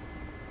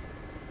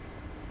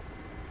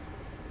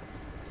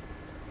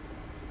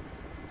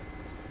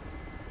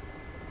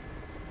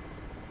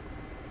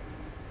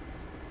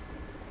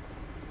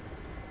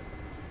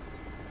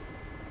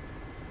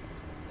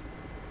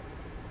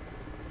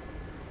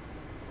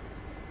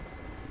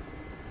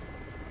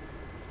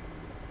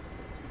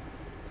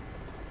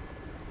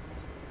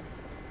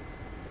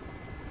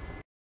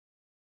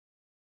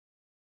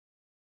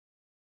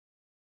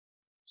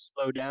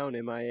 Slow down,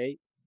 Mi8.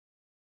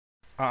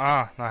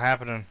 Not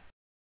happening.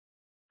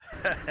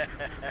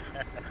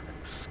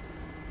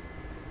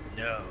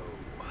 No.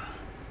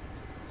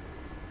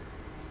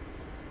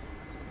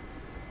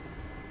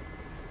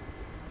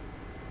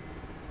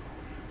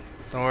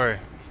 Don't worry.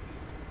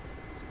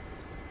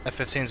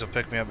 F-15s will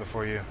pick me up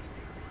before you.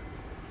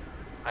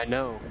 I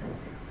know.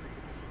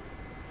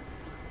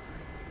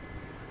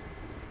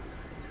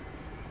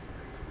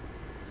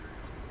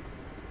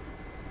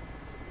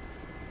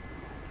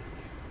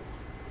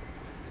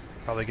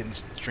 Probably getting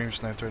stream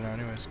sniped right now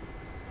anyways.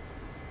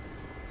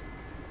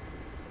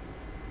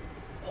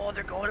 Oh,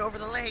 they're going over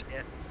the lake.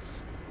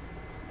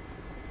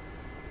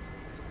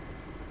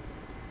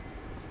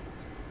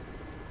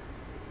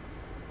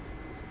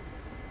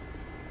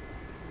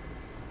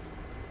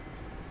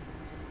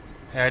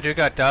 Yeah, I do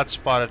got dots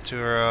spotted to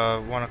her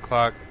 1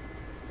 o'clock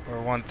or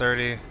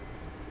 1:30.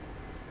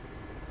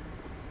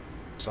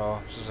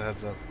 So, just a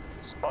heads up.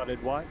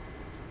 Spotted what?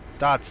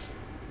 Dots.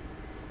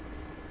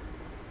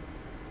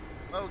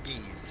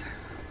 Bogies.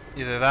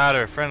 Either that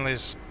or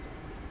friendlies.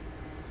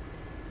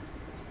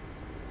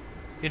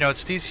 You know,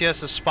 it's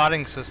DCS's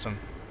spotting system.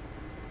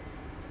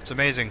 It's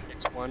amazing.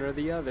 It's one or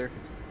the other.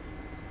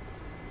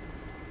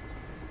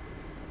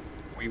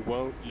 We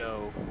won't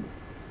know.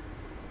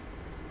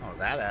 Oh,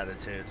 that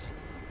attitude.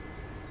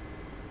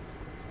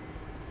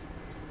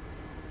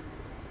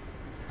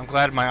 I'm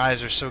glad my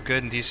eyes are so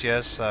good in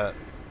DCS that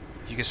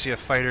you can see a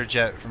fighter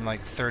jet from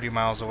like 30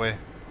 miles away.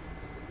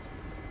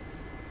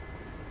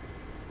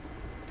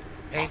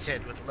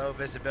 Painted with low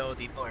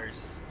visibility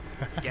blurs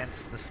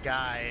against the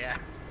sky. Yeah.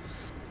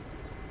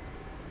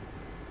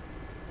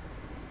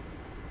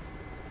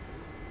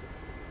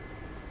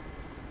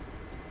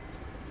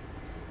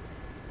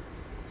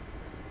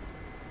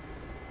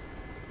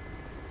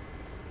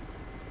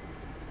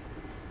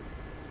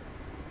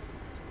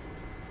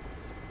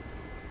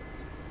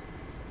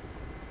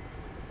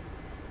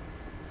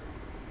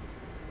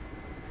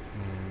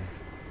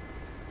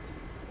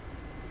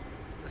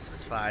 This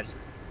is fine.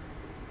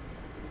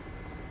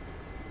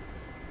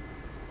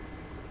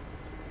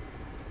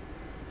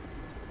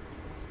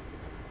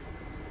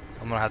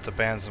 gonna have to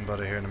ban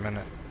somebody here in a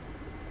minute.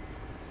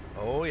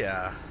 Oh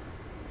yeah.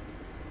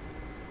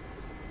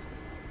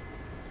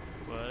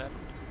 What happened?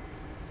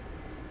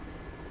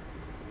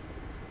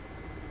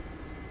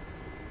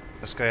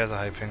 This guy has a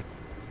high ping.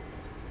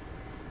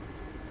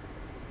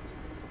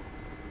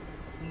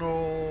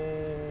 No.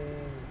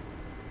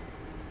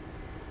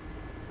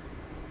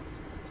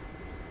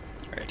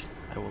 Alright,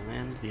 I will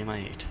land the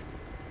Mi8.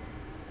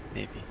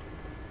 Maybe.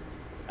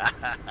 In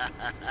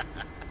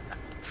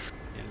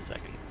a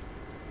second.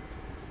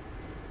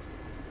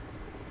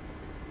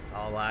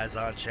 All eyes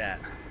on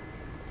chat.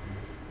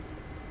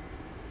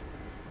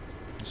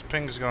 This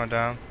ping is going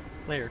down.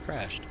 Player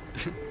crashed.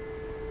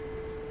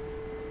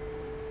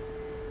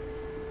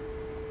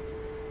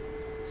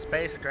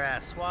 Space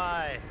grass,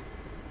 why?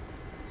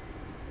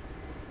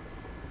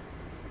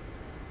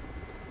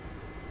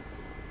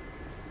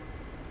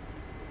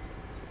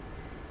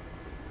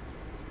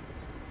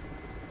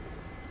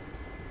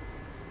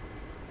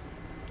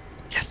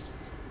 Yes!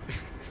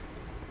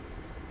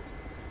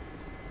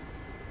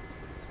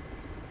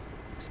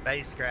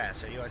 Space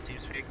grass, are you on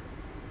TeamSpeak?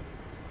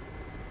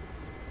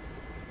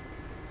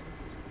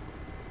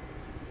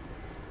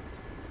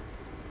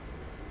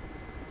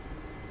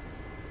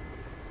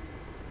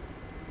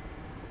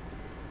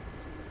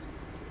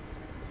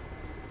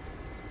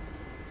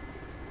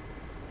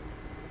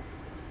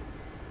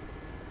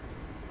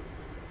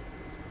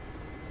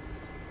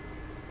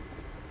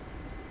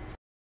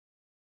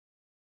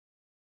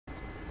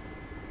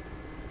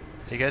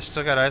 You guys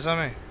still got eyes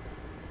on me?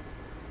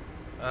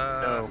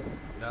 No.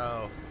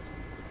 No.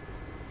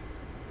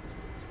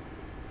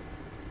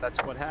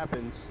 That's what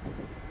happens.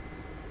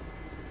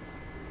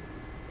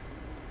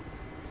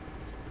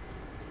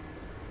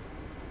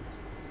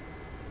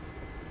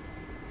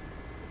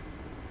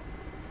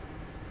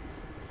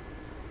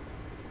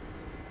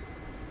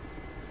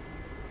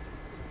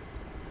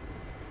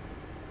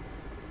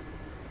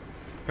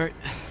 Alright,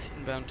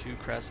 inbound to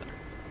Crash Center.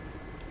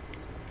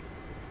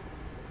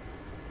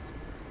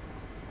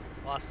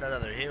 Lost that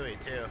other Huey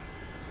too.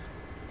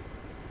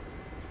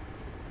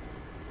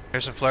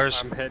 Here's some flares.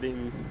 I'm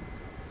heading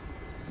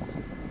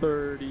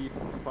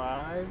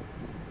 35.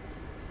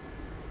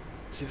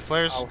 See the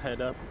flares? I'll head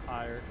up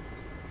higher.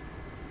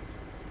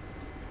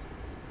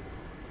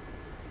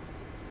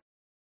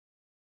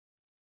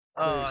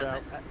 Oh, Flares I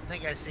out.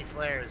 think I see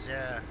flares,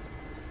 yeah.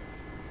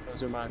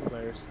 Those are my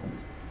flares.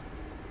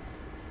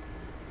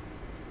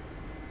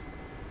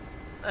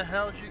 The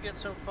hell did you get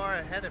so far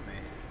ahead of me?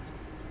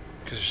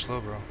 Because you're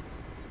slow, bro.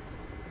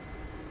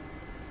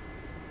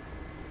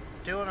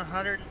 Doing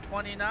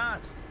 120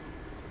 knots.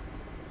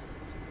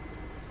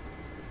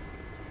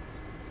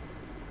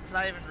 It's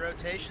not even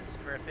rotations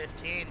for a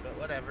 15, but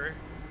whatever.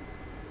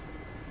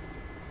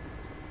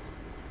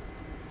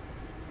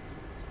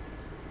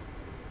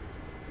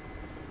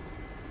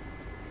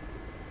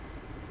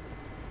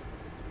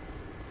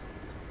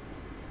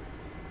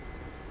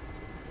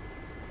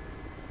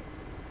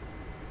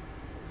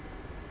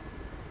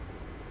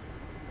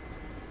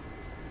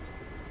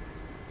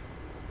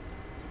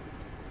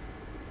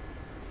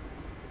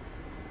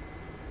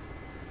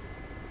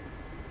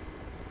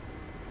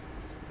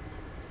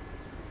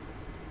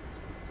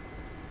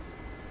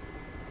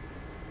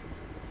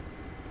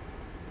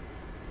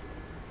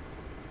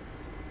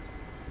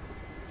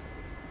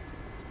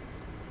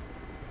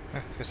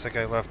 Guess that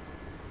guy left.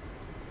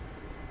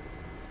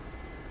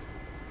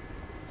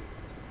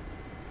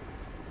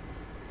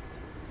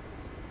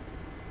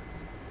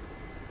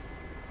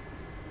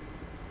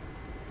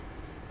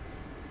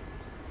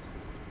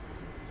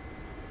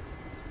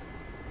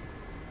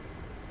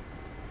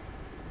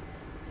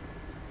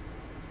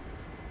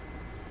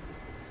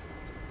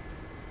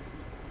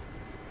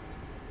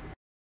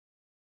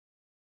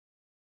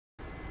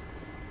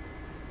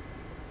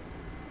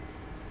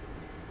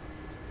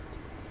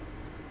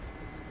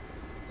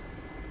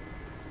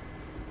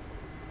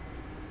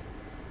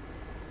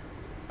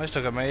 I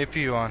still got my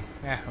APU on.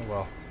 Yeah, oh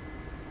well.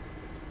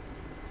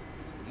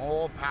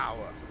 More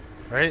power.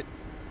 Right?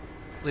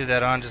 Leave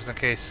that on just in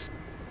case.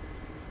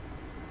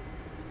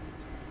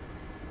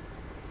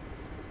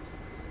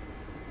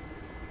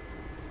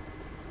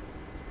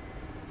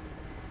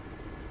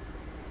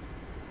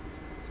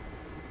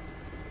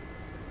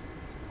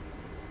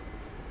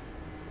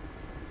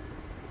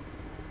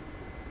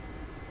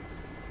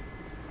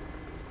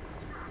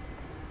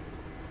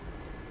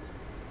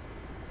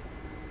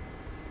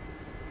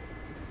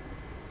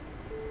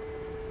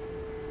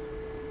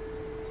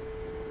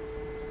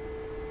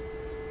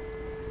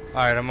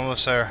 Alright, I'm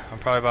almost there. I'm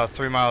probably about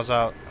 3 miles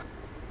out.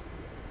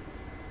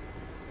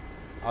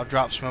 I'll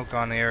drop smoke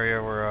on the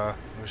area where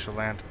we should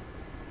land.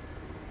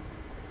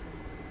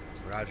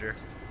 Roger.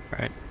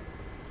 Right.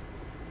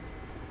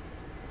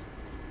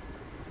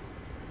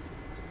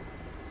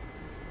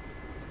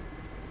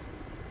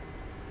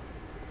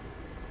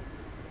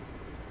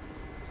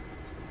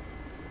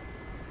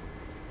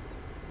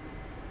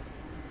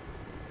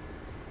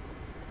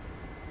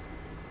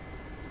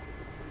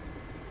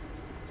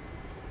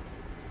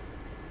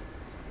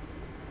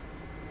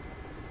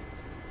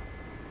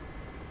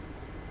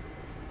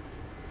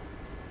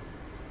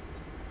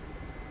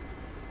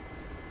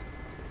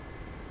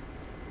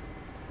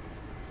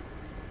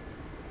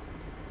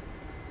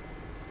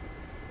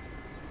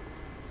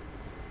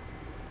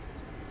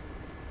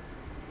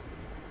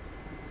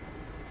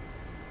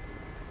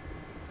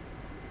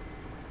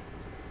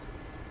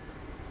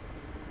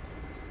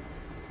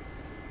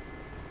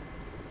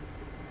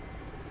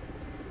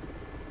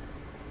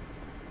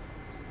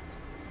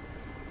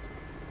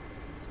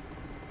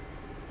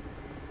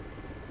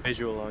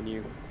 Visual on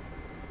you.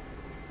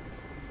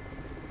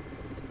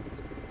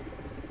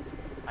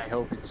 I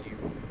hope it's you.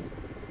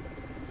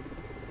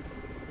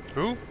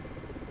 Who?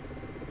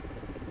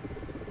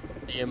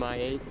 The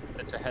Mi8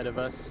 that's ahead of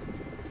us.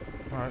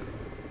 Alright.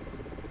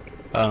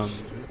 Well,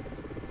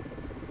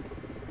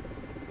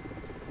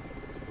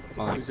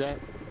 Who's that?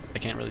 I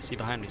can't really see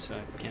behind me, so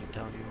I can't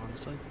tell you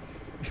honestly.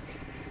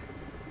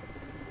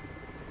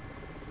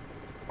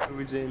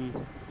 Who's in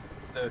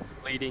the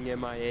leading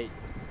Mi8?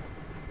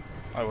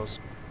 I was.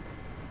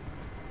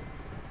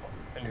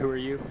 And who are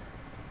you?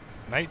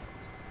 Knight.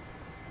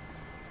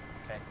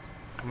 Okay.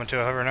 Coming to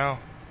a hover now.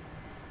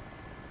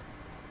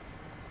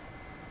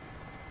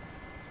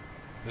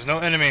 There's no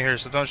enemy here,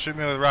 so don't shoot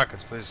me with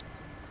rockets, please.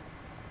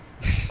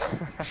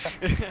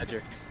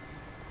 Roger.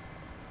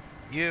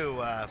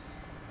 You,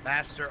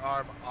 master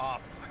arm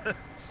off.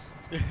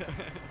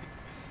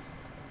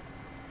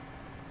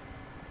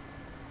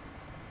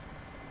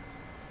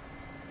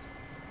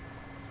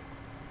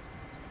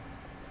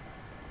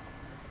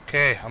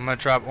 Okay, I'm gonna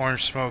drop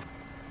orange smoke.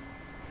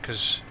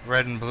 Because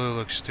red and blue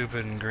look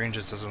stupid and green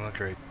just doesn't look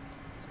great.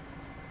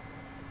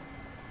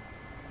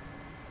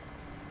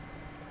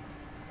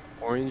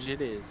 Orange it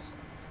is.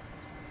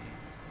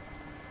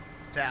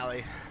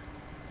 Tally.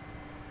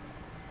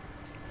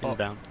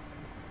 Inbound.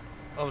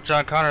 Oh,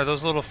 John Connor,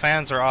 those little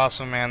fans are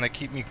awesome, man. They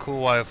keep me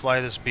cool while I fly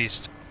this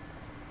beast.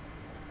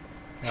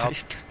 How do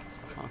you turn this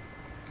on?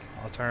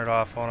 I'll turn it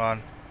off, hold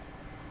on.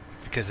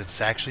 Because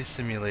it's actually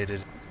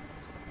simulated.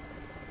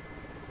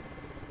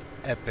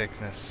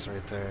 Epicness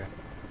right there.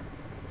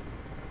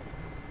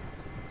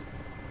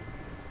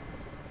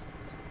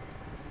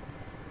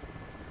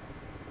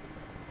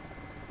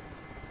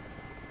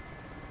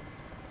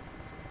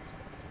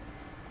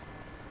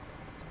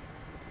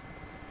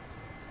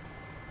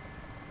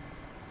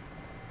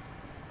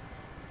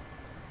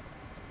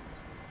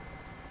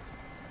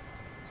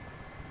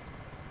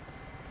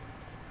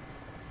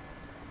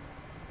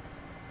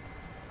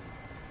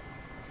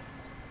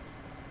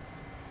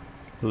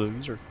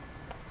 Loser.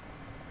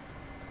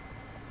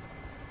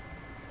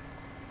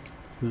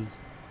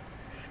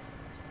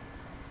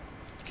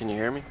 Can you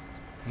hear me?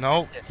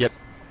 No. Yes. Yep.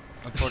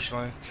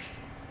 Unfortunately.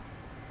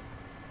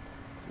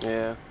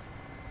 Yeah.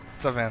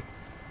 What's up, man?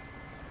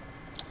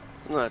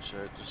 Not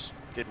sure. Just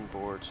getting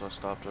bored, so I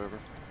stopped over.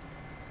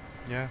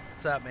 Yeah.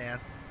 What's up, man?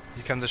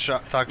 You come to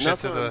talk shit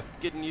Nothing. to the...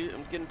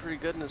 I'm getting pretty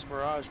good in this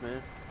Mirage,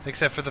 man.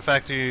 Except for the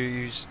fact that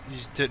you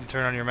didn't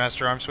turn on your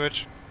master arm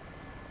switch.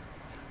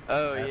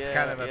 Oh That's yeah,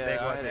 kind of a yeah, big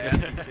I one, had man.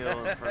 an empty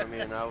kill in front of me,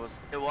 and I was.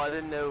 Well, I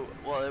didn't know.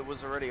 Well, it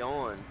was already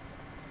on,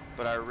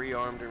 but I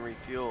rearmed and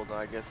refueled.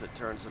 I guess it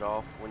turns it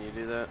off when you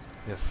do that.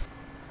 Yes.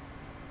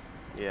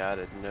 Yeah, I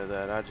didn't know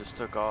that. I just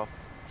took off.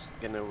 Just,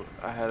 you know,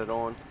 I had it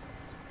on.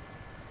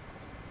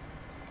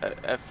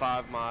 At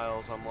 5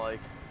 miles, I'm like,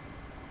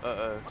 Why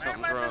am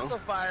something's I wrong. missile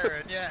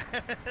firing? Yeah.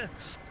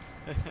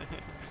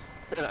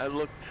 And I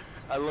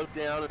looked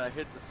down and I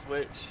hit the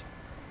switch,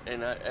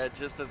 and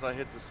just as I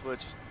hit the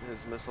switch,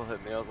 his missile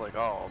hit me. I was like,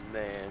 oh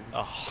man.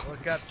 Oh.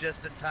 Look up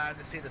just in time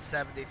to see the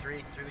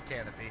 73 through the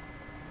canopy.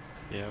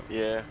 Yeah.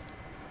 Yeah,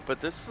 but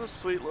this is a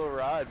sweet little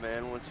ride,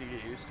 man. Once you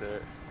get used to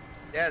it,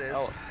 Yeah, it is.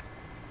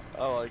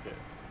 I like it.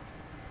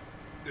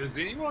 Does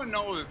anyone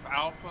know if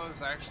Alpha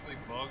is actually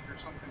bugged or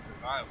something?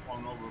 Because I have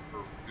flown over for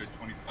a good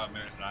 25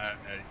 minutes and I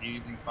haven't had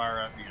anything fire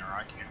at me, or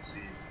I can't see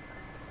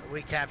anything.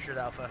 We captured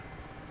Alpha.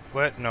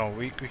 What? No,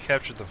 we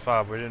captured the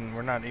fob. We're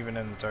not even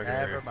in the target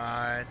Never area.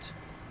 mind.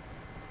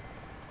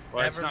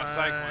 Well, it's Never not mind.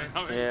 cycling.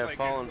 I mean, Yeah, it's like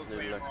Fallon's still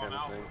new, saying that we're kind on of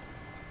Alpha. thing.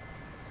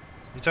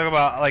 You talk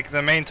about like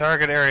the main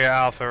target area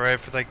alpha, right?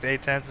 For like the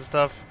A10s and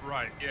stuff.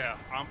 Right, yeah.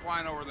 I'm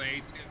flying over the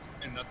A10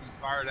 and nothing's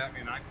fired at me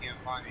and I can't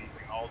find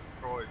anything. All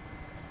destroyed.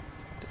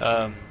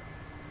 I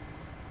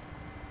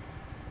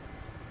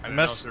don't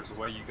know if there's a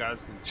way you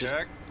guys can Just-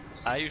 check.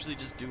 I usually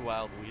just do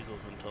wild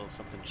weasels until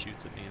something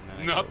shoots at me and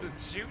then I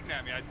Nothing's shooting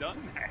at me. I've done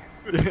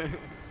that.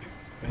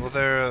 Well,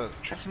 they're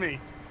Trust me.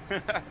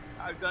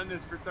 I've done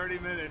this for 30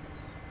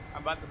 minutes.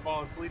 I'm about to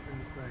fall asleep in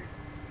this thing.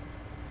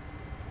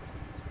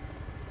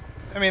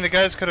 I mean, the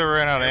guys could have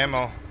ran out of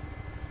ammo.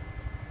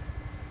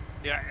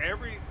 Yeah,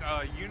 every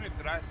unit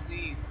that I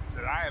see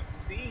that I have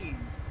seen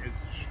is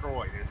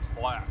destroyed. It's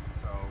black,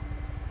 so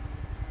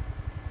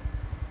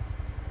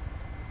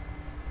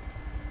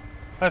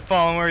Hi,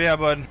 Fallen. Where you at,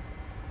 bud?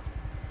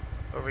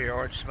 Over your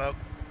orange smoke.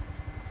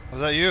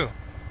 Was that you?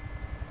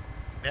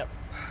 Yep.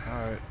 All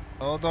right.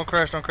 Oh, don't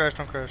crash! Don't crash!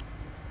 Don't crash!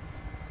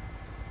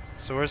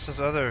 So where's this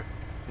other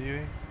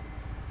UE?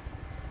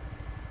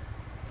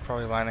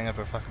 Probably lining up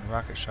a fucking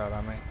rocket shot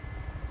on me.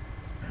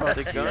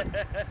 The gun,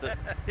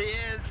 He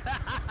is.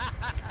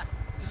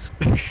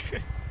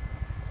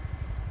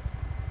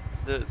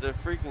 the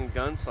freaking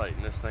gun sight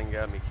in this thing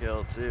got me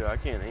killed too. I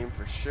can't aim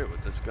for shit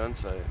with this gun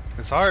sight.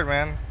 It's hard,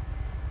 man.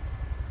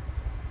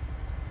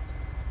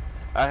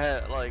 I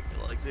had like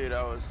dude,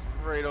 I was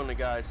right on the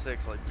guy's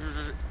 6, like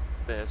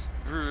this.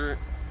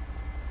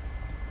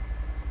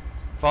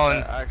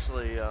 Fallen.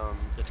 Actually,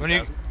 When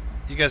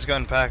you guys go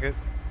unpack it.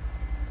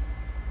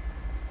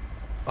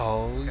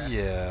 Oh Okay.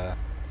 yeah.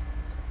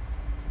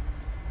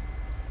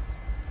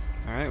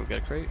 Alright, we got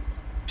a crate.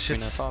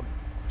 Green fob.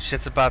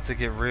 Shit's about to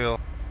get real.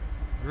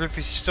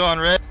 Rufus, you still on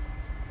red?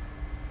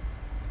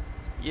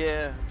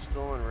 Yeah, I'm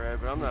still in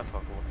red, but I'm not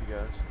fucking with you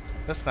guys.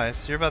 That's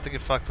nice. You're about to get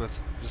fucked with.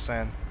 Just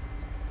saying.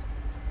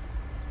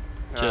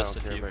 I don't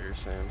care about your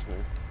Sams,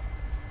 man.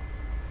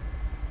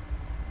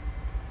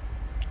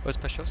 Was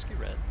Pashowski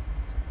red?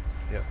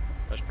 Yep.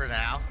 For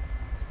now.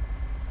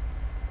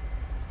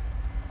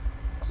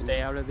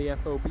 Stay out of the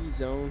FOB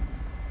zone.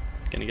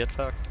 Gonna get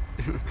fucked.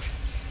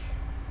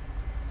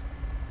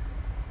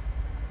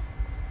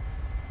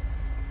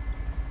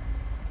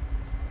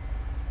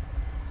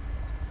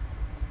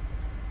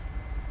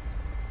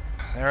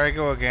 There I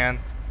go again.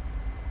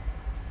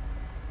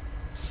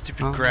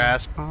 Stupid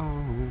grass. Oh.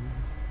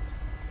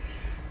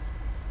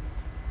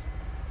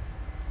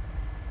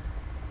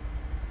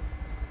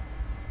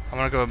 I'm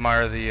gonna go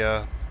admire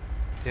the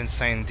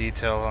insane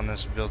detail on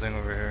this building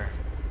over here.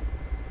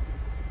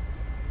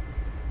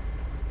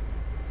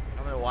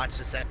 I'm gonna watch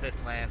this F-5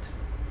 land.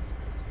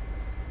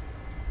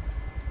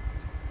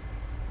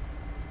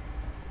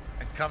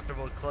 At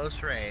comfortable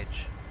close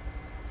range.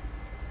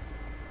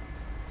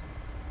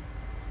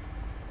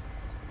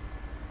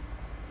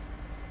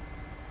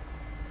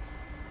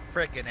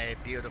 Frickin' A,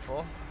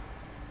 beautiful.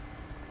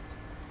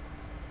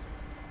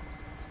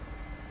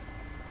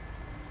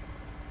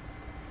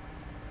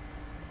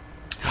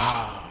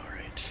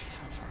 Alright.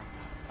 How far am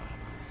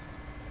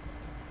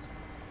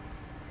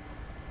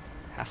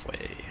I?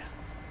 Halfway.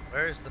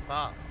 Where's the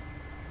bomb?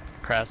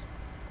 Kraz.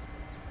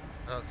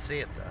 I don't see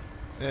it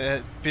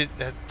though.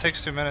 It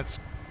takes 2 minutes.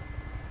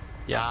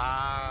 Yeah.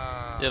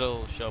 Ah.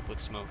 It'll show up with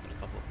smoke in a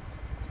couple.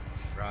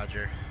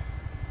 Roger.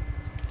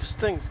 This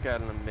thing's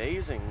got an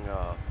amazing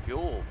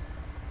fuel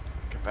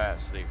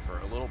capacity for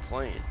a little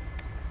plane.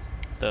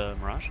 The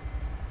Mirage?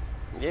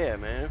 Yeah,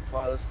 man,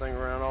 fly this thing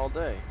around all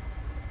day.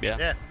 Yeah.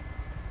 Yeah.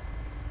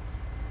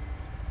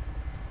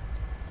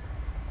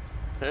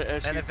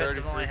 Benefits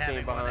of only SU-33 having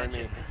came one behind me.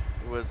 engine.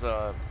 Was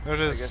There it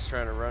I is. guess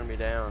trying to run me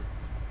down.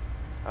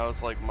 I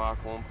was like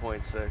Mach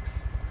 1.6.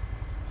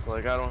 So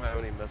like I don't have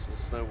any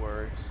missiles, no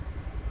worries.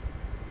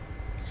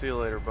 See you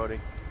later,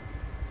 buddy.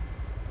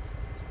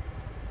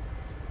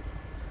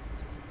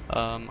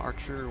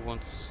 Archer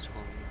wants.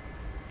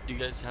 Do you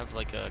guys have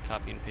like a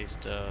copy and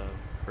paste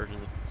version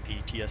of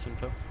the TS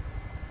info?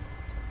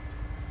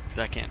 Because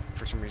I can't,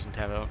 for some reason,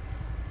 tab out.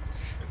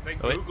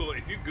 If Oh, Google it,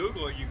 if you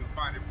Google it, you can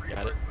find it pretty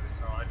Got it. quickly. That's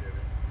how I did it.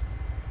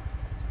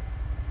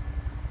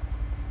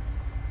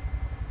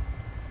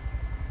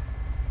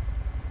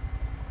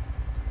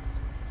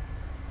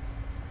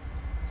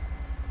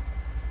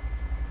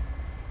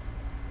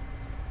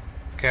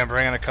 Okay, I'm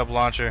bringing a Cub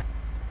launcher.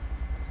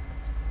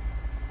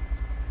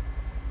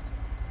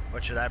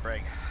 What should I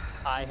bring?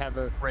 I have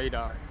a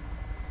radar.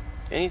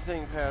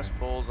 Anything past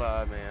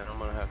bullseye, man, I'm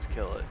gonna have to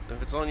kill it.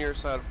 If it's on your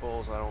side of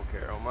bulls, I don't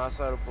care. On my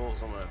side of bulls,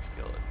 I'm gonna have to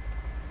kill it.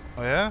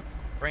 Oh yeah?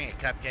 Bring it,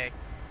 Cupcake.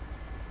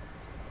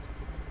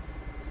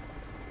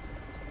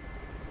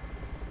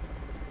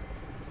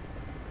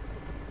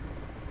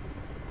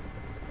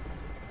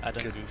 I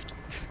done goofed.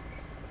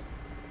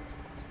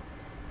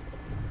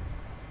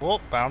 Whoa,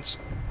 bounce.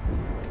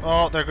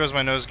 Oh, there goes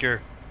my nose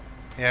gear.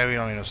 Yeah, we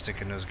don't need no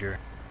stinking nose gear.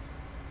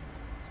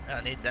 I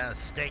don't need no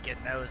stinking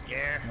nose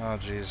gear. Oh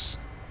jeez.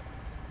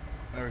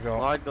 There we go.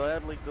 Well, I'd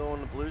gladly go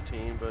on the blue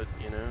team, but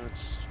you know,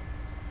 it's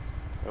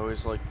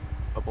always like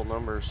double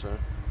numbers, so.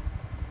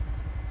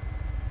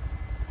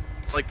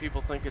 It's like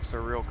people think it's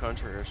their real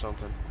country or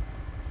something.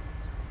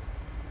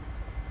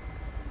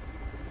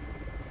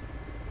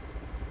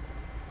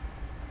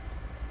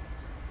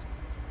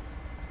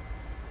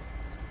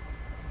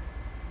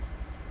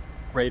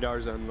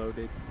 Radar's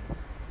unloaded.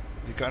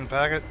 You got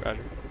unpack it?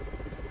 Roger.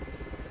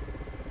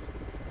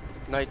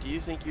 Knight, do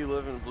you think you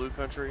live in blue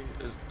country?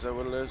 Is that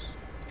what it is?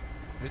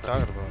 What are you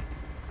talking about?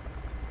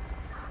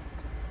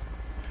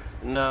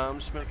 No, I'm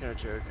just making a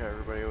joke how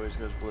everybody always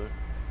goes blue.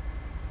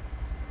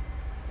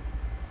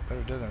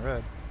 Better dead than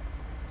red.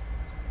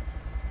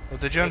 Well,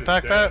 did you Red is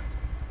unpack dead. that?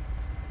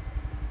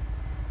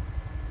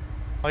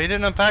 Oh, you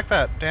didn't unpack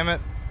that. Damn it.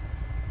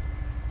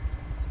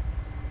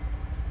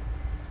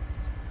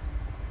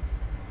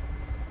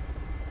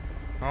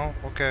 Oh,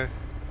 okay.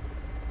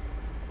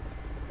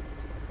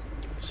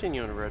 I've seen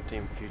you on a red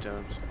team a few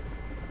times.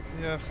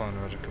 Yeah, I've flown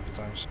red a couple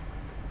times.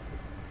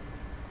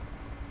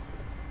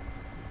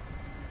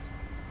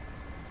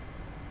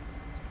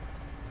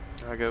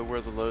 I go where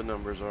the low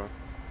numbers are.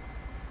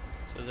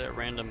 So that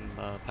random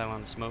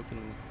pylon of smoke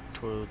and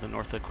to the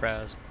north of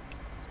Kraz.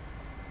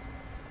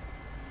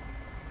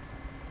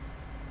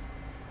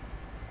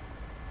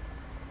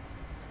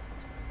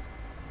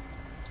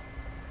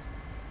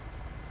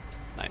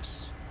 Nice.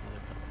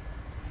 Another couple.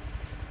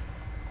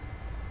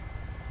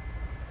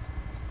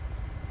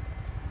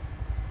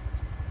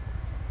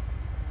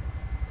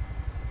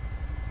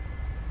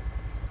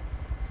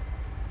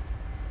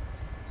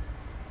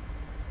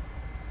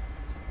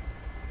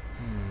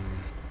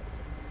 Hmm.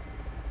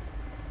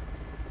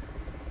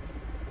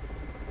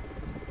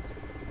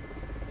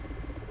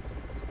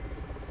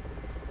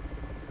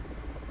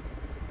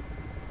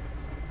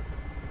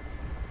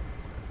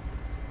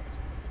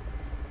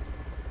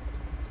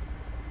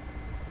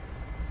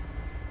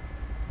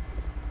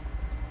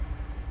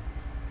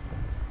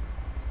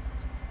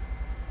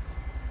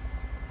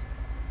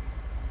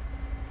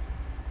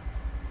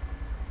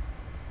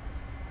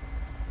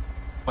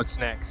 What's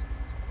next?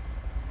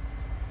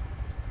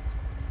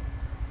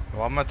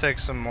 Well, I'm gonna take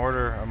a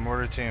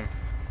mortar team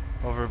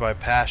over by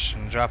Pash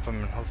and drop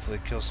them and hopefully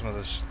kill some of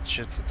the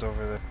shit that's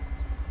over there.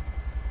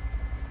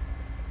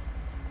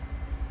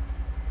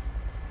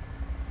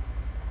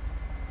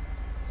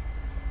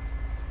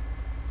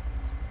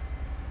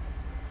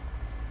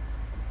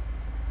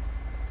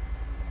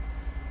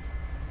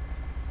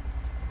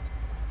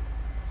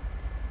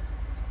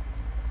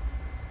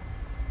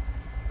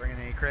 Bringing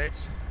any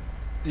crates?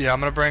 Yeah,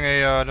 I'm gonna bring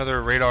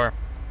another radar.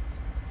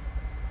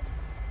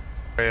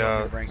 What do you want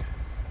me to bring?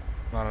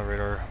 Not a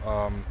radar.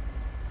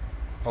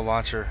 A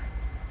launcher.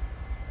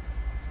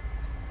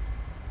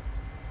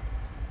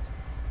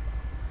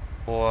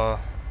 We'll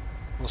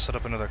set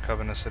up another cub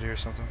in the city or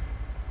something.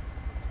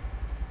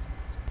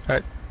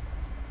 Alright.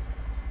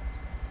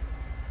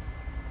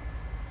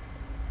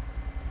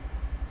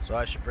 So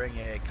I should bring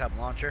a cub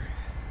launcher.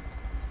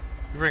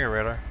 You bring a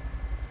radar.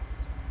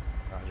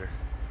 Roger.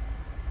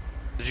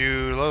 Did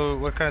you load?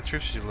 What kind of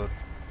troops did you load?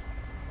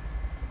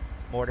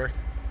 Mortar.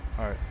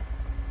 All right.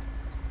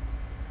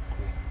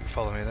 Cool. You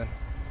follow me then.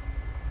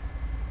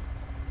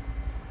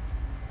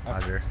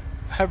 Roger.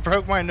 I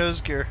broke my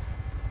nose gear.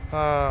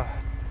 Damn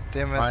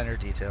it. Minor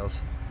details.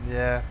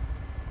 Yeah.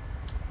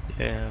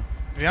 Yeah.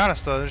 To be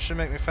honest though, this should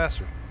make me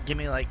faster. Give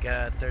me like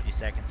 30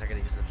 seconds. I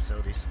gotta use the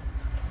facilities.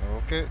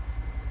 Okay.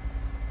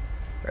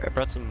 Alright, I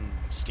brought some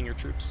Stinger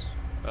troops.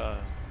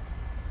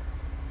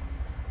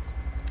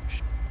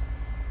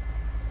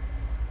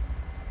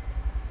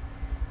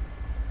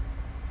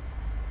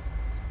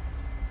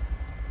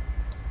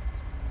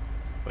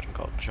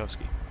 Whatchamacallit,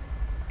 Pachowski.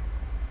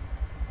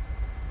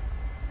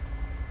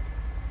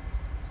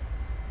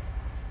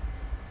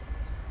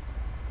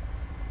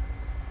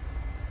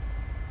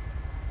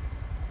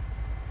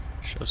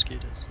 Pachowski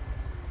it is.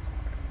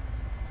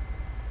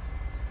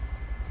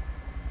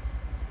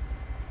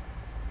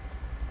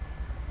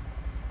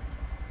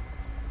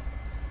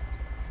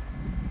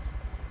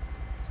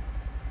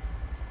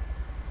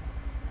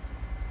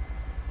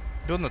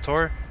 Building the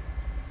tower.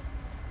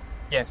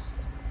 Yes.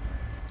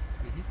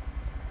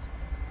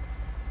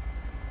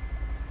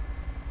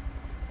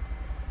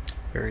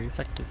 Very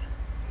effective.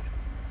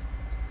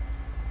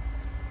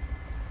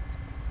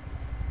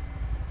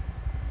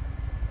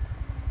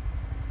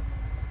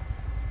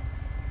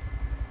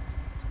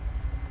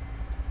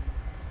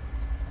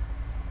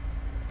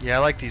 Yeah, I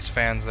like these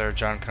fans there,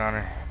 John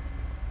Connor.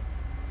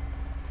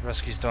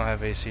 Ruskies don't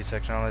have AC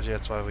technology,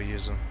 that's why we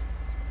use them.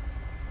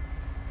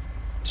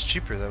 It's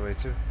cheaper that way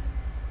too.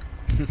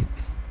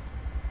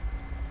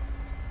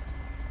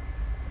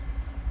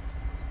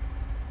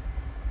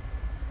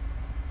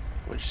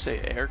 Would you say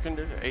air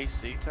conditioner,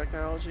 AC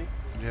technology?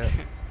 Yeah.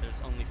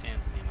 There's only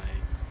fans in the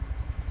Mi8s.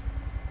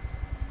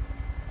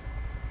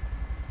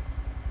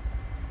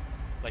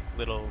 Like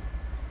little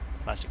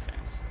plastic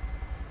fans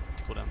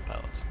to cool down the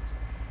pilots.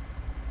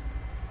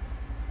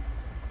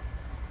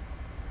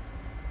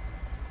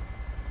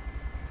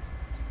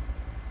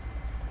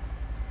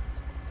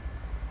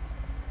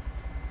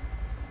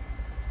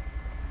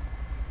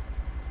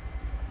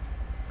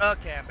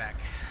 Okay, I'm back.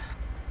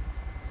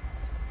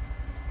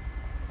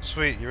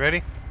 Sweet, you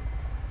ready?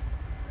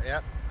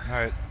 Yep.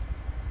 Alright.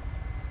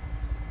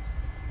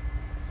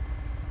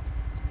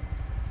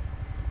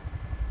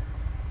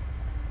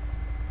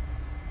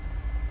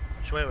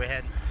 Which way are we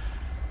heading?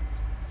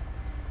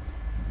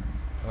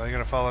 Well, you're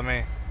gonna follow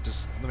me.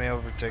 Just let me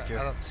overtake you.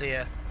 I don't see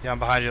ya. Yeah, I'm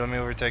behind you. Let me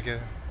overtake you.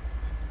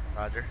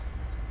 Roger.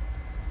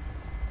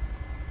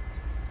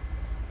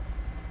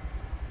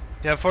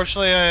 Yeah,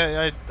 unfortunately,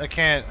 I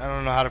can't. I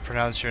don't know how to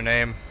pronounce your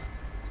name,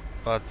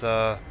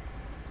 but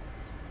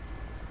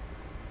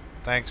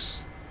thanks.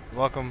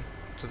 Welcome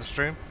to the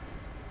stream.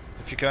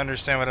 If you can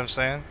understand what I'm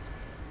saying,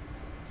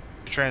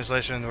 the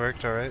translation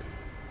worked, all right.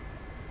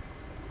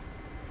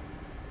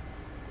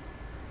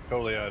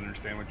 Totally, I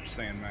understand what you're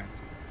saying, man.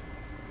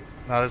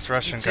 No, this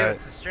Russian Me too, guy.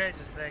 it's the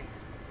strangest thing.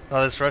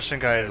 No, this Russian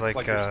guy is It's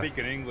like you're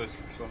speaking English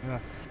or something. yeah.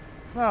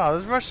 No,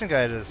 this Russian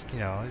guy just, you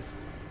know, he's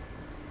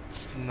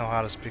know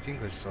how to speak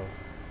English, so.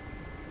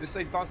 Just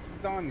say "До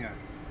свидания."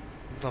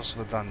 До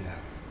свидания.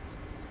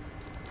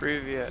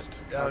 Привет.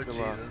 Oh, Как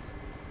дела? Jesus.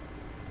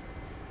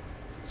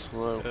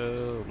 Slow.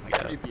 Oh my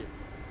god.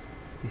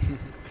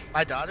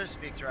 My daughter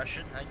speaks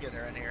Russian. I can get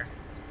her in here.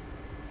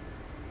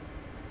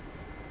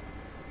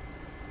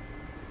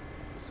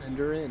 Send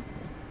her in.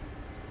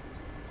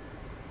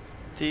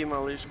 Ты,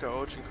 малышка,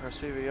 очень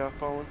красивая, я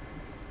fallen.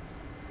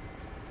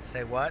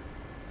 Say what?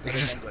 In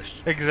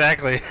English.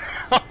 Exactly.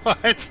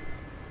 What?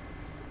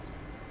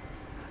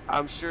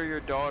 I'm sure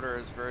your daughter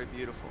is very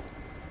beautiful.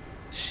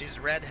 She's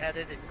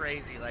redheaded and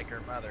crazy like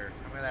her mother.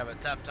 I'm gonna have a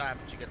tough time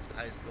when she gets to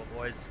high school,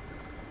 boys.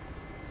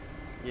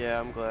 Yeah,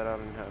 I'm glad I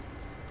didn't have.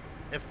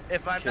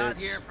 If I'm not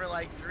Kids. here for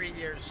like 3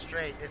 years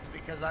straight, it's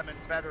because I'm in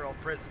federal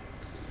prison.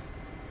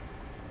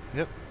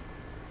 Yep.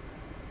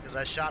 Because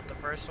I shot the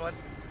first one.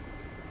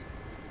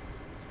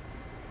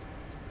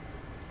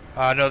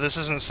 No, this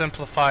isn't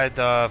simplified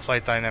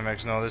flight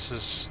dynamics. No, this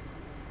is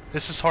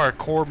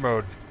hardcore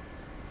mode.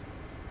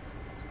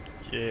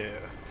 Yeah.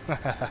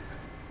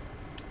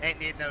 Ain't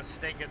need no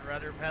stinking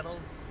rudder pedals.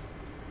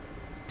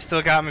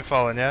 Still got me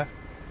falling, yeah?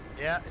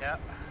 Yeah, yeah.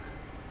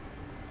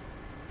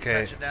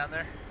 Okay. Touching down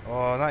there.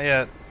 Oh, not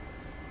yet.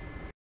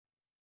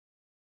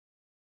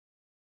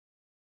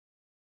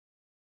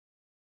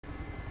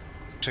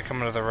 Actually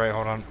coming to the right,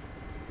 hold on.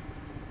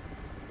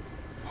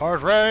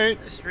 Hard right!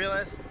 I just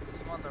realized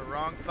I'm on the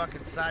wrong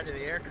fucking side of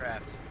the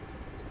aircraft.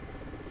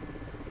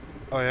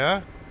 Oh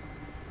yeah?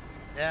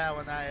 Yeah,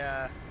 when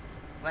I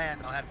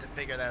land, I'll have to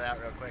figure that out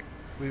real quick.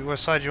 What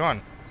side you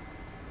on?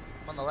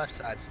 I'm on the left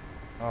side.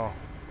 Oh.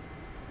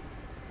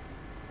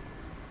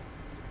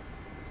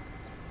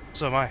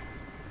 So am I.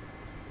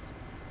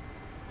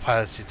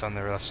 Pilot seat's on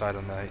the left side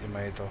on the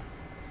Mi8 though.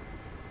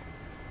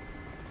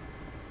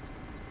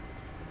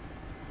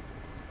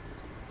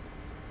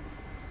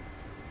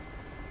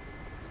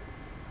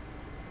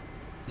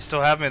 You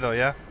still have me though,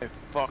 yeah? Hey,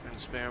 fucking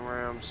spam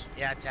rams.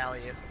 Yeah,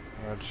 tally you.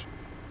 Roger.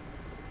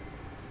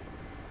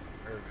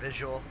 Or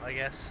visual, I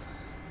guess.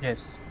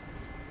 Yes.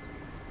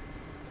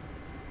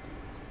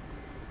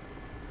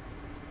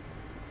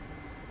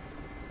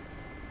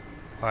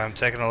 I'm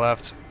taking a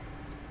left.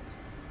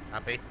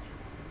 Copy.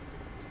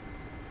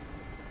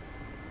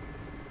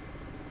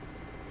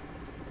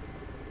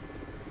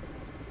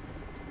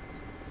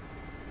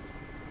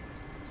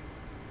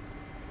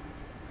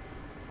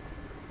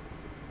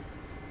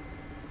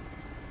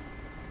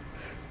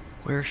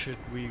 Where should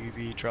we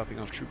be dropping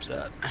off troops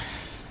at?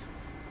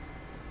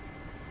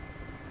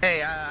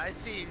 Hey, I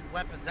see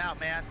weapons out,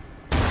 man.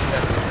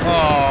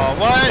 Oh,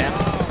 what?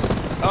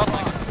 Oh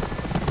my god.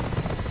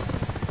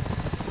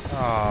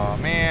 Oh,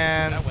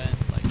 man. That went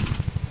like.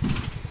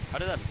 How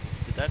did that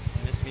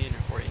miss me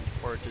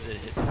or did it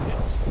hit somebody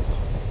else?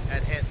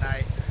 That hit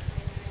night.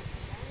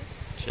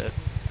 Shit.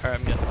 Alright,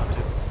 I'm getting on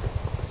too.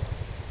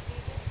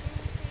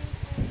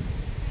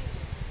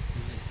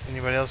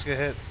 Anybody else get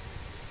hit?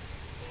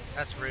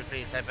 That's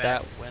rupees, I bet.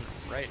 That went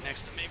right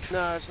next to me.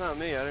 No, it's not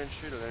me. I didn't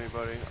shoot at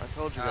anybody. I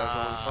told you guys I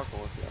wasn't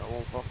fucking with you. I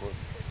won't fuck with you.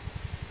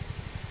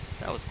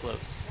 That was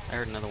close. I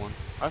heard another one.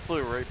 I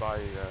flew right by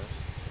you guys.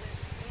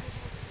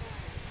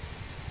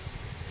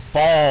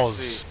 Balls.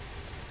 See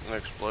an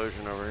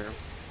explosion over here.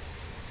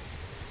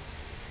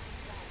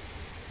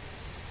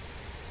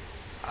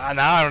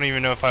 Now I don't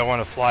even know if I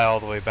want to fly all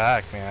the way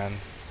back, man.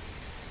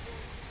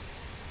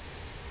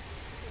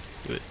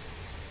 Do it.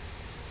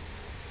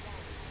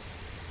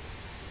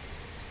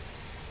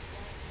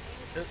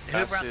 Who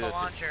I brought see the it.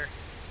 launcher?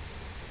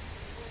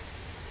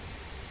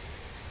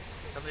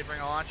 Somebody bring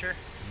a launcher?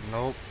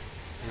 Nope.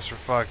 Guess we're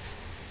fucked.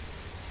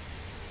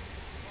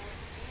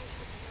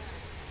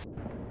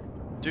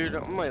 Dude,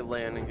 I might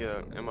land and get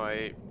an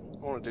Mi8. I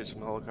want to do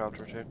some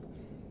helicopter too. I don't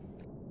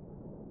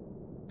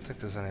think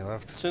there's any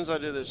left. As soon as I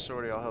do this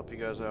sortie, I'll help you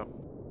guys out.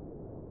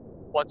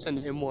 What's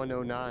an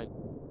M109?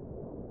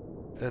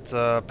 It's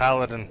a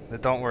Paladin.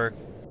 It don't work.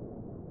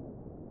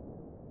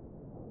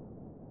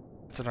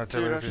 It's an Dude,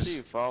 artillery I piece. see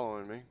you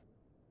following me.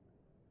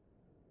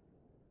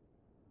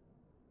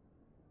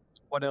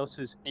 What else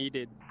is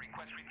needed?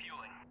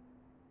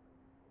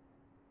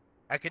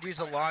 I could use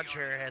a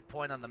launcher at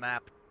point on the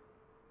map.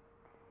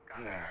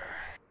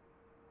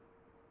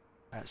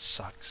 That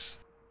sucks.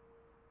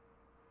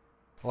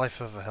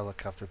 Life of a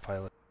helicopter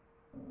pilot.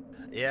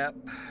 Yep.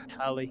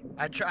 Tally.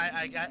 I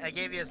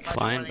gave you as much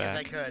Flying warning as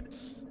I back. could.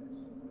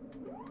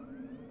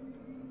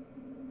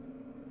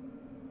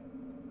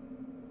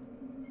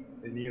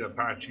 They need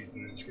Apaches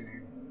in this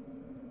game.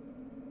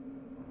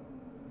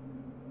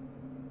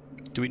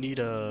 Do we need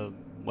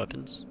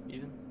weapons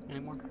even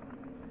anymore?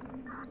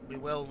 We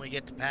will when we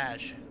get to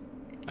Pash.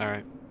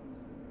 Alright.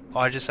 Oh,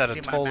 I just had a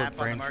See my total map on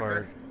the brain marker?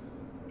 fart.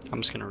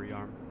 I'm just gonna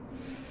rearm.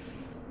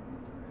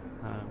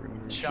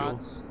 Remove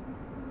Shots.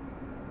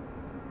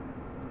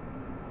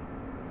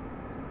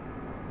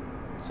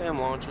 Sam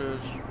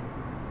launches. fuel.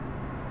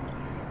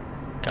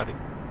 Copy.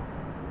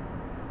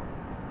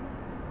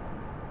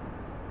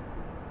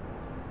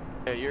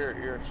 Yeah,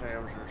 your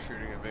Sams are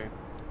shooting at me.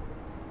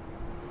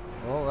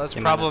 Well, that's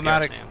Came out of the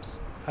problematic. RSAMs.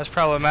 That's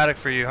problematic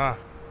for you, huh?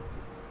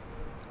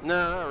 No,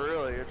 not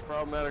really. It's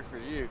problematic for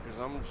you because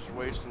I'm just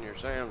wasting your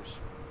Sams.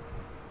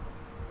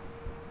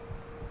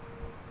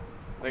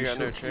 They You got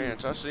no shall see.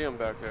 chance. I see them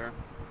back there.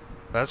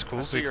 That's cool.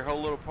 I see your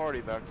whole little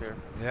party back there.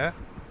 Yeah?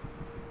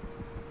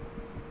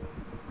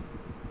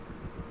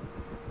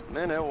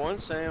 Man, that one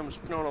Sam's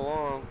been on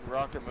along.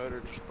 Rocket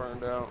motor just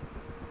burned out.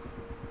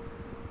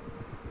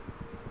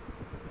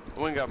 I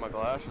went and got my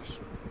glasses.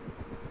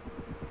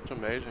 It's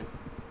amazing.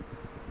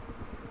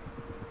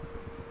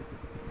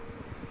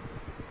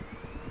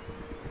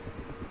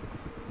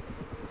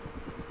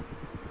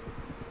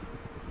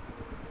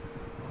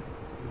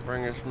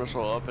 Bring this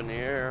missile up in the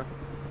air.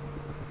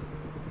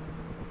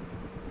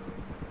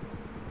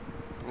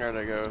 There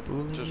they go.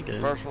 Spoolie Just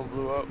doo. first one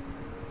blew up.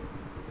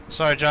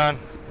 Sorry, John.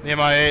 The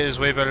Mi8 is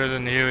way better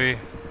than the Huey.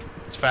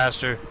 It's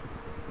faster.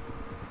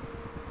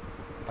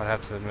 I'd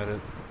have to admit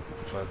it.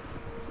 But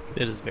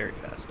It is very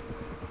fast.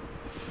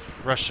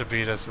 Russia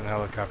beat us in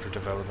helicopter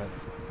development.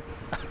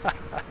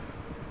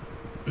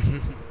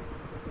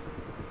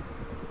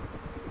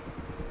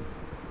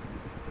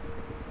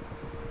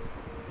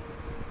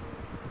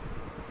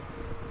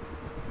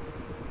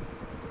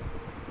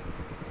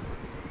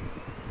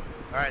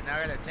 Alright, now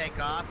we're gonna take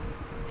off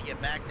and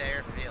get back to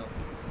airfield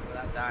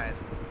without dying.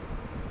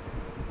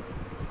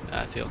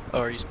 I feel. Oh,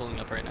 are you spooling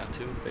up right now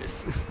too,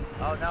 base?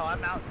 Oh no,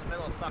 I'm out in the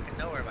middle of fucking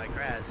nowhere by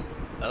Kraz.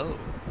 Oh.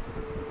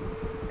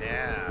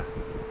 Yeah.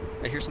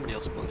 I hear somebody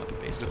else spooling up a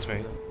base. That's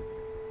me.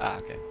 Ah,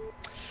 okay.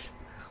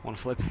 Want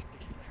to flip back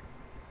together?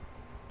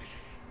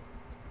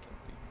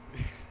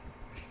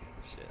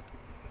 Shit.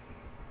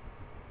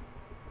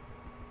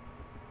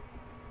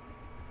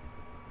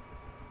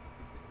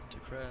 To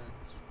Kraz.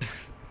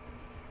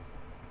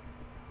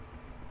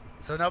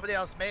 So nobody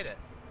else made it.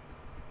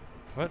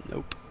 What?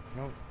 Nope.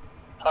 Nope.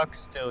 Huck's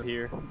still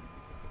here.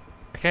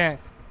 I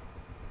can't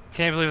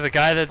believe the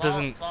guy that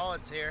doesn't.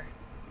 Fallen's here.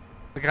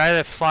 The guy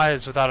that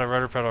flies without a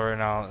rudder pedal right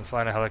now,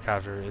 flying a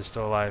helicopter, is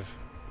still alive.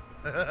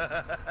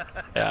 Yeah,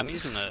 I'm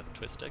using a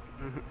twist stick.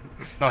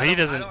 No, he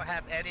doesn't. I don't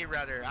have any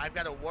rudder. I've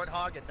got a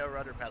Warthog and no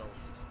rudder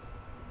pedals.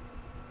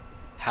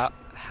 How?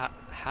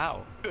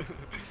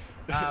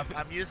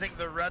 I'm using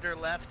the rudder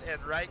left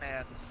and right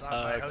hands on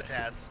my okay.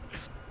 HOTAS.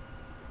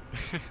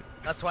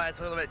 That's why it's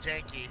a little bit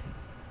janky.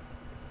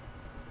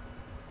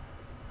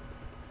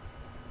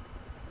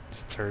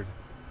 It's a turd.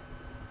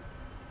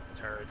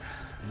 Turd.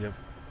 Yep.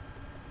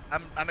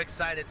 I'm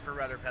excited for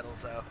rudder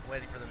pedals though.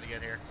 Waiting for them to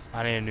get here.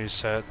 I need a new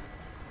set.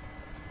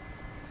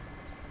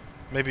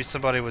 Maybe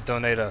somebody would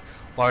donate a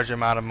large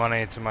amount of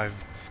money to my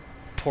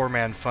poor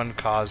man fund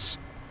cause.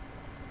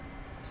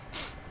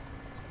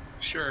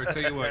 Sure,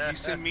 tell you what, you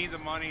send me the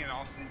money and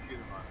I'll send you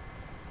the money.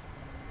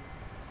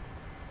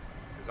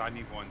 Because I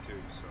need one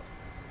too, so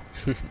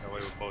that way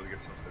we'll both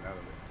get something out of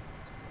it.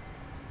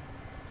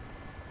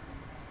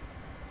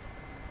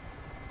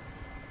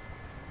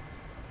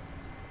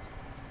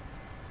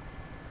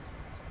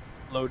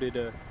 Loaded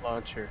a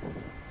launcher.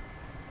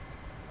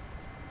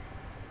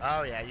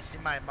 Oh yeah, you see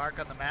my mark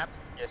on the map?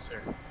 Yes,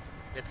 sir.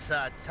 It's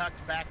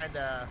tucked back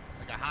into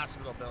like a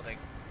hospital building.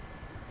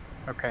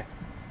 Okay.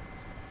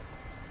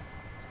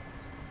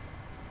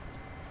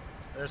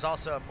 There's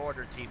also a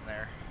mortar team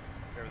there.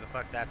 Whatever the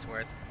fuck that's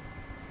worth.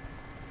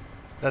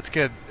 That's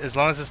good. As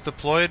long as it's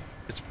deployed,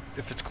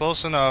 if it's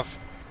close enough,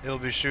 it'll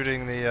be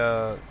shooting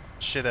the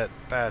shit at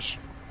Bash.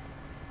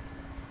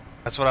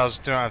 That's what I was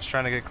doing. I was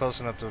trying to get close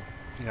enough to,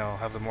 you know,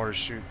 have the mortar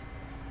shoot.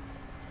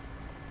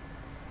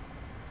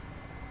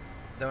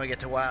 Then we get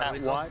to Wild At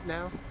Weasel. what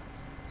now?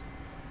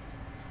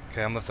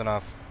 Okay, I'm lifting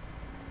off.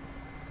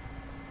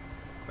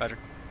 Roger.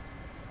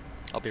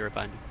 I'll be right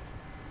behind you.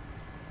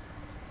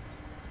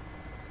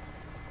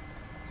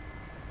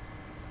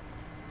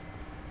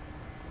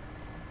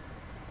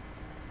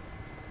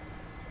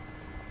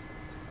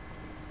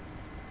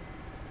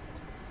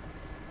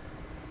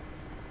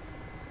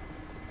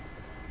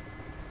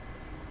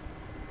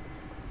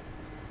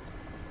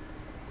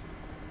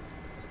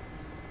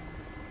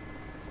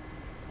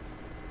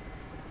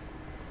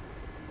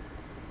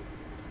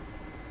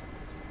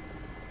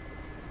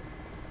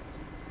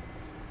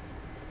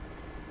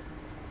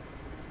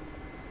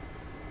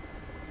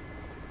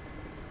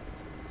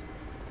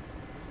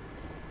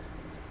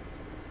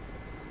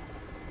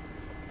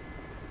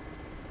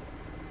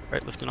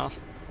 Right, lifting off.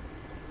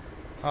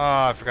 Oh,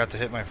 I forgot to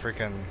hit my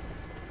freaking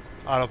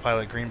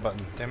autopilot green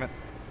button. Damn it.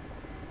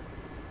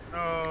 No.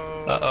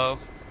 Uh-oh.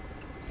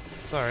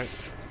 It's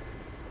alright.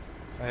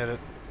 I hit it.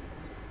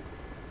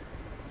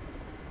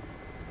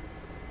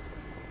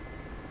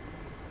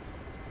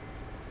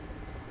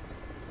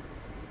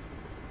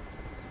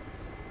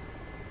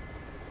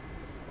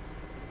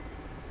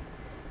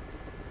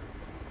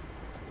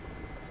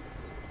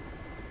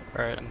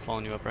 Alright, I'm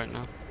following you up right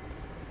now.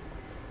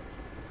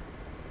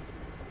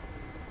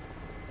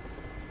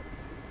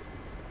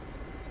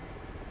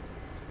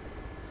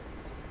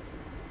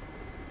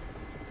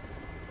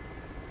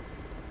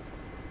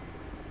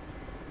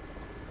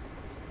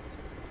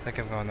 I think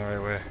I'm going the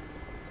right way.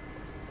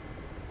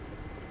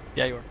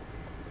 Yeah, you are.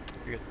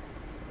 You're good.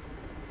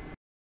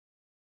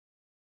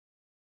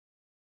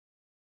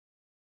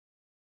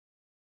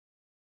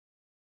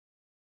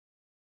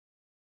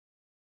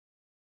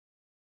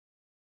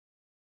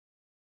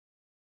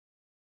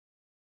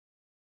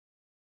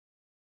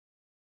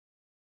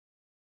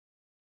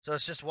 So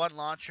it's just one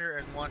launcher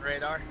and one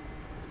radar?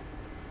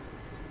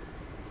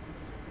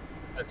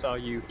 That's all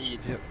you need.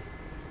 Yep.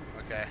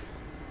 Okay.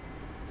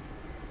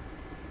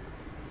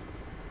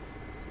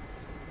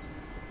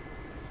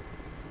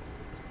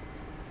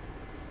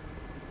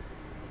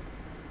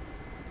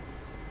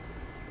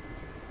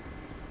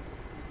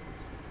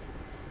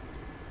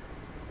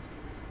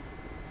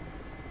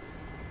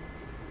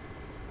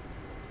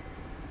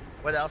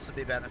 What else would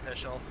be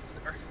beneficial?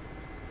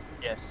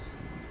 Yes.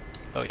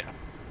 Oh yeah.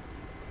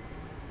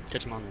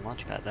 Catch him on the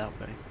launch pad that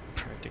way,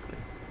 practically.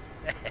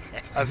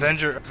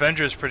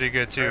 Avenger is pretty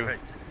good too.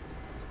 Perfect.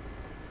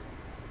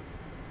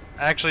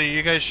 Actually,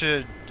 you guys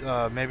should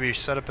maybe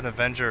set up an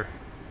Avenger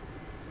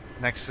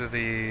next to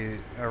the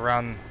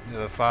around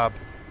the fob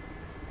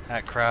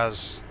at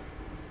Kraz.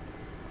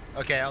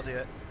 Okay, I'll do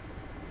it.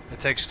 It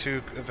takes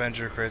 2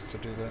 Avenger crates to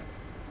do that.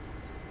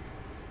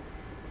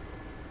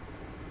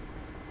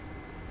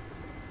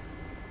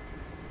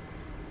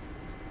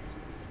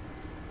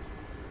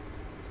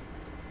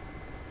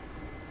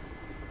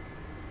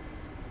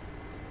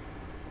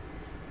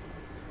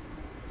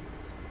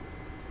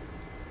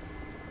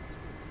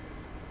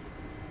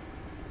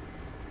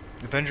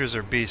 Avengers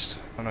are beasts.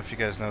 I don't know if you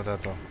guys know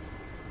that though.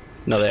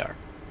 No, they are.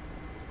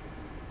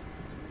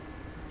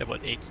 They have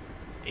what, eight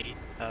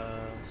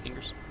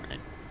stingers, right?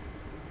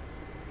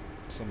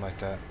 Something like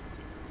that.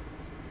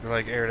 They're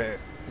like air to,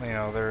 you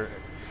know, they're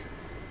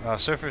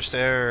surface to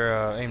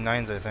air aim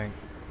 9s, I think.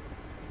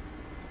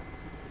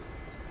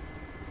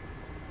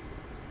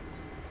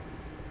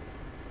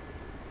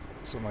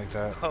 Something like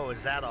that. Oh,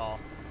 is that all?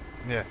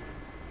 Yeah.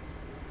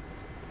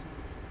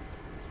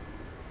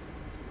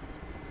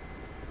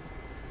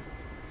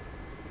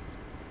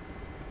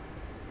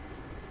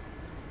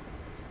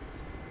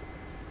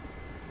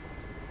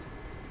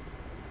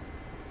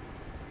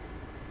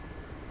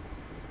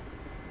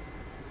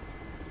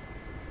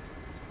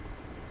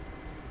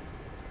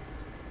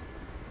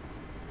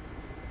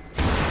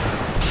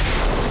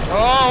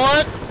 Oh,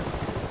 what?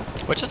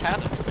 What just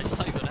happened? I just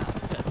saw you go down.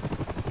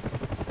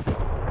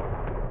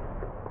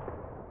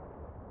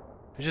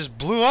 It just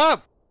blew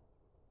up.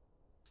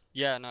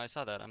 Yeah, no, I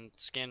saw that. I'm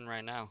scanning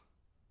right now.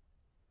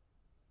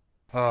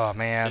 Oh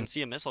man. Didn't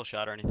see a missile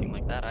shot or anything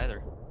like that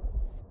either.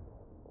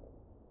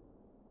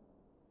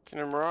 Can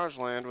a Mirage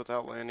land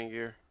without landing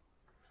gear?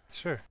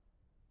 Sure.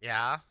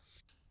 Yeah.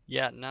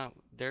 Yeah, no,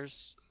 I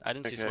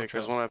didn't see Okay, smoke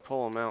because trail. when I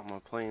pull them out, my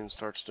plane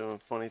starts doing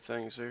funny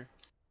things here.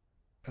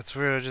 That's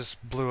weird. It just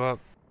blew up.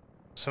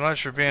 So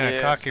much for being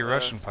a cocky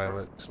Russian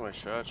pilot. Somebody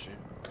shot you.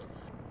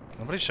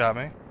 Nobody shot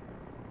me.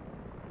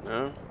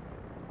 No?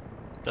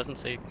 Doesn't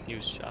say he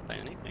was shot by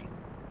anything.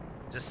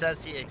 Just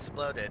says he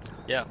exploded.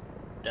 Yeah,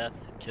 death,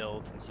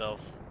 killed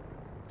himself.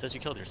 It says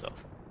you killed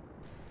yourself.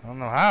 I don't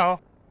know how.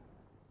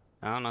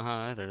 I don't know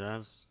how either.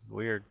 That's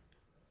weird.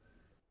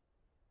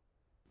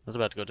 I was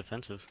about to go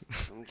defensive.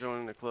 I'm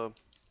joining the club.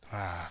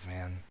 Ah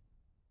man.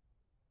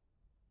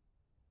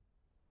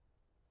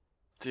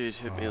 Dude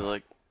hit me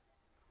like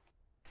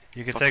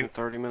You could fucking take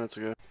 30 minutes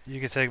ago. You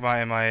could take my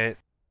Mi8.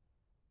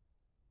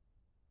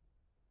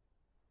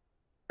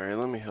 Alright,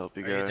 let me help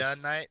you Are guys. you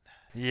done, Knight?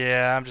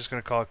 Yeah, I'm just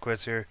gonna call it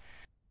quits here.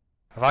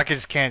 If I could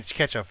just can't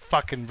catch a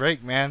fucking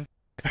break, man.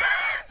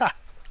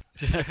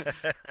 Jeez.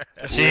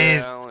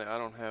 Yeah, I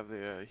don't have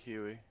the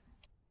Huey.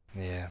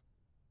 Yeah.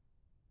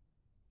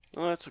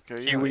 No, that's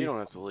okay. You don't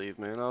have to leave,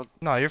 man.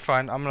 No, you're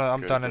fine. I'm go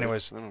done to bed.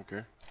 anyways. I don't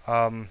care.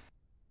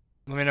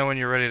 Let me know when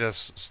you're ready to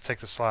take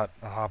the slot.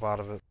 I'll hop out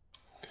of it.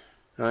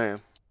 I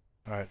am.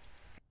 All right.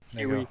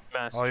 There you Huey go.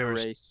 Master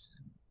yours. Race.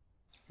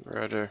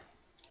 Right there.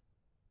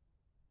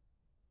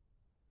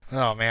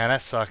 Oh man,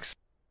 that sucks.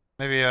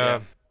 Maybe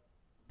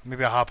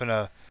maybe I'll hop in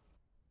a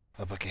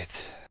bucket.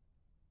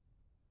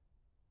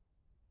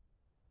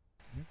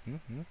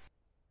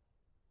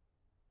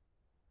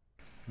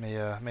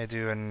 May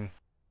do an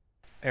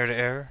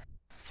air-to-air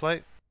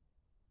flight.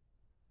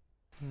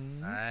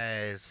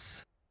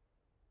 Nice.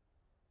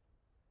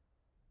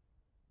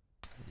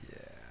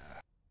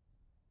 Yeah.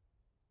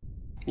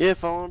 Yeah,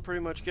 I'm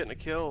pretty much getting a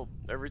kill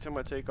every time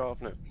I take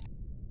off now.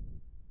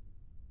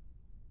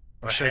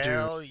 What should I do?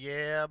 Hell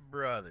yeah,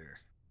 brother.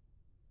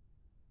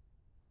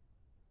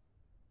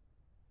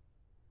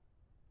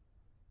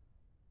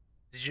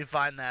 Did you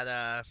find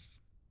that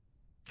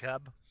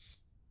cub?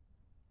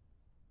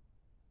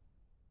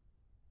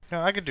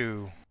 No, I could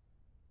do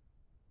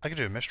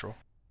a Mistral.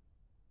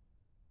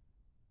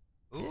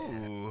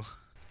 Ooh.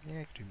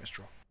 Yeah, I could do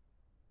Mistral.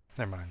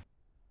 Never mind.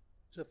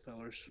 What's up,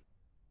 fellers?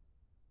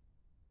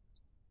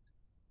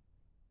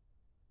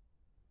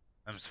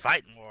 Them's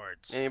fighting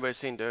words. Anybody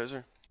seen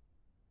Dozer?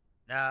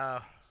 No.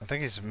 I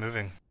think he's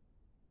moving.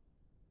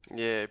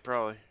 Yeah, he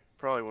probably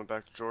went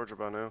back to Georgia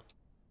by now.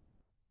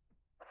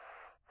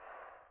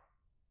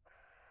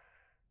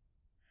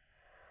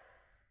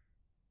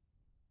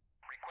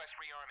 Request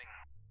rearming.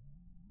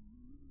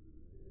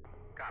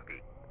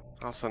 Copy.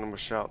 I'll send him a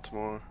shout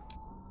tomorrow.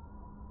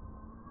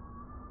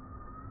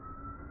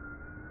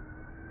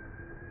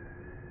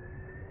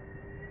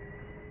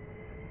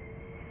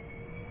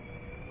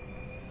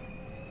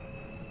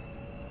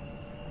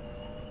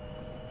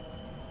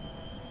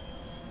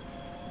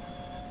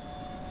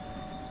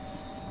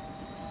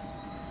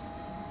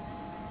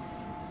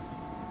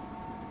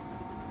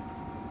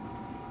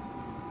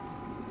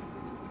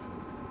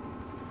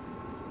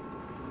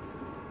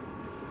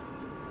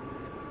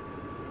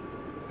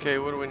 Okay,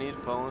 what do we need,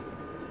 Fallen?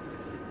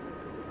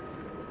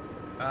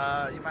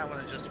 You might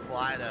want to just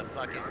fly to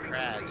fucking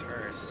Kraz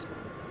first.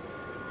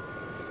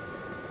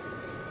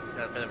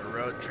 Got a bit of a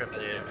road trip to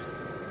do.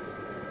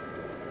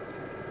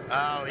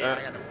 Oh yeah,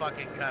 I got the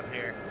fucking cub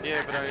here.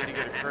 Yeah, but I need to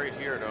get a crate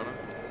here, don't I?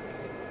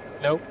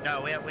 Nope.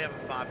 No, we have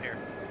a fob here.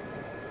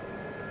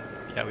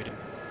 Yeah, we do.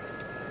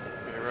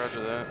 Okay,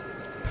 roger that.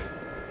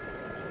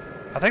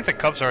 I think the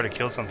Cubs already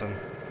killed something.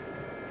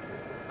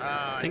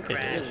 Oh, I think they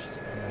did.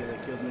 Yeah,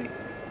 they killed me.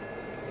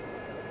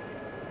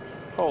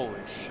 Holy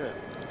shit.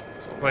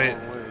 It's a Wait.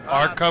 long way.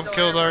 Our I'm cub so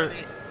killed our-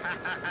 airworthy.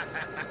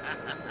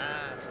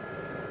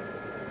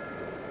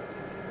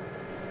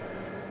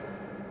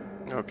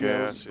 Okay, Yeah,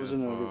 I was- see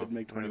wasn't the over fob the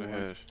MiG-21. right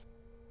ahead.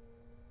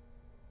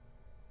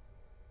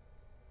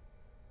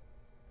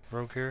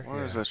 Rogue here? Why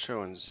is that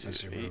showing I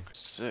see rogue.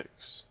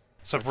 8-6?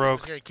 What's up, I'm Rogue?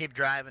 just gonna keep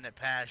driving at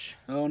Pash.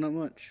 Oh, not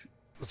much.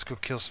 Let's go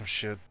kill some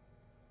shit.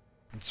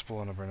 It's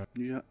pulling up right now.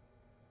 Yeah.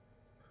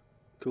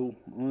 Cool.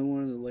 Only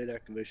one of the late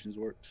activations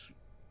works.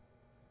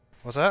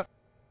 What's that?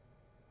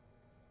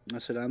 I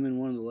said I'm in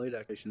one of the late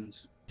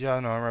activations. Yeah, I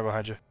know. I'm right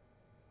behind you.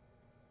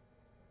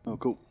 Oh,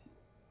 cool.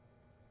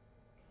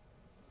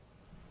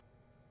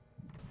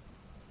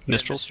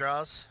 Mistral.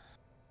 Straws.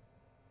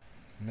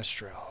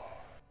 Mistral.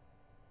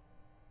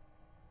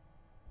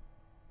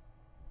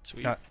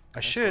 Sweet. Now, I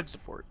Nice should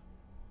support.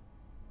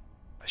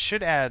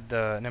 add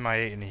an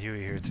Mi8 and a Huey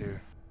here too.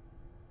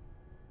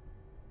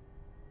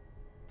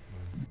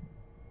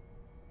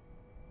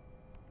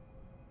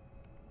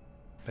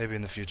 Maybe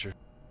in the future.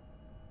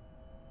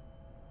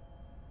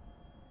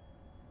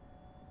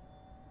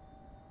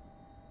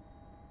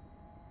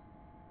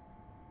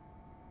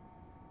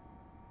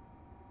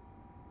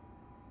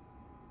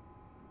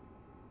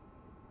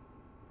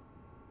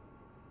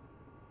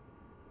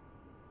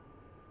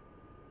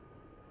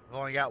 I've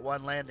only got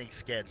one landing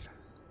skid.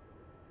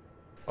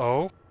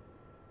 Oh?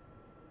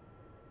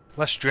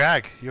 Less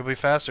drag. You'll be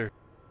faster.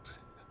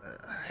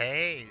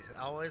 Hey,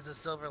 always a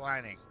silver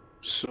lining.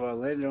 So I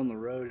landed on the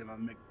road in my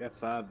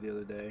F5 the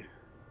other day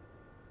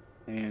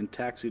and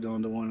taxied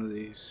onto one of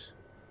these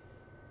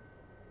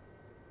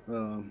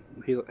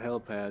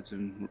helipads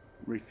and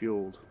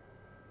refueled.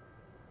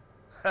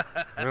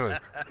 Really?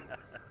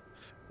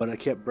 But I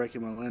kept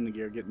breaking my landing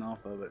gear getting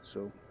off of it,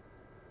 so.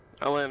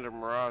 I landed a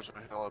Mirage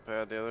on a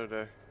helipad the other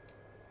day.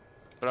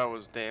 But I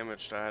was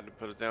damaged. I had to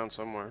put it down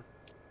somewhere.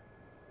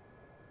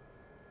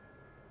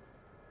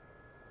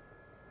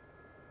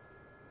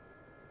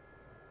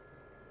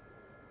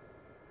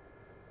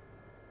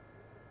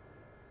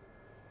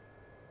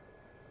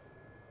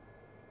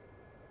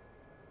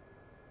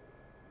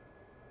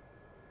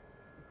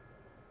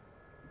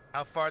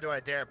 How far do I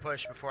dare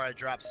push before I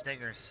drop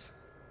stingers?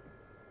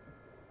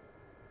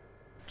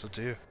 It's up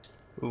to you.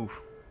 Ooh,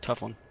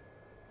 tough one.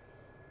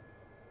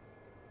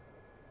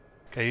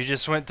 Okay, you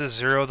just went to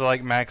 0 to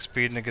like max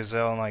speed in a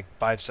Gazelle in like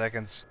 5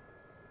 seconds.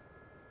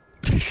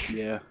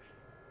 Yeah.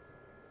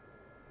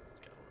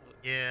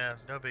 Yeah,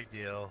 no big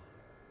deal.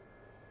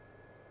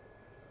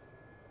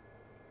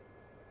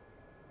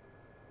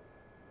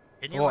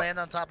 Can you Well- land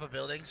on top of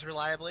buildings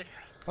reliably?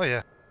 Oh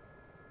yeah.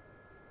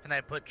 Can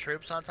I put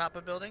troops on top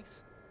of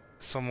buildings?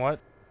 Somewhat.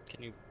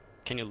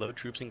 Can you load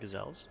troops in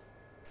Gazelles?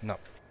 No.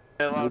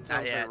 Yeah, a lot of Not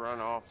times they yet. run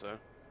off though.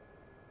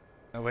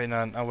 I'm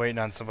waiting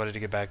on somebody to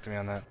get back to me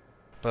on that.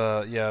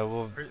 But yeah,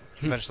 we'll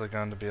eventually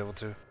going to be able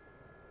to.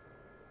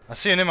 I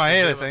see an Mi8,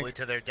 I Presumably think.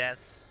 to their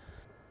deaths.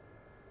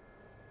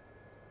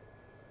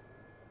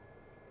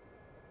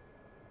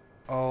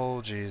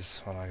 Oh jeez.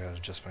 Hold on, I gotta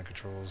adjust my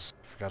controls.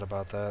 Forgot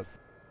about that.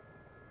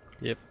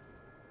 Yep.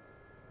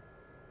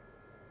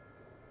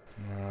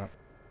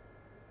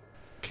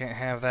 Can't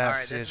have that.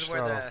 Alright, this is where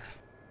throttle.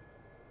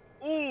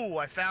 the... Ooh,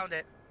 I found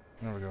it.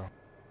 There we go.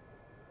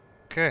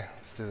 Okay,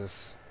 let's do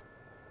this.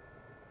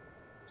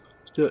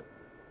 Let's do it.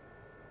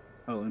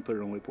 Oh, let me put it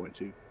on waypoint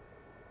too.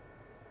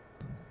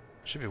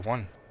 Should be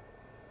 1.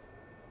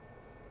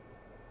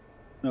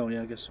 Oh,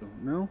 yeah, I guess so.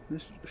 No,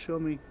 this show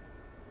me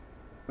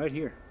right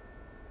here.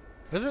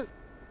 Is it?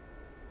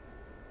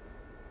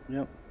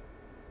 Yep.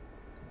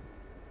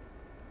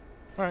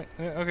 Alright,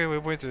 yeah, okay, we'll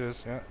wait through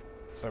this. Yeah.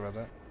 Sorry about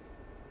that.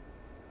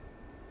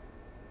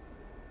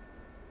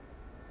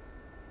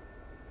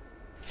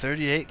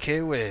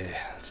 $38K way.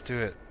 Let's do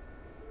it.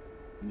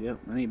 Yep,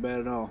 that ain't bad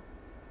at all.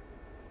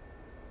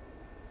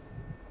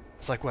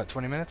 It's like what,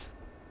 20 minutes?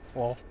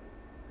 Well.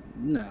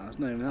 No, it's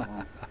not even that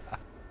long.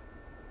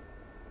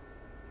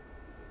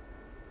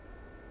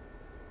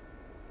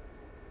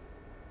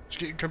 Did you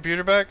get your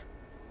computer back?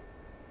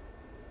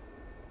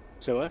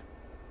 So what?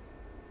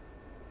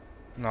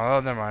 No, oh,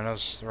 never mind. I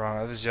was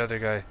wrong. This is the other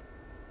guy.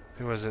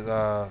 Who was it?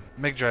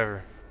 MiG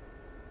driver.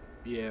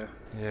 Yeah,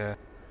 Yeah.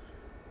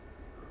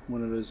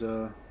 one of his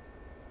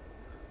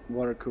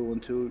water cooling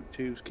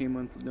tubes came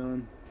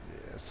undone.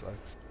 Yeah, it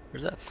sucks.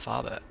 Where's that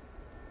fob at?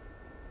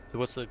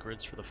 What's the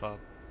grids for the fob?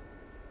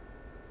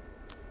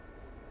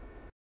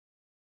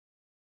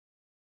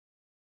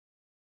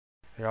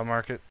 Here, I'll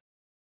mark it.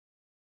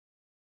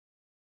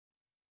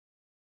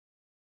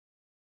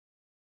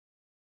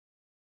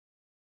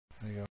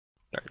 There you go.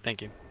 Alright,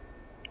 thank you.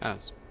 Oh,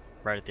 it's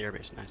right at the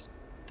airbase. Nice.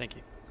 Thank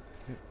you.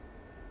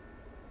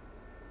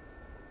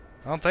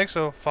 I don't think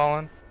so.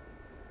 Fallen.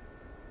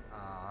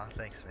 Aw,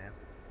 thanks, man.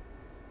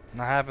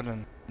 Not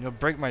happening. You'll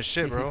break my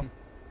shit, bro.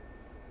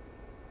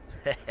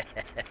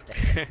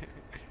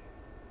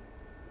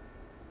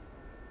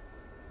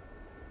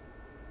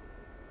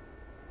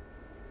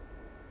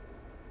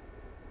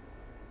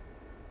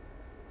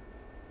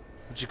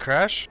 Did you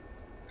crash?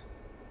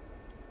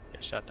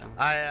 Get shot down.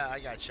 I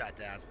got shot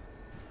down.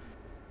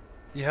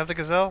 You have the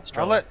Gazelle?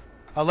 Stroller.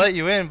 I'll let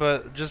you in,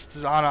 but just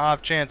on an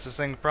off chance this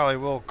thing probably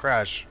will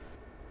crash.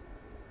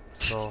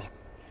 So.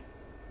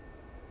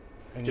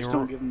 And Just you're-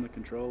 don't give him the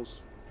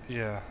controls.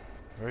 Yeah.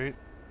 Right?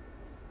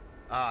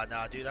 Oh,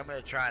 no, dude, I'm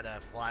gonna try to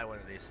fly one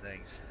of these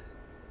things.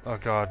 Oh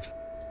god.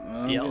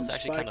 I'm The L is getting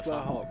actually kind of spiked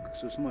by fun. Hawk,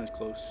 so somebody's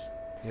close.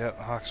 Yep,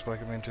 Hawk's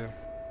spiking me too.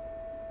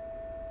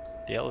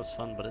 The L is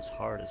fun, but it's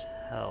hard as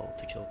hell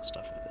to kill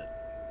stuff with it.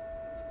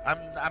 I'm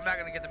not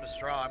gonna get them a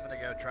straw. I'm gonna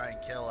go try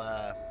and kill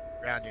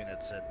ground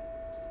units at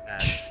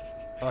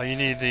Oh, you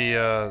need the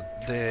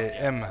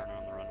M. On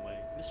the runway.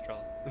 Mistral.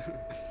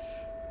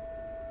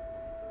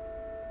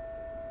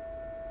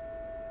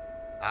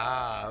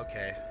 Ah,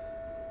 okay.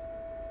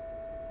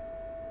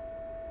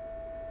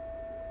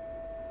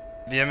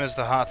 The M is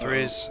the hot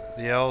threes.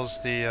 The L's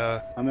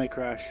the I may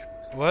crash.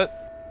 what?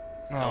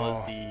 L is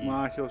Oh, the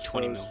My Oculus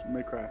 20 froze. mil.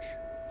 May crash.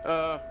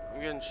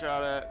 I'm getting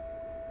shot at.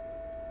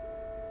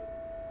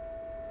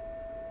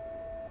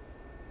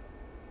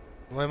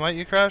 why might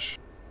you crash?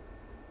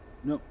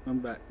 Nope, I'm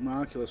back. My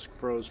Oculus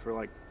froze for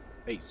like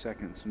 8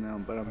 seconds now,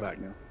 but I'm back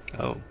now.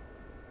 Oh.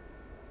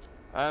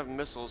 I have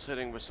missiles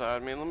hitting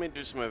beside me. Let me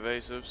do some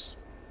evasives.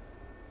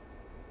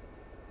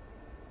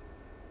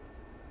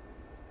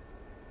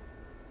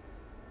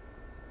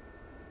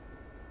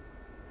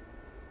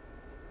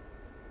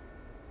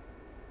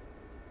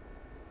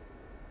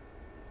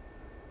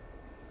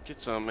 Get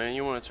some, man.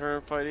 You want to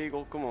turn, fight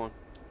Eagle? Come on.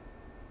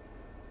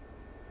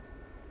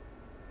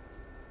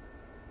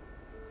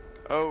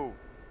 Oh.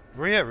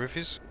 Where you at,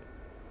 Roofies?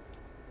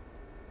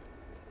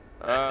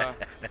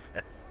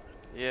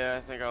 Yeah,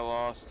 I think I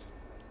lost.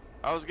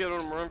 I was giving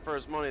him a run for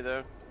his money,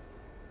 though.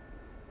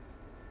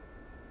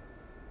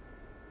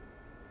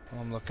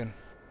 I'm looking.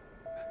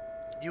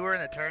 You were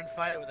in a turn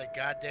fight with a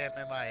goddamn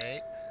Mi8?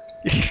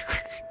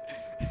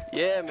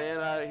 Yeah,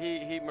 man.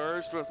 He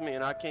merged with me,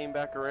 and I came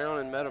back around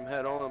and met him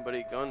head on, but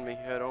he gunned me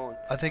head on.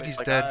 I think he's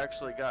Like, dead.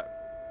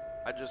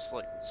 I just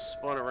like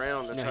spun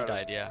around to No, try he to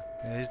died, yeah.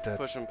 Yeah, he's dead.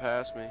 push him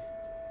past me.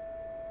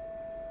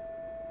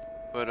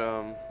 But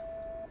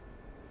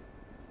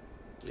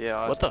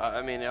yeah, What the f-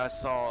 I mean, I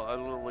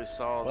literally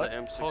saw What? the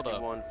Hold up.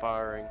 M61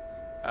 firing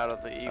out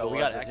of the Eagle Oh, we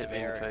got as it hit active me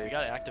in the air. face. We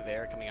got active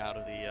air coming out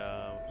of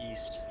the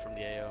east from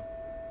the AO.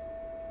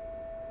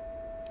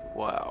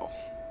 Wow.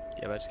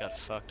 Yeah, but I just got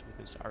fucked with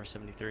this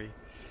R73.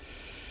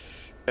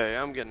 Okay,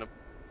 I'm getting a. I'm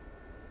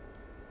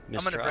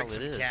gonna bring Mistral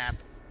some it is. cap.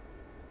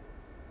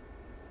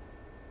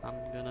 I'm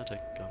gonna take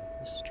on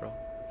Mistral.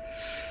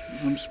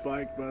 I'm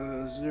spiked by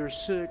the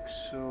 06,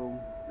 so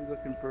we're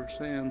looking for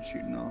Sam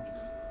shooting off.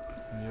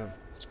 Yep.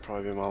 It's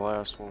probably my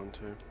last one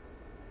too.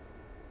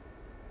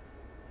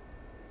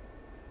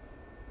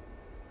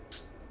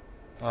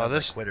 Oh,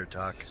 this. quitter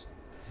talk.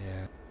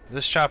 Yeah.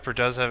 This chopper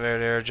does have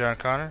air-to-air, John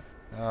Connor.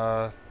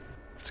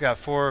 It's got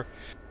four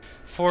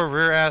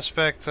rear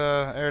aspect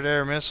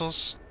air-to-air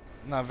missiles.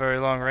 Not very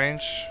long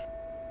range.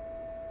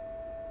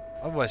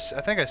 Oh, I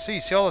think I see.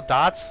 See all the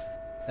dots?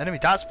 Enemy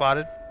dot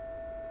spotted.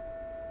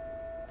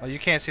 Oh, you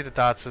can't see the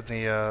dots with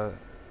the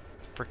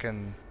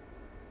frickin'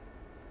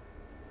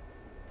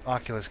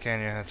 Oculus, can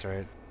you? That's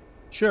right.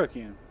 Sure I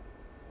can.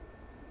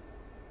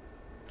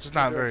 Just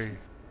not What very.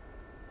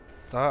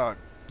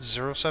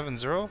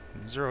 070?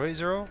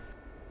 080?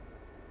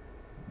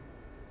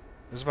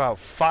 There's about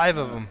 5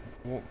 of them.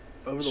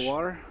 Over the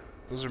water?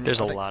 Those are There's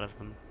a I think- lot of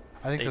them.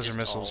 I think They those are just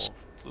missiles. all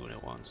flew in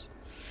at once.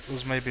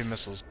 Those may be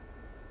missiles.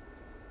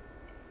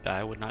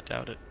 I would not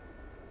doubt it.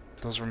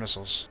 Those were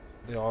missiles.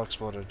 They all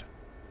exploded.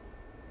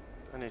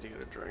 I need to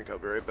get a drink. I'll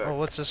be right back. Oh,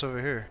 what's this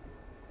over here?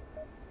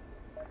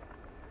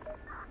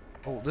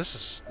 Oh,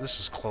 this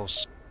is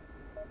close.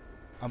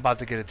 I'm about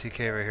to get a TK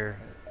right here.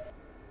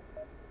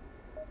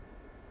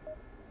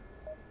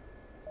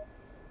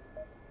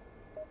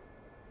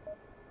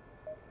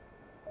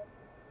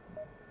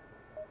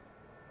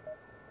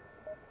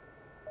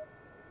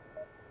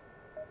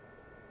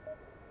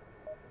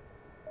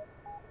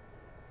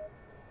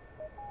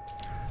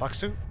 Fox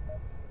 2?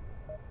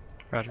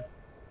 Roger.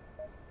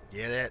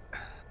 Get it?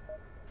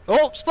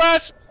 Oh,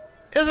 splash!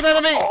 Is an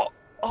enemy!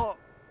 Oh!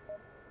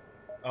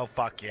 Oh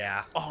fuck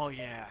yeah. Oh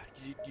yeah.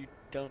 You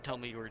don't tell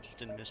me you were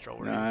just in Mistral,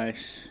 were you?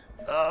 Nice.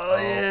 Oh,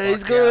 yeah, fuck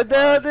he's going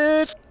yeah, down,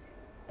 dude!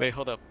 Wait,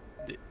 hold up.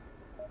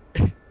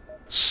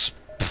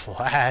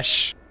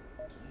 Splash!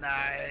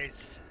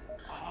 Nice.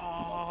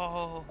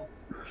 Oh,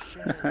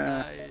 shit,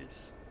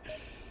 nice.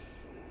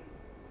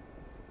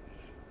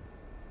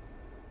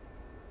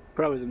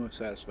 Probably the most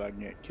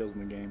satisfying kills in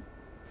the game.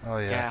 Oh,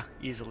 yeah. Yeah,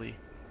 easily.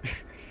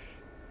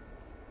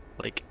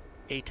 Like,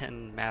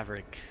 A10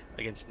 Maverick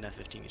against an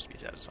F-15 used to be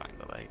satisfying,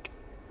 but like...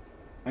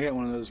 I got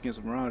one of those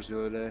against the Mirage the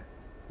other day.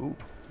 Ooh.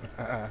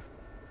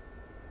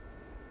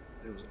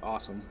 It was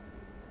awesome.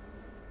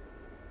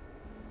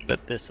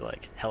 But this,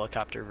 like,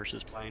 helicopter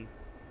versus plane?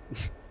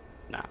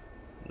 Nah,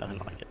 nothing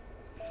like it.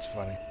 It's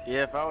funny.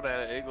 Yeah, if I would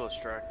add an Iglis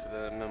track to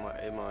that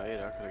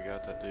Mi8, I could have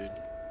got that dude.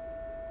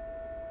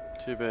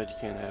 Too bad you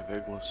can't have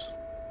Iglis.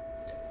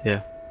 Yeah.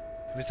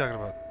 What are you talking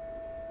about?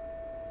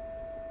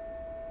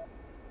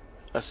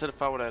 I said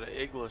if I would have had an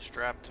Iglis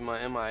strapped to my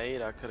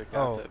Mi8, I could have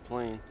got Oh. that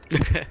plane.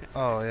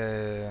 Oh,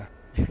 yeah.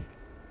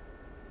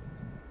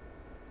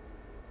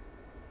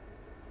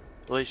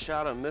 Well, he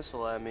shot a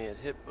missile at me. It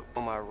hit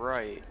on my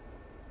right.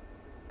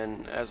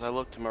 And as I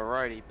looked to my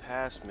right, he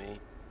passed me.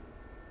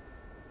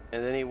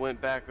 And then he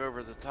went back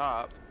over the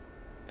top.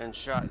 and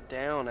shot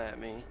down at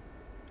me.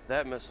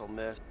 That missile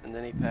missed, and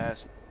then he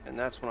passed me, and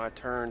that's when I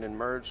turned and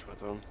merged with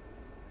him,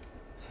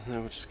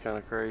 which is kind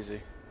of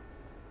crazy.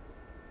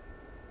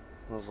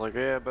 I was like,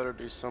 yeah, I better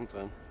do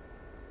something.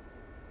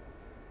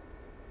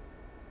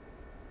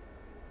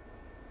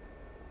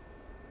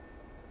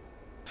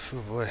 Oh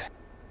boy.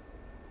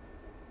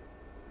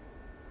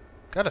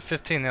 Got a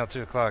 15 now,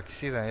 2 o'clock. You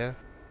see that, yeah?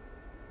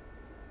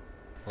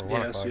 Or 1 Yeah,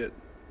 I o'clock. see it.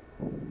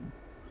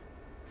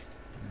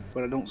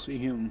 But I don't see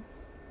him.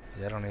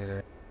 Yeah, I don't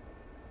either.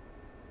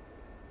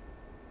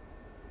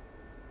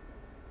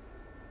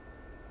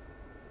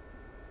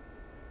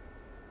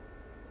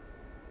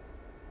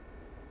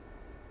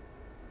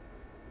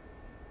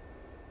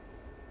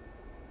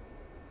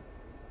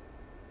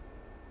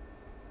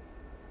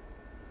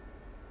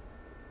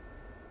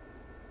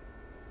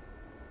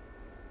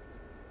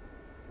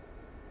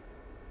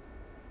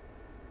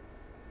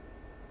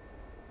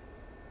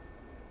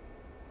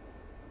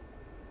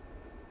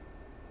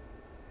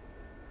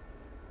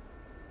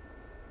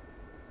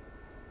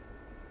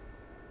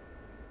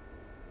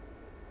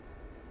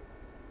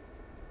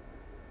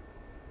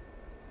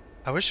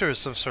 I wish there was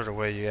some sort of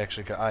way you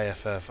actually could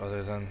IFF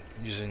other than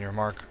using your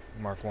Mark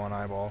 1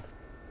 eyeball.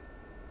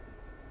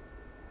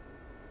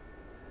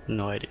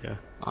 No idea,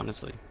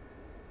 honestly.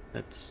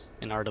 It's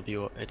an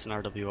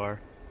RWR.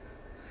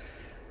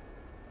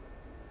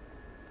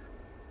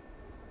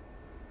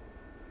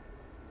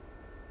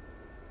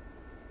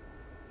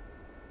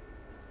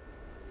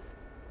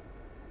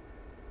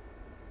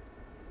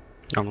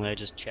 Normally I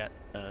just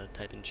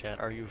type in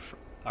chat, are you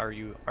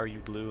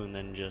blue, and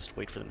then just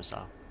wait for the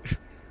missile.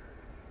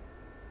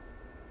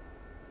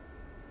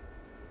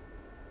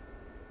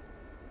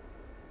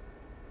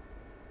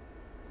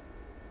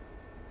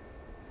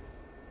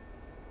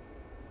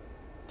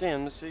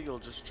 Damn, this eagle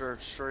just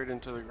drove straight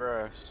into the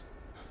grass.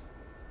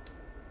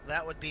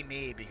 That would be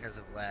me because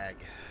of lag.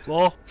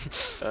 Well,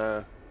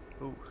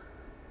 Ooh.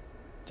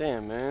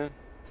 Damn, man.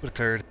 what a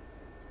turd.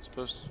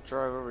 Supposed to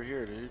drive over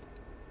here, dude.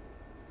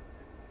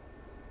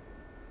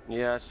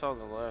 Yeah, I saw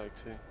the lag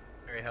too.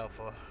 Very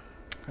helpful.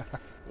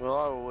 Well,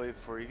 I will wait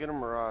for you. Get a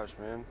Mirage,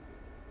 man.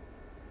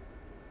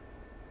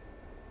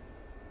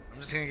 I'm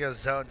just gonna go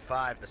zone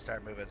 5 to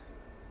start moving.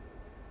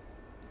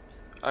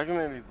 I can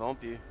maybe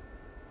bump you.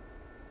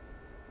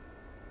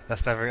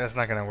 That's not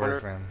gonna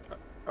work, man.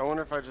 I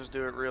wonder if I just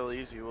do it real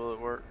easy, will it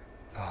work?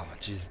 Oh,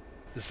 jeez.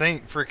 This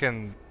ain't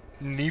freaking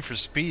Need for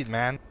Speed,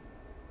 man.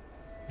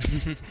 Fuck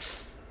is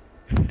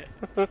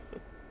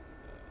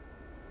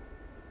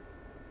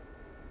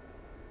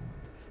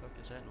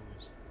that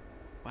noise?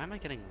 Why am I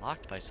getting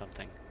locked by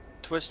something?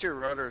 Twist your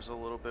rudders a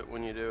little bit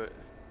when you do it.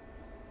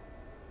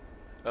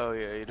 Oh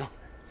yeah, you don't.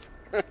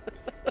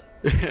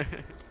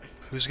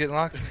 Who's getting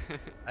locked?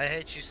 I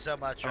hate you so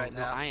much right no,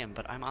 now. I am,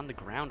 but I'm on the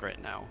ground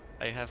right now.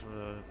 I have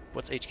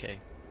what's HK?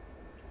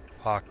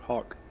 Hawk.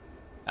 Hawk.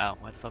 Oh,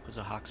 why the fuck was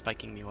a hawk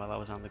spiking me while I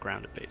was on the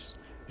ground at base?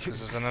 This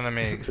is an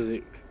enemy.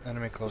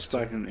 Enemy Close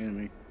close to to. an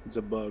enemy. It's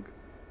a bug.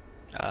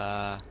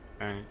 Alright.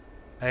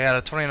 I got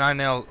a 29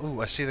 nail.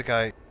 Ooh, I see the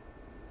guy.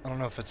 I don't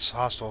know if it's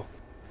hostile.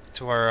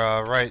 To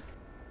our right.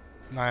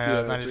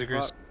 90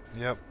 degrees. o'clock.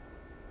 Yep.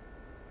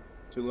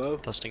 Too low?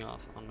 Dusting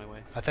off on my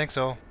way. I think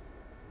so.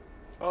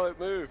 Oh, it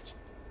moved.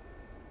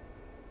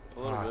 A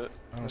little bit.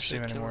 I don't Oh, see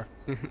him shit, kill anymore.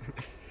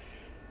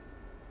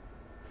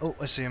 Oh,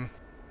 I see him.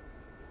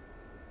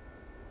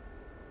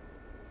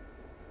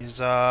 He's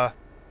about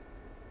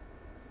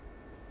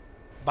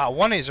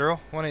 180.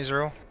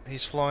 180.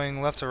 He's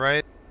flowing left to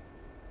right.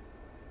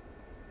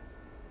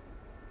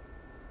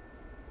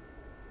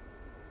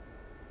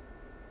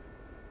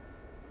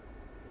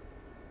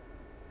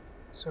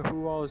 So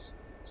who all is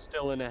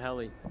still in a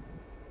heli?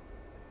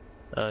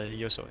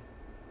 Yosoi.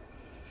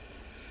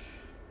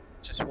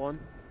 Just one?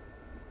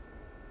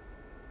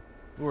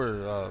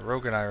 We're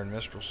Rogue and I are in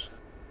Mistrals.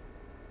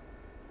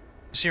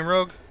 You see him,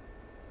 Rogue?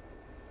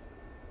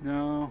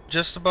 No.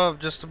 Just above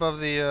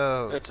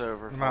the It's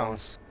over. the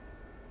mountains.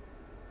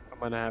 I'm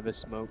gonna have a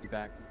smoke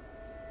back.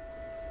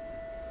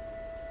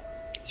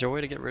 Is there a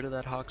way to get rid of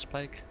that hawk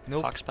spike?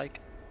 Nope. Hawk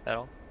spike at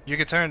all? You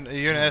could turn.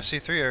 You're in an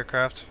FC3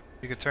 aircraft.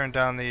 You could turn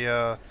down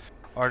the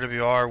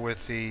RWR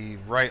with the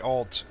right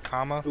alt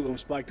comma. Ooh, I'm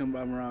spiked on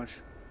by Mirage.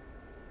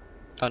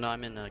 Oh no,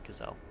 I'm in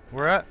Gazelle.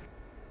 Where at?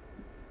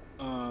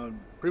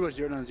 Pretty much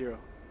 090.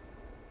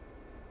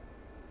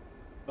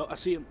 Oh, I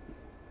see him.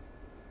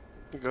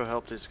 Go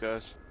help these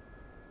guys.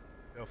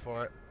 Go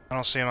for it. I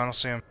don't see him. I don't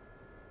see him.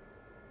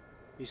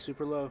 He's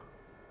super low.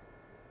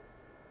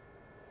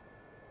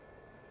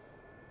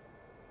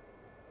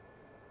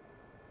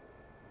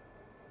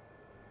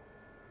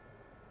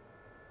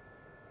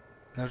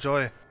 No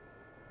joy.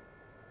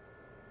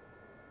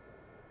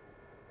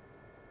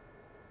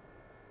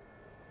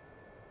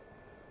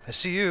 I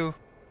see you.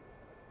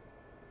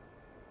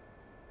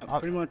 I'm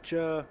pretty much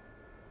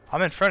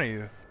I'm in front of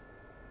you.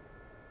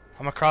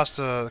 I'm across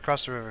the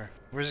river.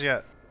 Where's he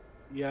at?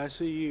 yeah, I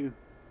see you.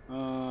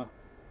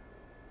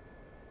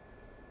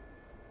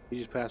 He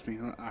just passed me.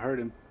 I heard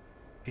him.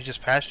 He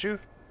just passed you?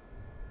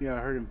 Yeah, I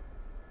heard him.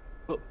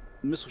 Oh,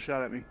 The missile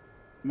shot at me.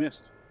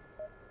 Missed.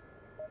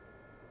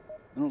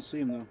 I don't see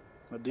him though.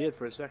 I did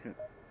for a second.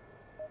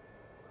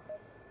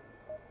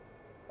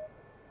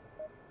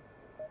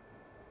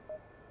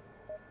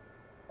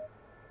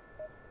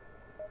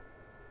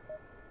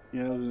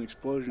 Yeah, there was an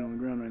explosion on the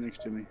ground right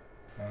next to me.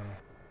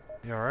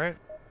 You alright?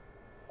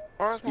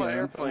 Why is my Yeah, I'm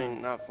airplane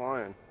fine. not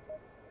flying?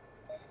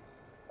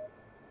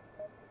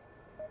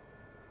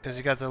 Because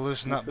you got the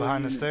loosen You up feel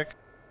behind the you- stick?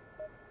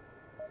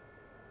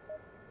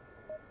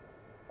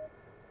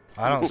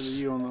 I don't. Look at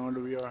you on the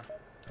RWR.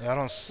 I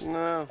don't. S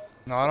No.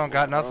 No, I don't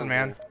got Something's nothing, wrong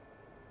man.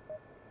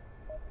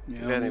 Yeah,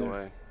 here. I'm there.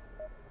 Anyway,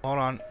 Hold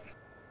on.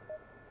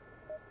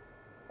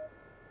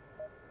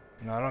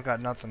 No, I don't got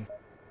nothing.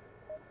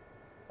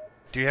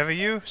 Do you have a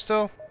U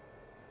still?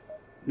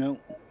 No.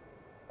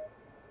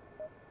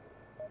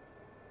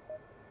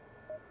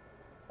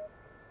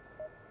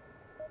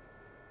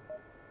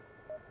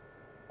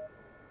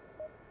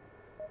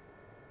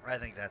 I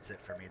think that's it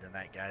for me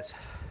tonight, guys.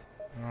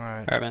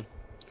 Alright. Alright, man.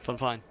 Fun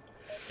flying.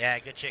 Yeah,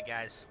 good shit,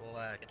 guys. We'll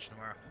catch you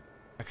tomorrow.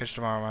 I'll catch you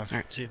tomorrow, man.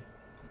 Alright, see you.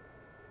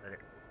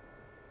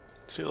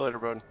 see you later,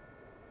 bud.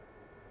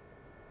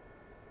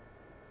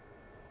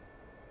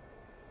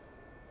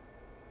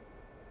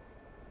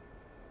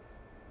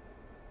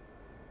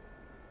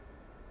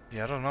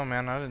 Yeah, I don't know,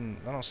 man. I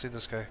don't see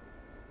this guy.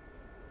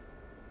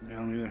 Yeah, I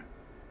don't either.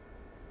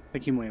 I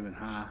think he might have been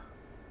high.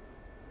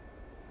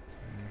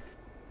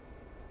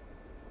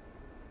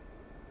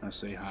 I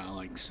say high,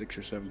 like 6,000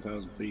 or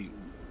 7,000 feet.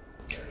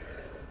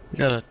 We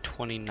got a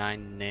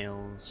 29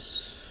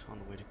 nails on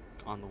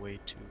the way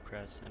to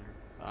Crash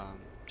Center,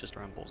 just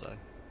around Bullseye.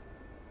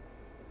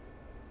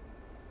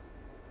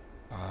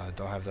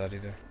 Don't have that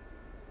either.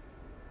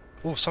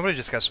 Oh, somebody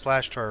just got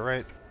splashed to our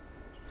right.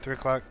 3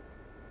 o'clock.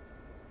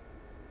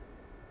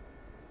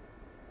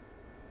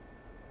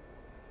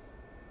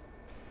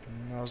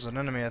 That was an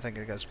enemy, I think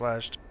it got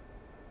splashed.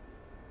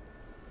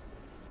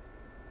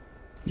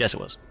 Yes, it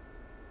was.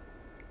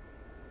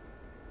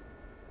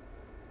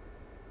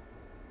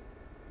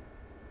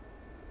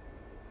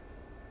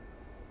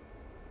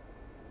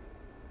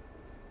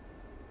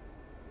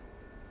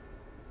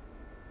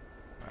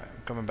 Alright,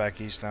 I'm coming back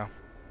east now.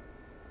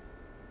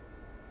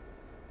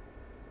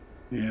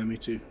 Yeah, me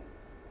too.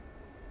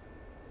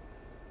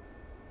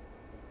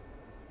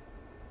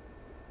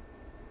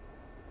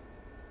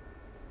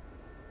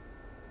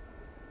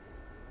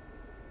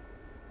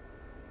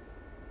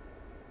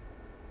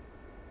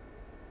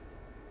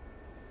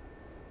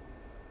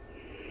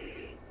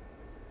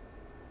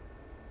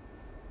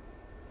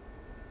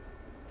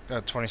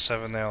 Got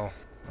 27 nail,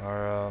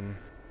 or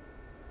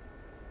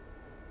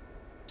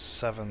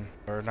 7,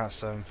 or not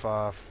 7,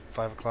 5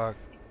 o'clock.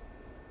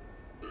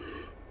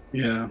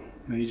 Yeah,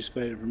 and he just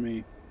faded for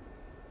me.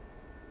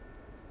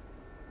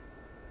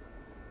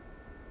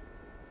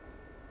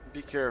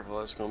 Be careful,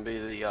 that's gonna be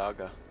the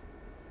Yaga.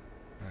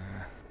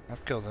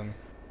 I've killed him.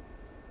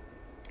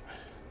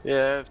 Yeah,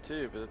 I have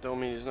too, but that don't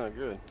mean he's not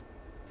good.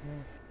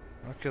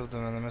 I killed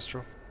him in the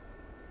Mistral.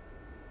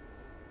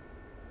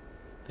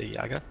 The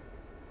Yaga?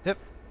 Yep.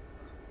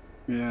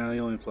 Yeah, he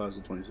only flies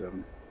the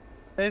 27.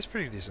 Hey, it's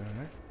pretty decent,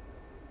 isn't it?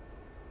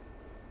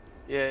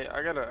 Yeah,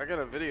 I got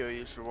a video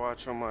you should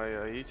watch on my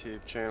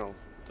YouTube channel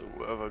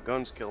of a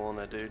gun skill on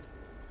that dude.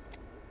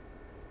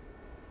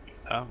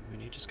 Oh,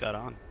 and you just got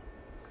on.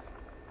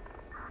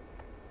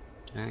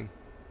 Dang.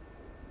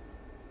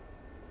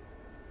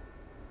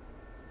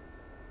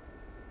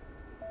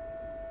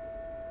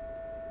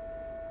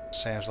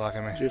 Sam's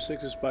locking me.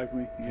 06 has spiked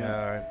me. Yeah,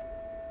 alright.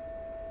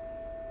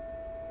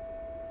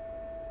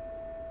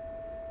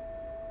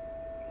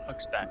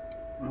 Huck's back.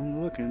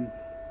 I'm looking.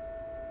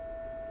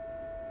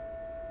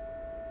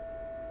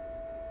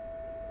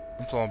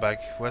 I'm flowing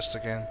back west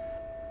again.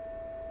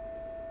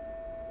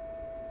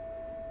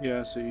 Yeah,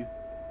 I see you.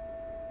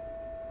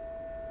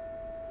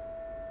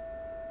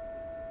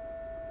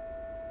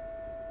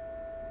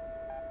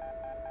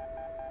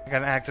 I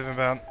got an active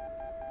inbound.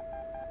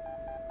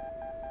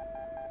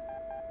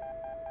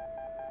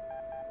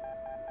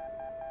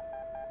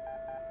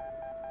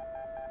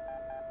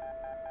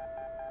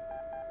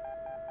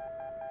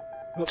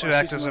 Oh, 2 I see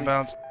actives somebody.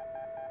 inbound.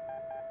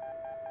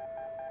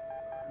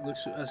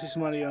 Looks, I see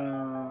somebody,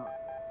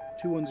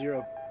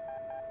 210.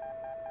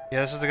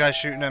 Yeah, this is the guy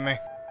shooting at me.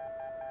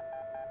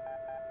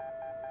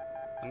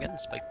 I'm getting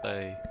spiked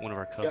by one of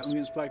our Yeah, cubs. I'm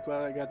getting spiked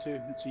by that guy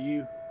too. It's a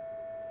U.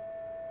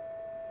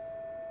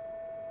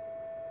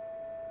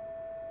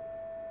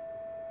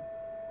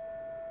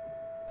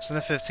 It's in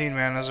the 15,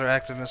 man. Those are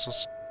active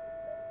missiles.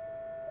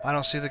 I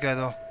don't see the guy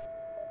though.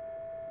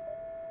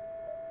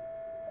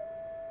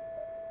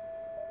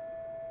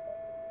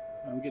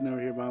 I'm getting over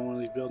here behind one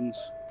of these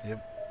buildings. Yep.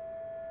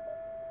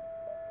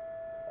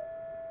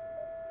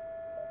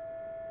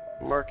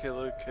 Mark your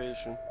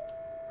location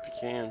if you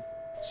can.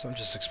 Something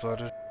just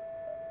exploded.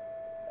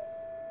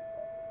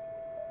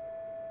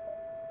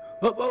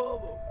 Oh, oh,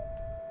 oh, oh.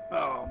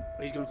 Oh,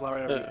 he's gonna fly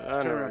right over you. I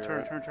know Turn where around,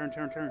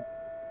 you're turn.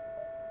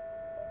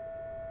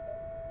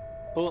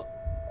 Pull up.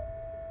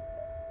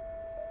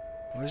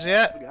 Where's he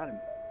at? We got him.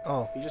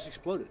 Oh, He just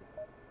exploded.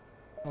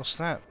 Oh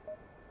snap.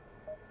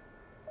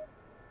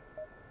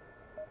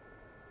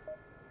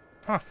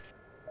 Huh.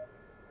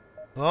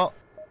 Well.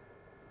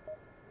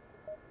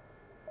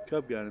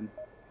 Cub got him.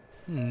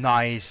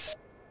 Nice.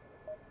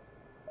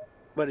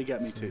 But he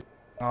got me too.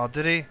 Oh,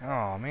 did he?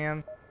 Oh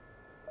man.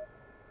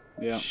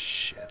 Yeah.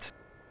 Shit.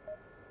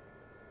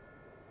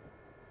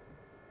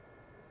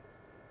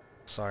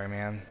 Sorry,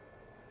 man.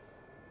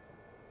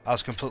 I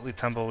was completely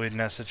tumbleweed in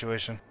that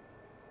situation.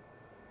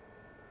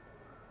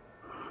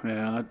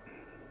 Yeah.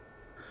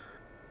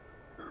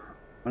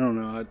 I don't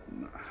know.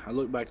 I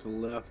look back to the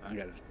left. I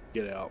gotta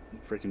get out.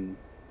 Freaking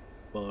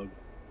bug.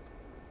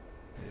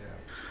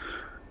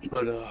 Yeah.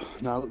 But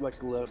no, I look back to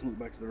the left and look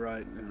back to the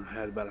right, and I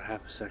had about a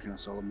half a second. I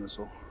saw the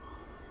missile,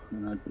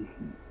 and I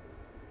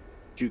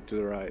juked to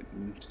the right,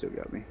 and it still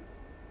got me.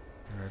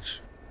 Rich.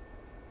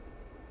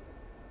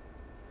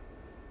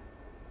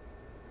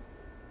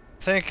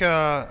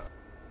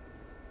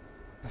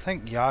 I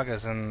think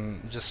Yaga's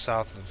in just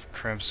south of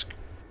Krimsk.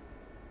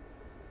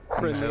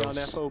 Friendly on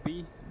FOB.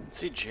 Is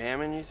he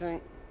jamming, you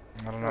think?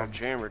 I don't Got know. a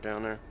jammer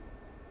down there.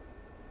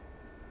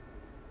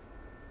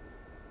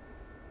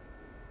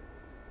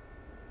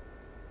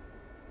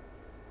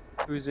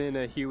 Who's in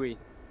a Huey?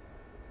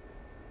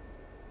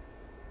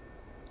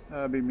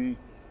 That'd be me.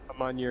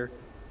 I'm on your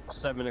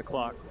 7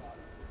 o'clock.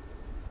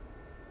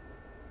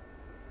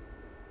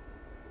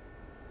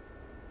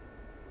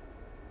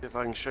 If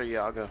I can show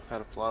Yaga how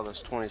to fly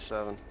this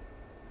 27.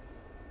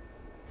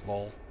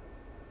 Lol.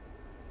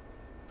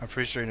 I'm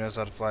pretty sure he knows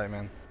how to fly it,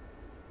 man.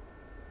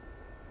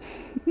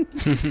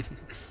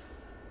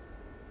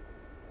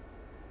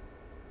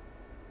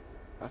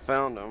 I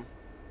found him.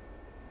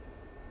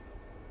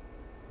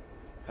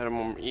 Had him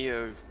on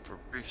EO for a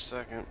brief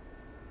second.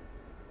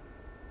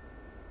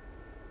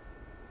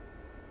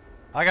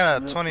 I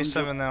got a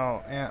 27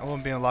 now, and I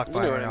won't be unlocked You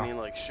by know it what right I now. mean?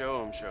 Like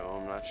show him,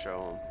 not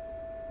show him.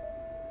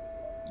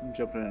 I'm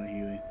jumping in a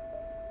Huey.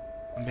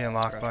 I'm being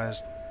locked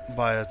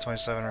by a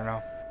 27 right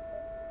now.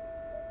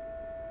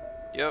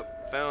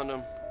 Yep, found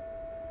him.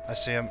 I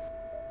see him.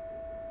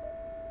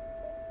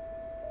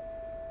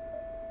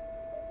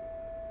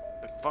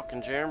 If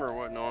fucking jammer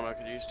wasn't on, I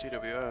could use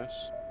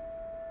TWS.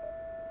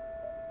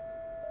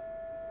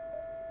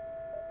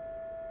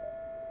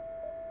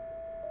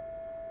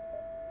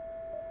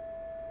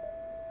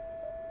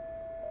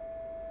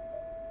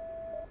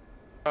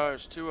 Oh,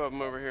 there's two of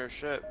them over here.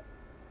 Shit.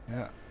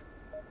 Yeah.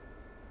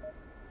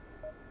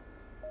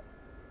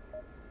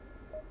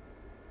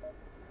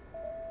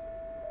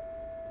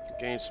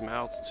 Gain some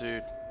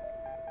altitude.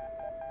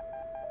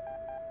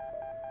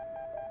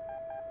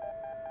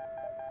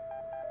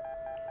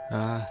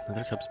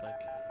 Another Cub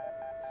spike.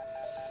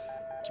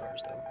 It's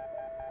ours though.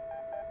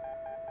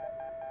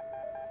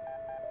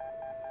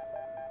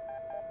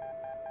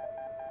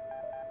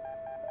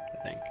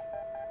 I think.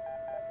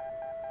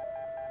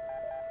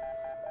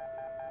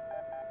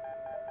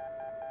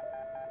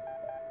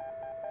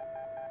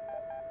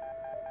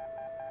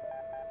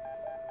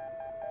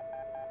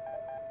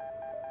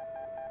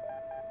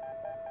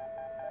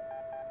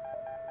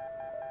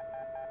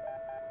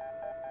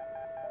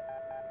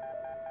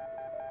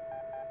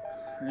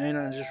 And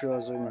I just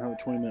realized I'm gonna have a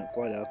 20-minute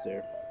flight out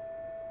there.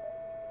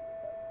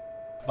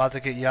 About to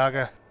get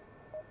Yaga.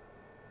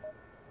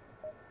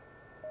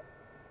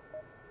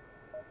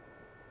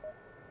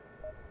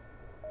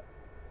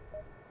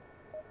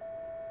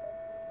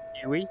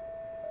 Huey?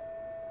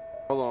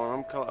 Hold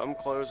on, I'm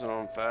closing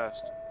on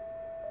fast.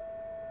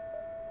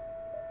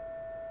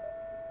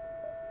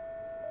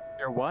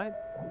 You're what?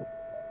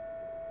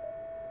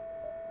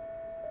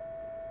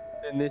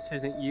 Then this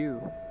isn't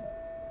you.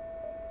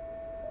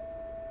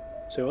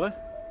 So what?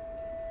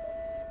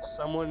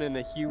 Someone in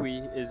a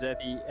Huey is at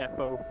the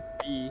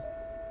FOB.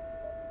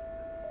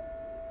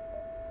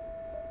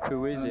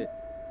 Who is it?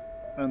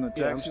 On the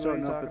Yeah, I'm taxi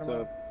starting you're up talking at the.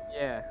 about?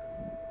 Yeah.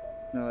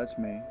 No, that's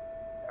me.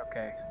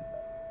 Okay.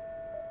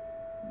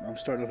 I'm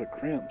starting up at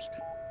Krimsk.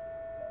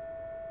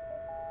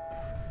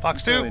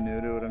 Fox I'm 2! really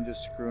new to it. I'm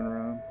just screwing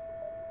around.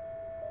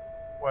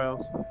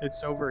 Well,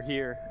 it's over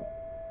here.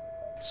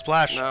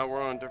 Splash! Now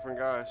we're on different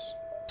guys.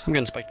 I'm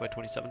getting spiked by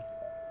 27.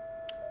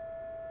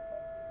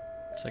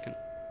 Second.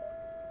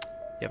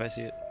 Yep, I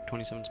see it.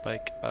 27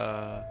 spike.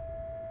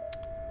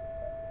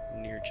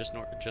 Near just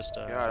north, just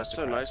God, it's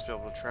so nice to be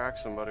able to track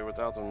somebody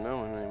without them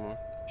knowing anymore.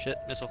 Shit,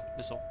 missile.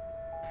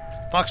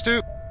 Fox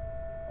 2!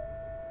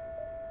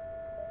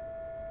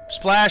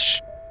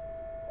 Splash!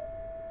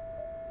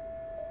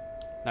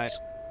 Nice.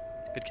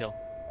 Good kill.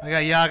 I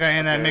got Yaga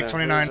and that Okay,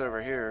 MiG-29. who's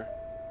over here?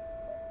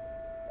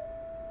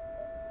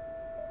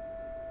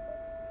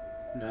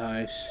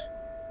 Nice.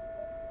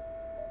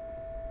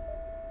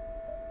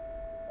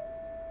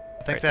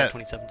 I think Right, that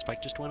 27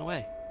 spike just went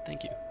away.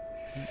 Thank you.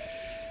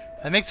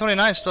 that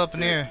MiG-29 is still up in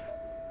the Yeah. air.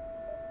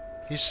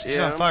 He's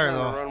Yeah, on I'm fire trying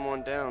to though. run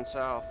one down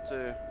south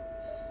too.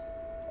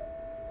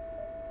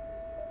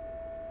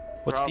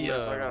 What's Problem the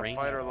is I got a range?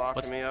 fighter locking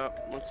What's, me up.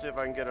 Let's see if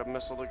I can get a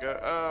missile to go.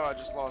 Oh, I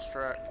just lost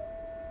track.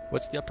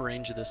 what's the upper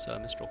range of this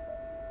Mistral?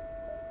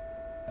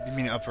 You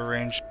mean upper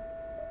range?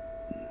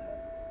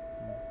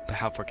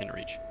 How far can it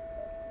reach?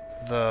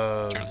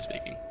 Generally Generally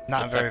speaking.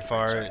 not very Effectively,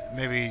 far. sorry.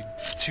 Maybe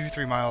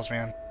 2-3 miles,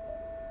 man.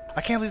 I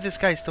can't believe this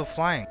guy's still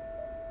flying.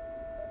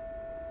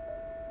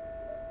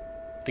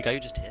 The guy you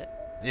just hit?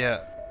 Yeah,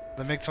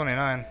 the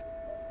MiG-29.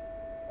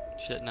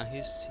 Shit, no,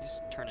 he's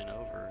turning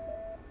over,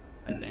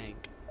 I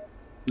think.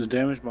 The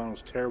damage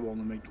model's terrible on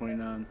the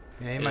MiG-29.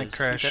 Yeah, he might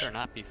crash. He better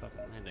not be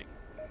fucking landing.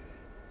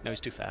 No,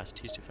 he's too fast.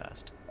 He's too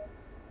fast.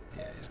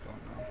 Yeah, he's going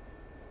on.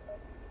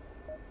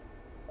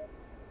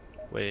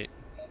 Wait,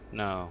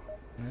 no.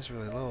 He's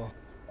really low.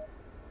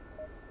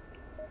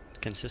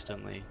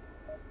 Consistently.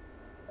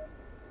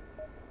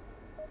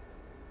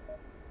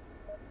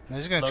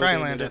 He's gonna try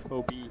and land it.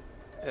 FOB.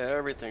 Yeah,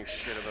 everything's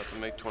shit about the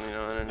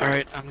MiG-29.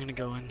 Alright, I'm gonna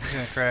go in. He's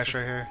gonna crash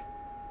right here.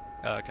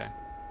 Oh, okay.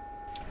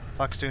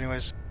 Fox 2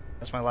 anyways.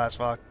 That's my last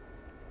Fox.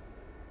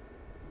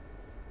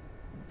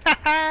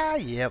 Haha,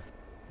 yep.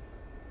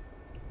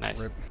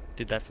 Nice. Rip.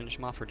 Did that finish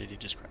him off, or did he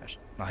just crash?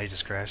 No, he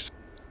just crashed.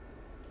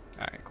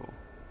 Alright, cool.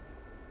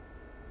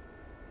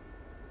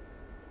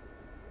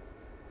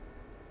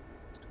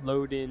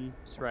 Load in.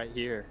 It's right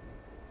here.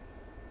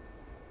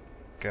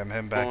 Okay, I'm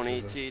heading back Come on,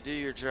 to ET, do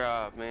your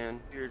job, man.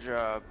 Do your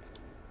job.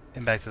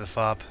 heading back to the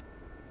FOB.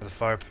 Or the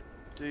FARP.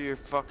 Do your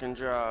fucking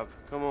job.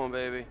 Come on,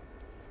 baby.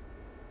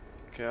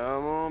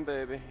 Come on,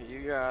 baby.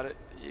 You got it.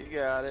 You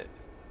got it.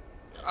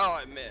 Oh,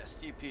 I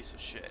missed. You piece of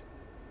shit.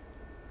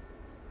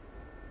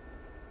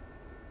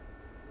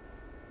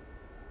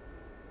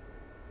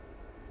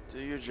 Do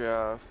your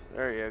job.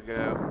 There you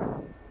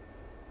go.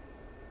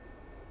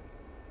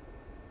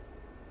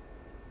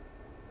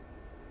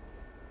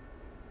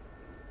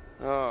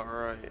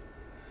 Alright.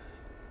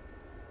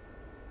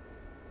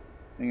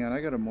 Hang on,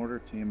 I got a mortar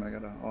team. I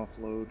gotta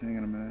offload. Hang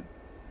on a minute.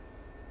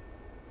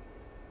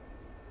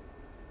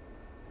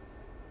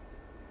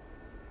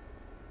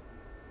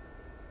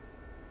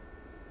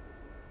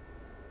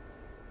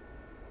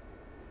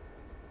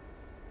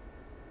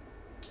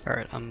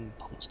 Alright, I'm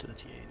almost to the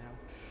TA now.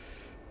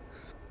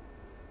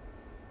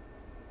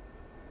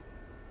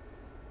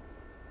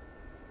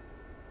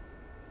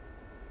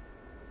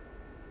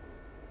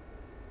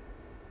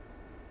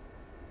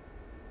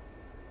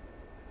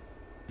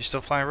 You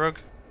still flying Rogue?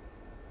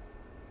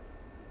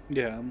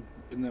 Yeah, I'm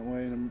in that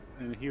way, and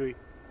I'm in Huey.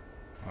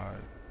 Alright.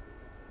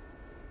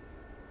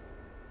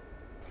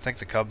 I think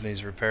the Cub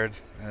needs repaired.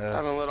 I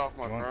haven't lit off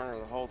my you want- burner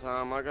the whole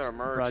time. I got a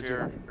merge Roger.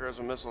 here. There's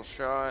a missile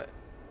shot.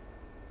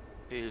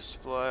 He's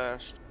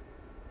splashed.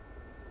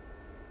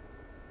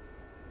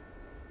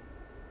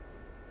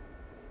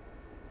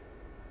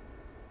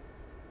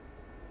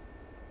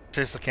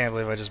 Seriously can't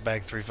believe I just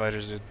bagged 3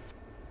 fighters, dude.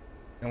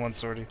 In one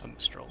sortie. A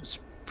Mistral. It's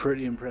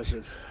pretty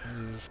impressive.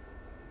 Jeez.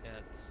 Yeah,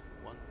 it's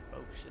one. Oh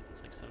shit,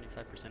 that's like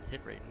 75%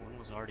 hit rate, and one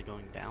was already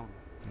going down.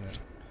 Yeah.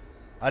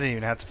 I didn't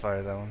even have to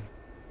fire that one.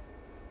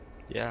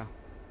 Yeah.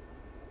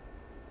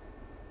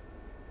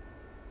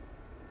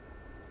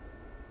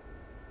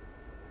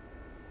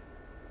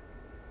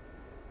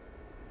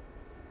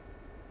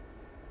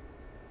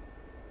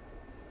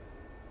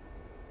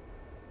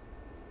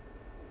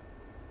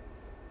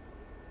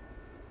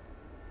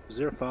 Is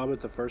there a fob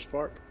at the first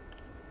FARP?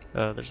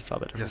 There's a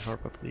fob at every Yes. FARP,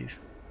 I believe.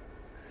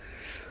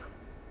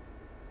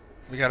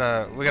 We got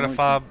a Only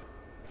fob.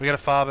 We got a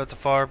fob at the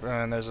FARP,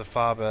 and there's a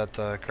fob at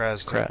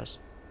Kraz. too. Kraz.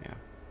 Yeah.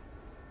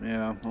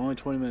 Yeah, only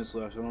 20 minutes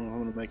left. I don't know if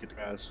I'm gonna make it,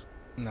 guys.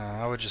 No,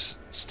 I would just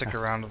stick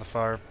around to the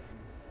FARP.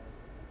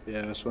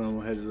 Yeah, that's when I'm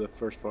gonna head to the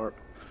first FARP.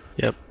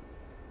 Yep.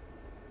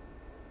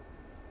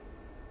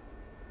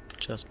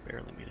 Just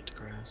barely made it to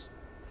Kraz.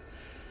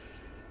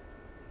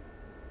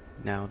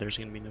 Now there's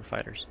gonna be no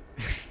fighters.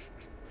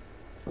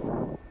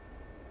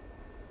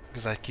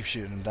 Because I keep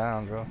shooting them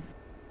down, bro.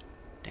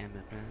 Damn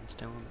it,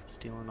 man!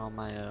 Stealing all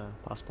my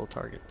possible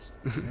targets.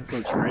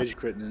 Folks rage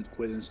quitting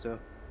and stuff.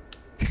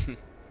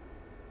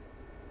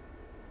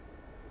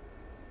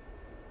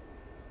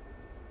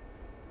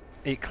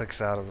 8 clicks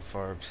out of the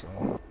FARP,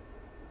 so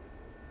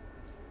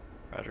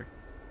Roger.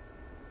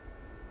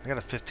 I got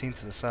a 15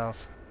 to the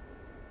south.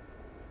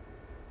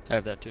 I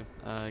have that too.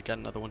 I got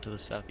another one to the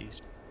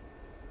southeast.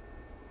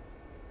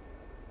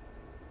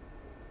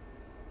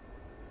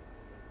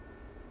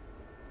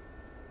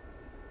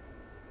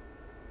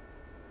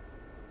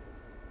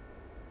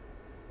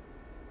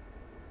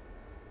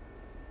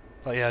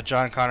 But yeah,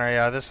 John Connor,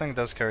 yeah, this thing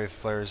does carry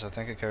flares. I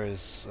think it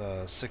carries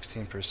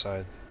 16 per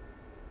side.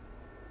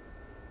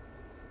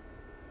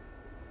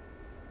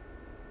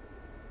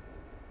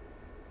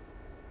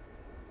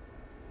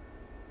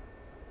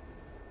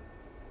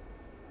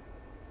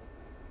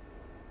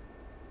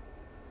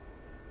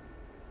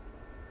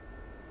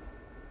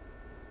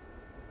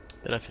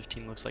 That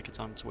F-15 looks like it's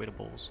on its way to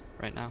Bulls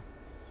right now.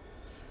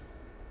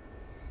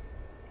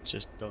 It's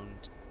just going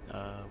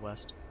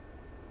west.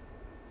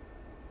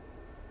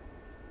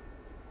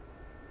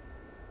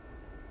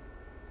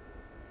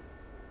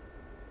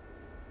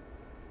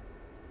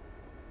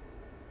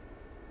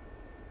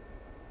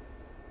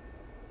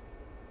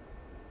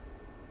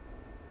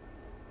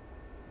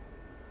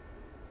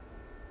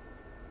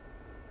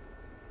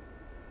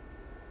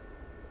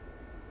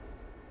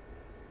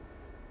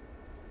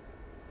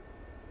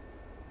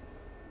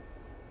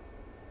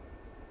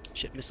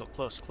 Shit, missile,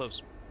 close,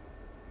 close.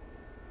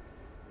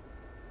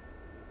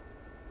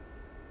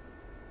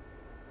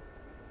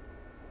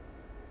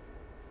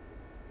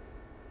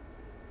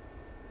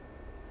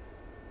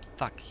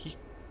 Fuck, he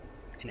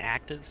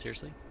inactive?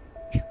 Seriously?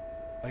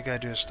 All you gotta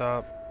do is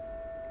stop.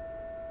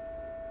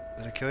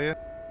 Did it kill you?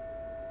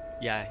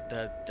 Yeah,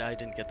 I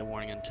didn't get the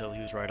warning until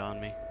he was right on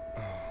me.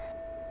 Oh,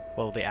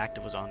 Well, the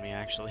active was on me,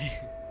 actually.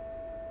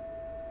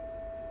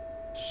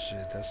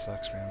 shit, that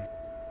sucks, man.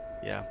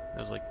 Yeah, it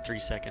was like 3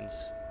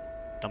 seconds.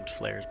 Dumped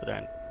flares, but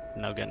then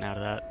no getting out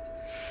of that.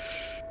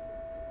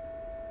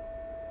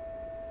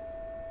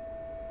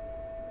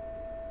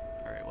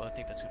 Alright, well, I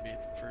think that's gonna be it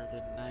for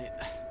the night.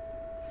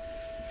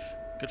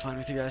 Good flying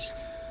with you guys.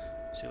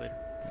 See you later.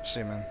 See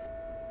you, man.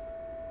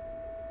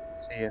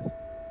 See ya.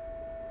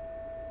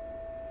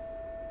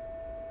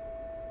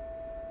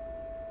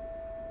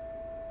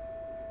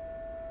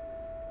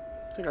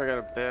 I think I got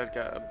a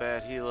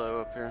bad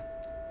helo up here.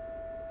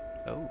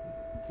 Oh.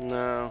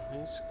 No,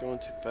 he's going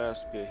too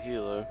fast to be a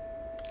helo.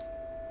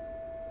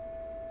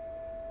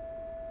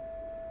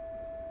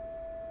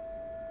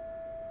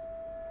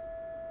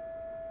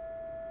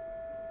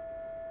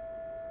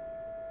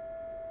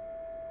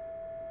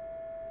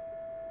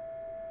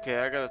 Okay,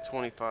 I got a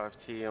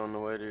 25T on the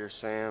way to your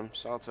Sam,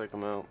 so I'll take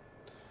him out.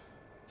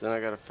 Then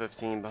I got a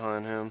 15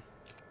 behind him.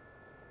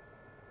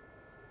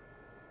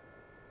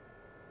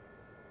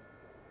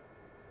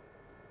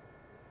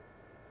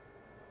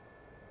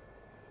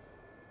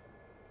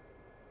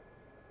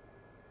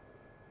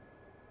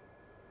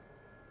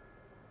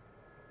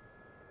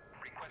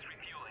 Request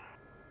refueling.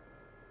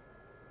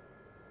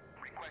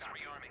 Request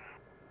rearming.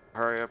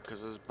 Hurry up,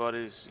 because his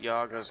buddy's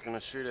Yaga's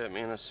gonna shoot at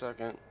me in a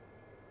second.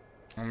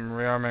 I'm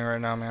rearming right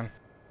now, man.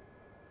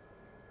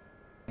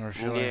 I'm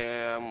refueling.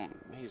 Yeah,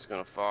 he's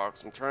gonna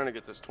fox. I'm trying to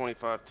get this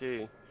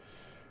 25T.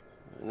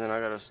 And then I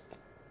gotta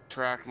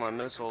track my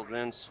missile,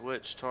 then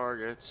switch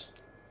targets.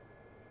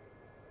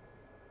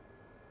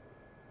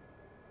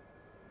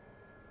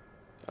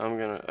 I'm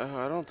gonna,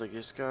 I don't think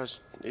this guy's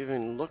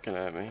even looking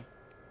at me.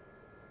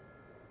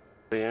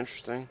 Be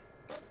interesting.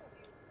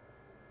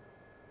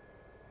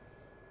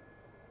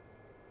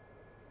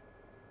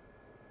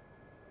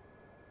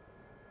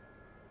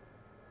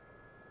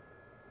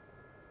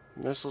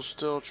 Missile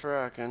still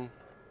tracking.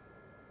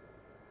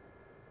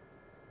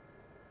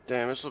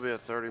 Damn, this will be a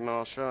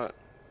 30-mile shot.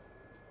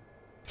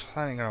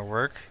 That ain't gonna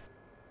work.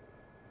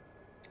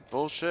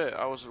 Bullshit,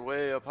 I was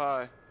way up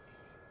high.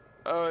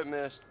 Oh, it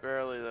missed,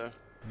 barely though.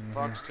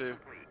 Fox 2.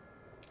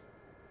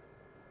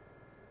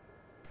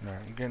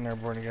 Alright, you getting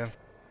airborne again.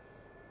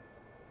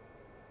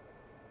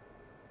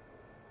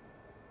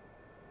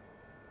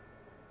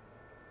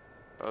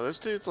 Oh, this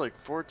dude's like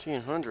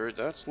 1400.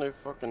 That's no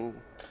fucking.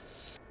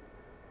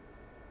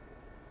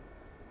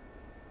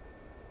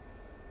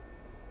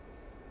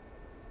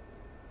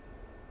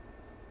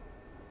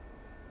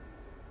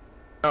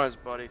 Now his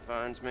buddy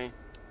finds me.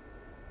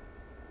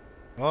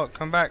 Well,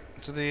 come back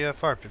to the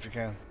FARP if you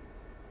can.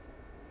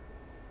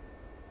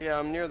 Yeah,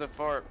 I'm near the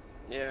fart.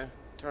 Yeah,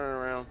 turning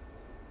around.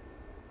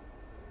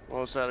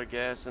 Almost out of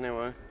gas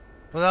anyway.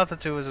 What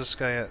altitude is this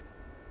guy at?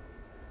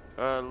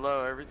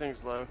 Low.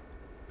 Everything's low.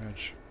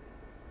 Ouch.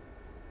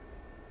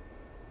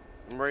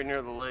 I'm right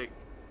near the lake.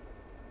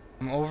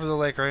 I'm over the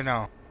lake right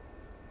now.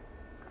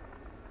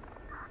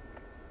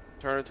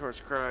 Turning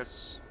towards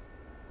Christ.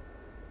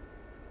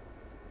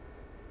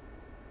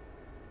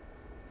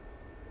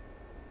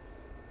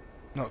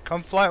 No,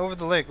 come fly over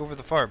the lake, over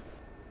the FARP.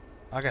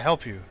 I can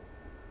help you.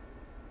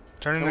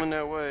 Coming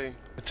that way.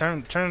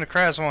 Turn the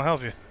crash won't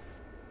help you.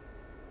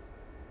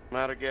 I'm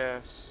out of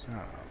gas.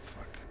 Oh,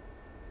 fuck.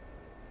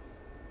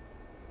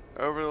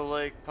 Over the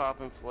lake,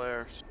 popping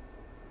flares.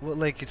 What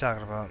lake you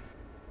talking about?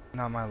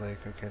 Not my lake.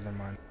 Okay, never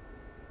mind.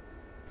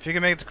 If you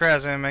can make it to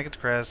crash, then make it to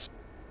crash.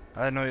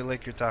 I didn't know what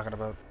lake you're talking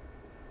about.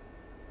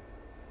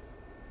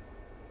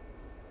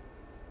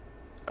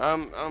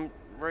 I'm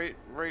right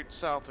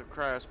south of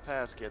Christ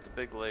Pasky at the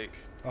big lake.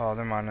 Oh,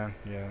 never mind then.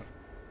 Yeah.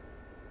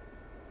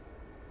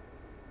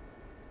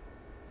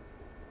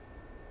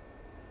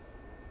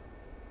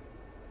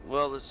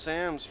 Well, the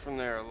SAMs from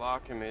there are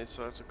locking me,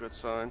 so that's a good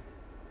sign.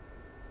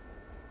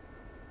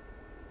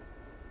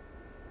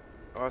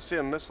 Oh, I see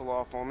a missile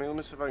off on me. Let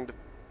me see if I can.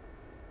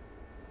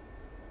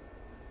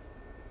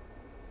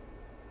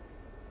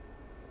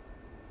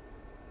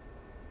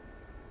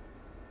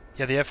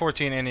 Yeah, the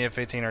F-14 and the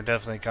F-18 are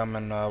definitely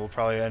coming. We'll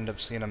probably end up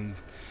seeing them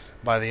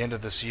by the end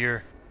of this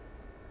year.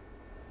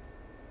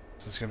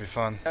 So it's gonna be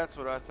fun. That's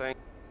what I think.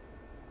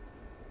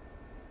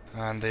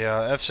 And the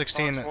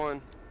F-16, Fox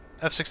 1.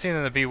 F-16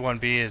 and the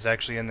B-1B is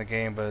actually in the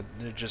game, but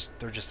they're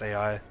just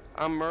AI.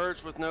 I'm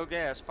merged with no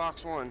gas.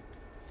 Fox 1.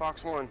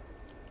 Fox 1.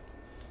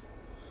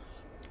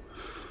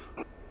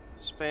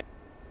 Spam.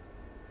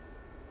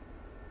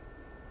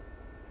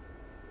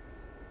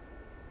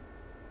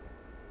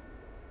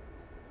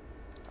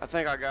 I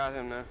think I got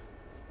him now.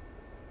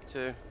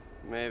 2,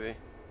 maybe.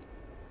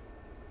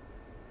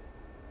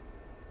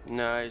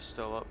 Nah, he's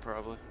still up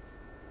probably.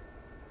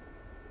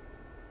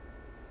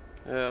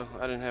 Oh,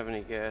 I didn't have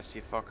any gas,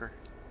 you fucker.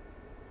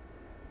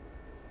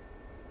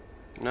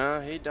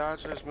 Nah, he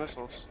dodged those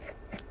missiles.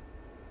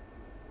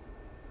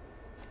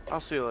 I'll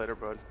see you later,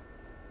 bud.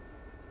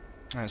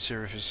 Alright, see you,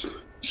 Rufus.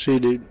 See,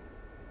 dude.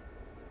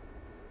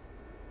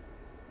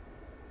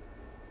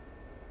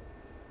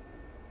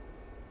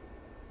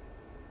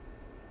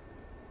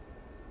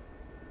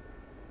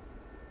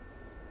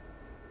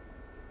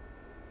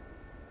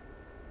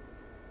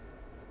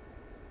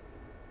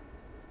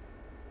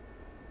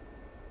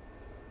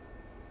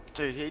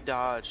 Dude, he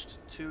dodged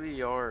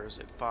 2 ERs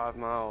at 5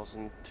 miles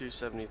and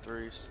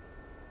 273s.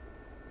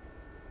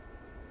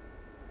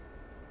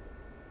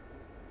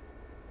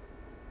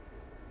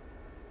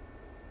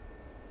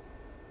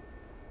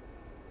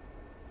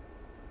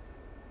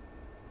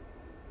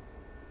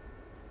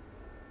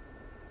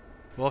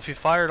 Well, if you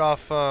fired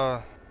off,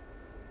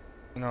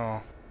 you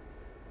know,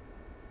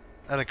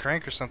 at a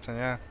crank or something,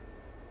 yeah.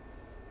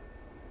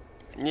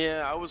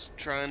 Yeah, I was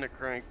trying to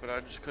crank, but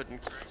I just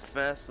couldn't crank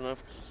fast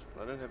enough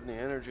because I didn't have any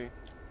energy.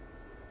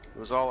 It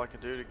was all I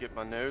could do to get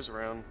my nose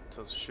around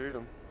to shoot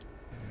him.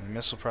 The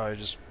missile probably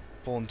just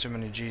pulling too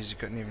many G's, you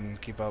couldn't even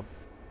keep up.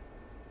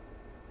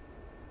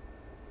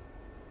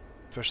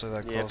 Especially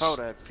that close. Yeah, if I would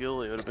have had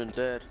fuel, he would have been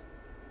dead.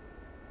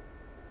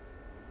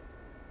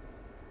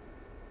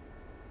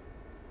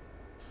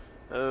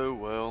 Oh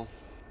well.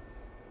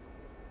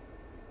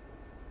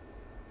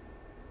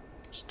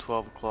 It's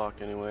 12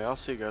 o'clock anyway. I'll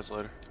see you guys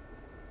later.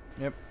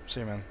 Yep,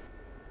 see you, man.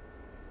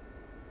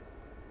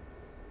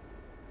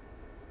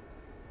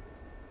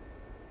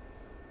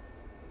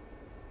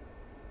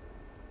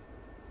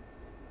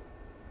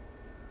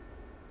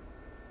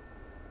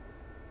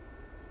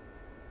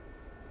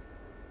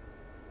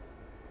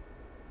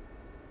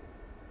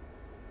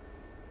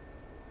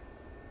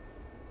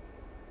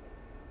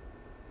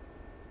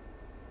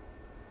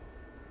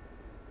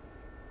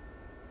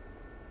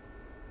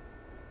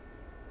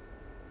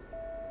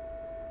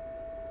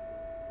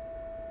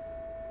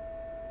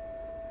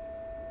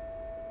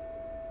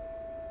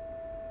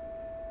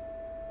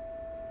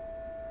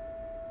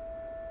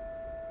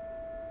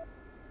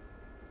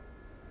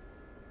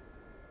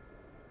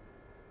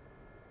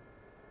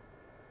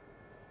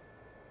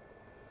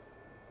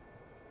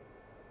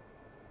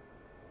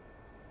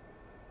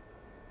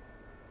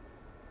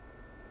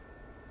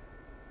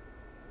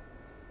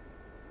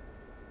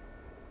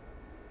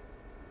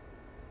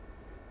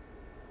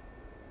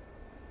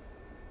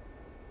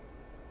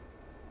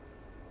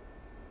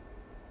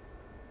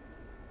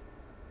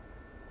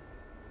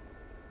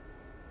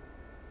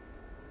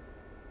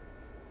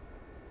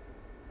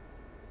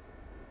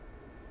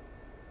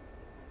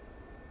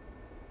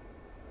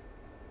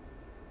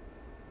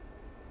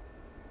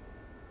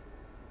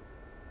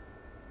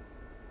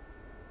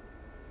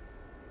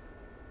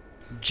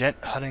 Jet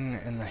hunting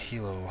in the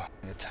helo.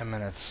 Yeah, 10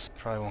 minutes.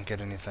 Probably won't get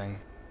anything.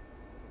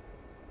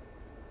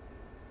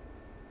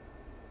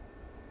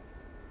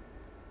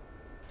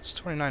 This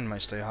 29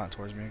 might stay hot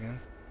towards me again.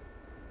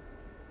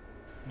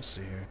 Let's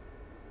see here.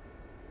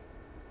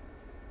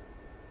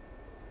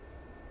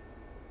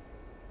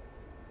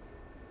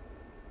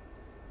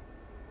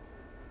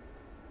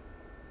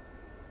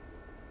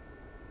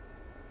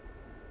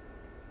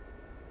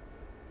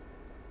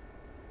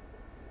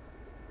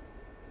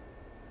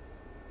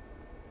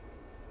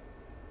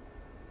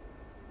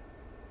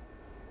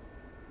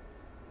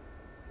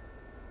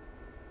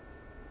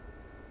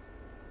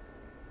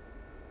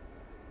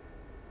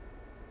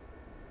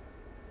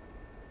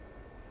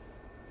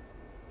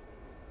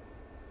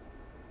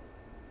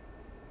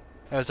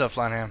 Hey, what's up,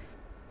 Flying Ham?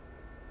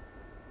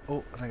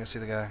 Oh, I think I see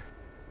the guy.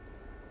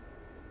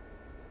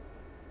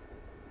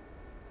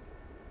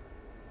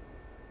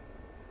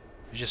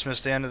 You just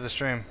missed the end of the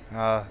stream.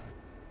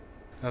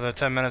 Another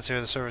 10 minutes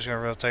here, the server's gonna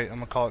rotate. I'm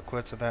gonna call it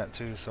quits at that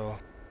too, so.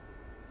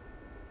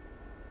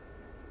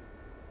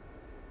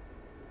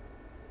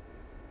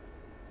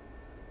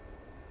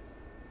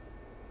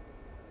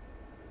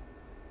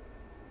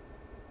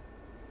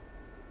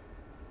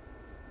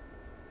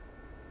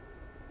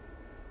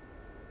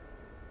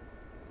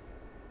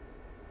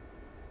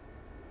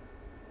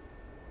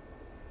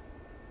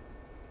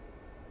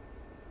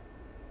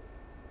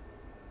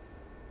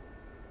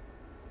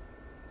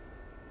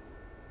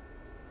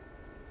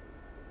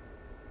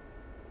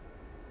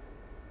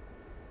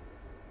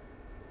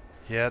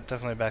 Yeah,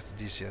 definitely back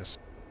to DCS.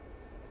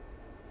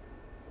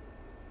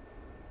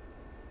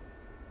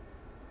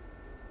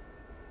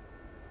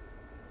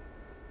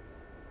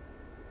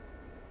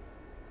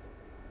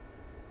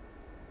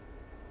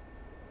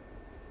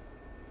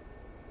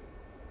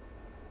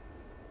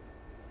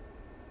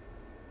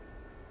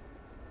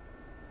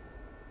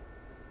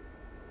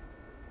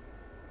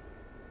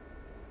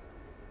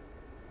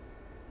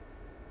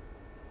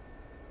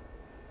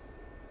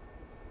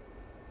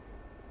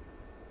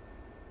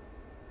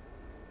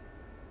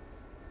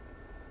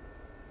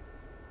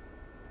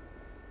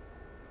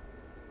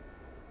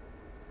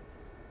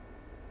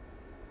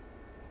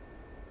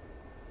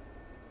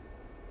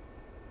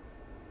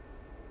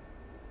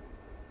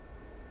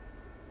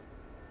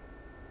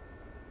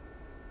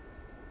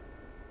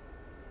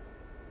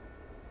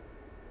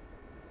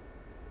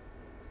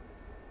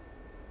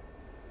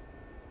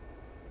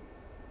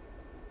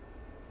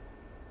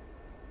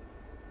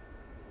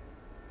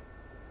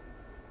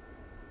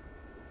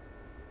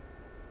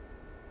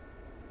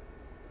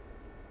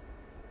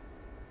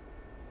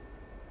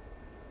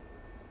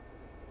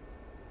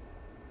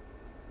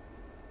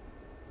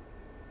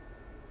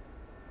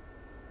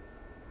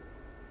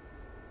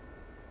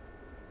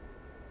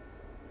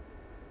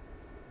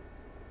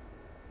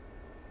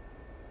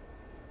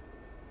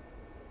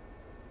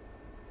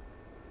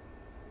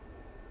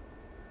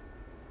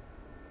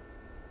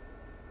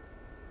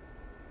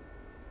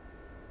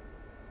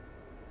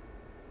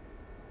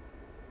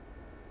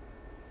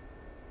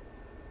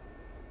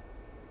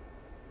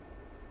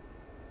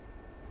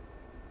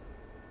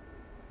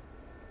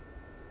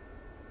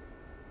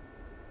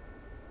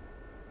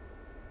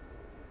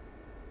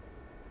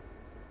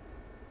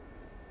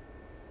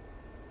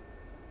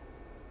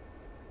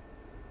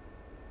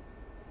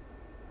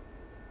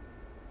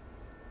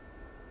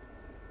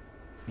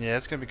 Yeah,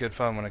 it's gonna be good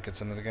fun when it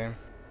gets into the game.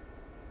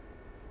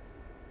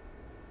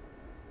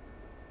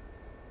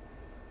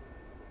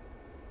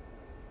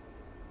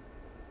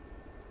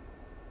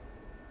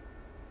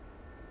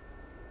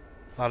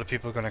 A lot of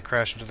people are gonna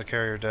crash into the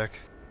carrier deck.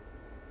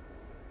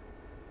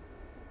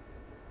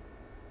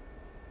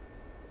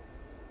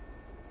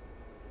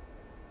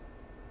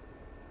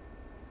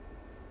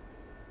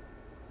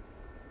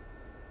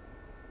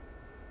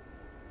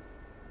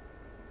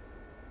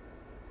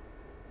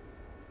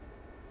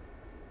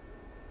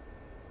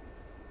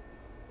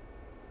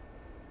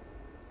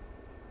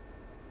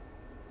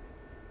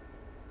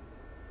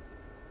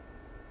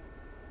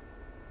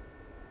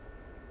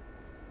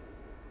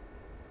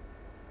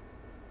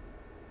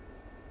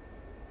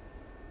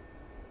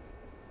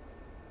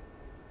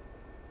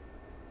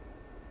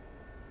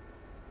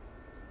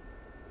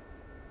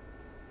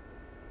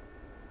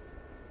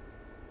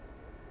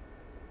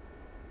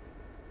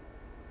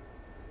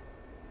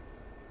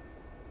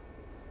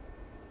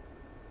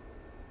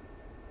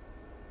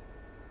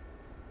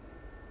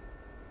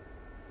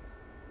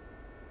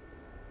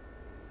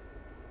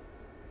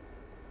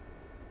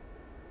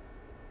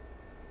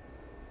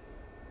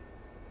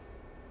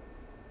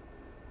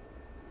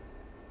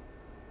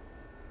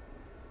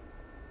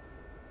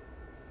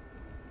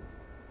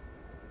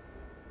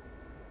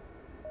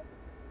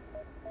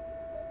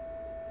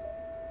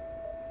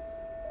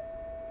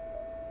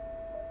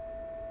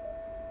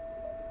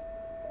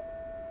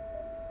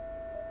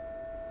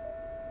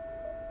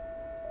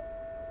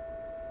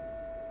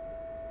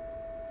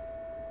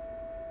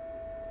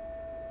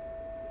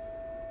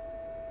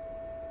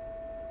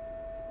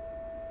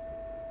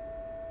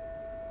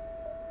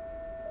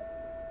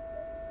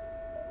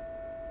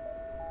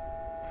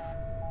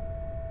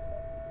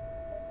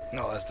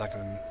 No, that's not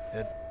gonna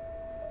hit.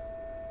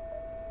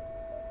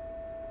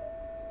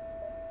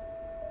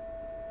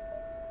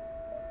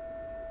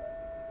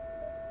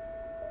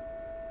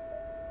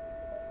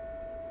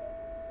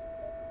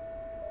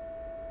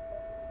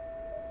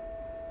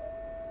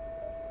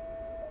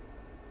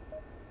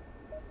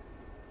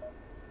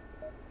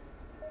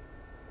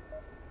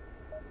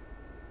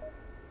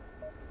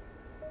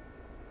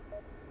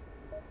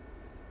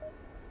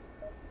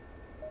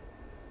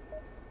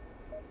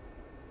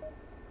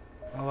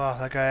 Oh wow,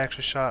 that guy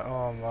actually shot.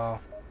 Oh wow.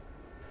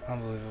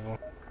 Unbelievable.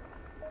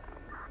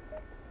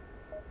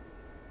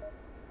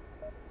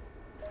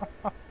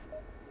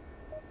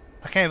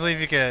 I can't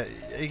believe you can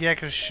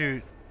actually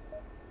shoot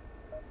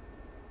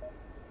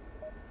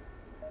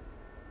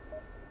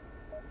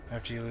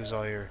after you lose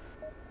all your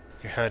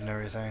head and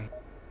everything.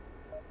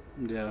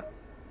 Yeah.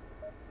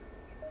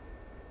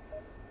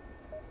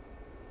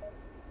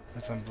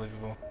 That's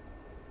unbelievable.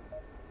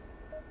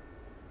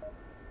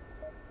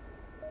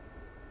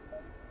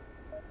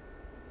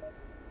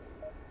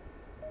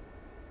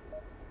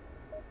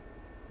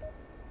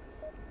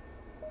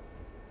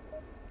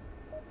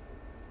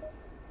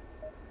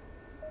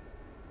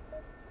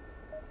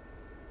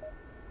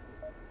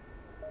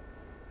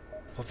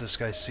 Hope this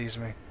guy sees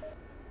me.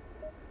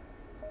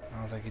 I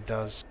don't think he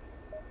does.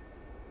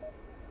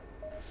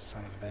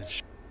 Son of a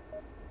bitch.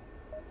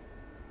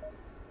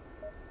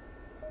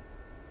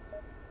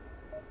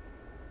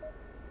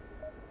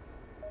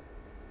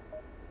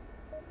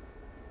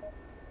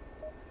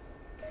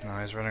 No,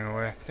 he's running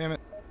away. Damn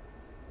it.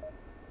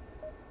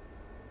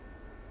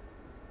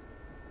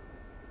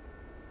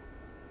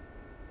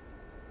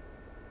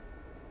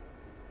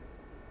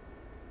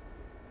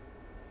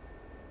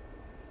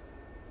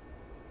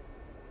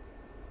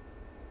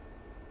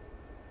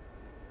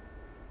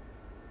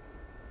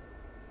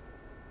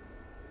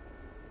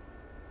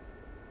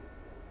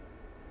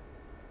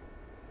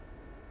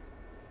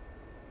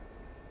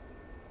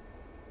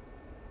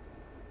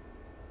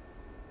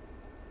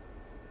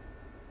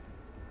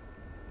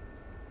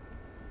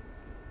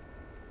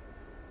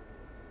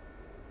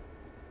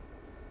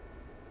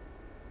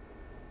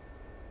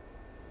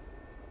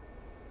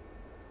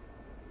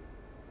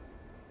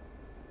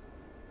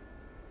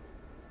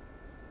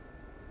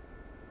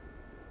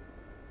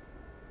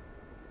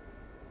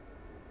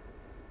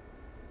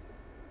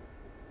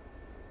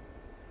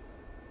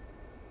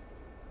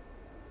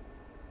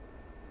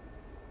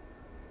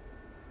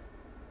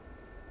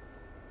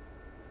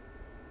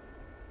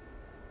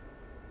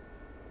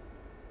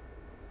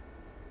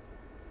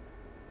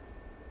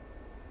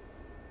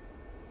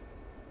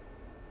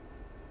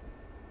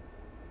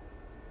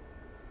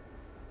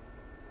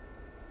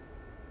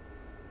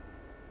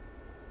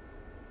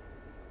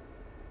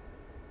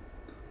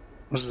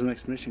 What's the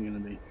next mission gonna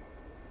be?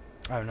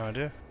 I have no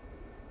idea.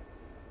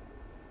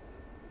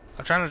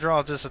 I'm trying to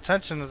draw this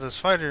attention to this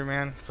fighter,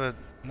 man, but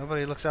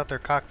nobody looks out their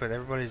cockpit.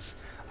 Everybody's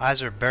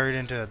eyes are buried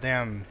into a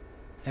damn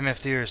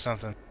MFD or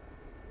something.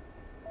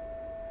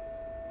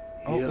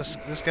 Oh, Yep.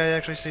 this guy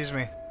actually sees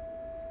me.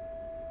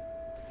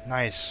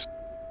 Nice.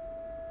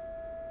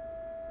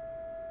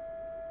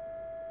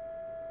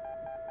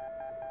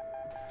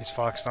 He's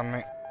foxed on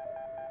me.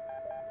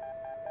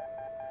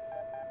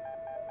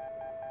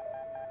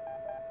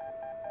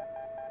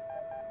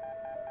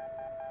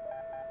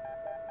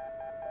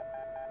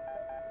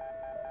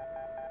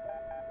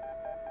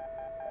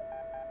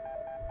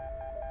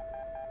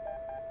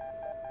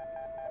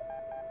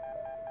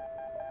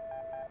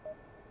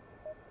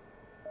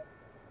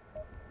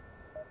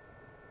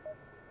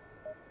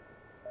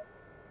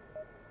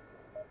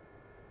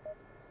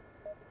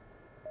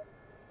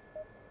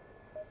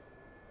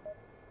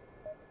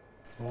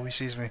 Oh, he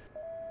sees me.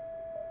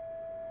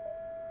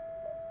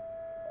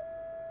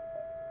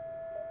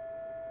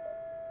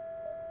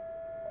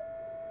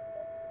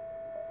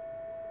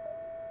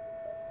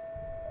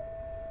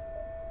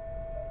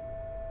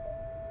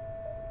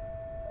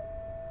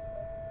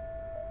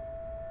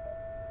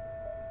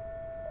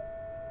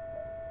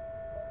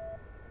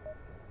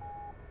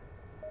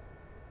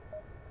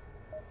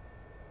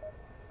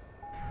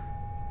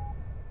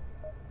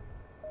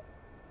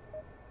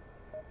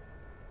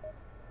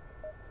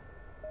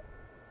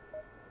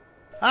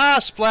 Ah,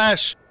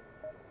 splash!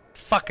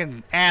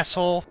 Fucking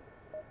asshole.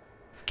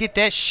 Get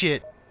that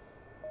shit.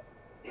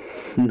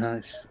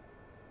 Nice.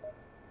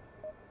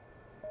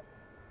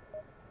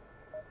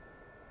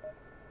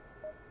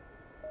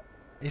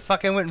 He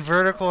fucking went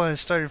vertical and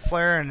started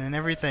flaring and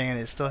everything and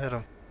it still hit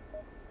him.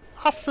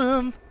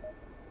 Awesome!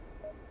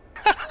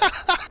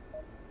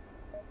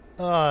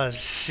 Oh,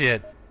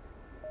 shit.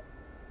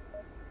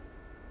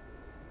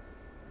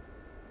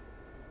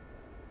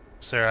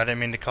 Sir, I didn't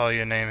mean to call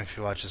you a name if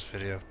you watch this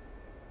video.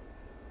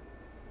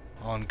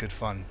 All in good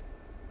fun.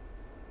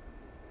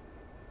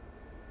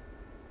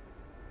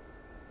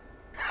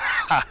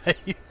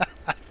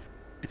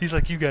 He's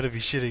like, you gotta be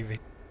shitting me.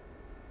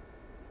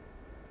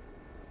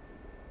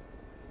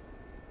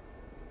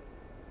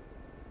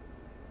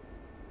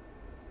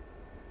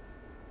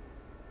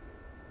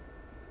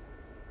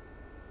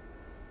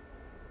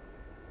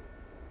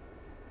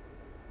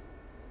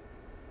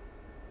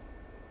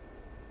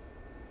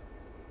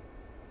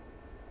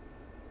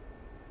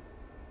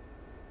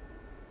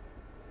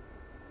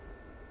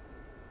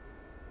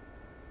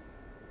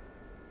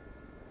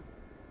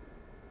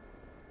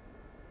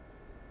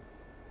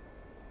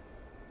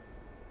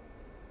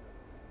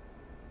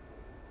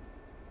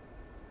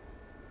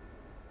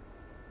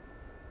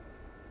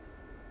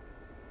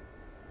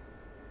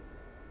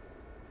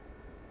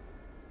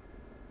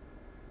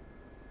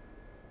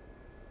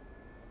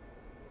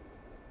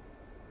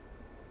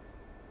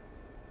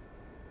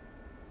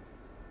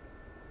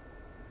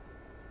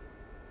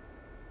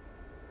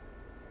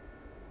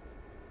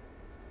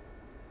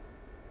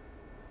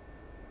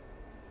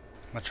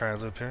 I'm gonna try a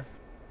loop here.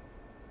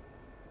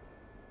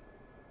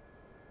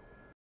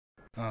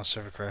 Oh,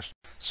 server crashed.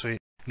 Sweet.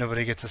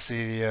 Nobody gets to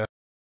see the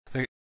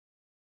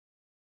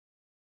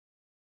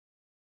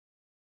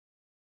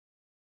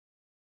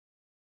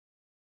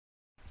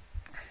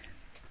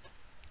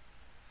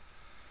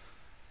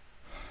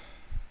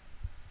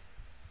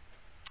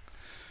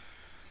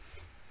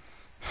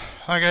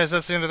Alright guys,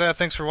 that's the end of that.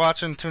 Thanks for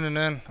watching, tuning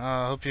in.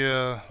 Hope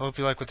you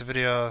like what the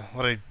video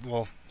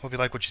hope you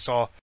like what you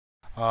saw.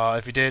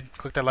 If you did,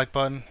 click that like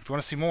button. If you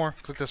want to see more,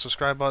 click the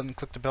subscribe button,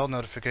 click the bell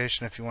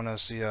notification if you want to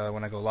see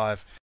when I go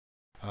live,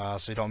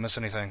 so you don't miss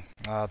anything.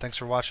 Thanks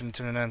for watching and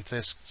tuning in.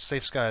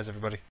 Safe skies,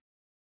 everybody.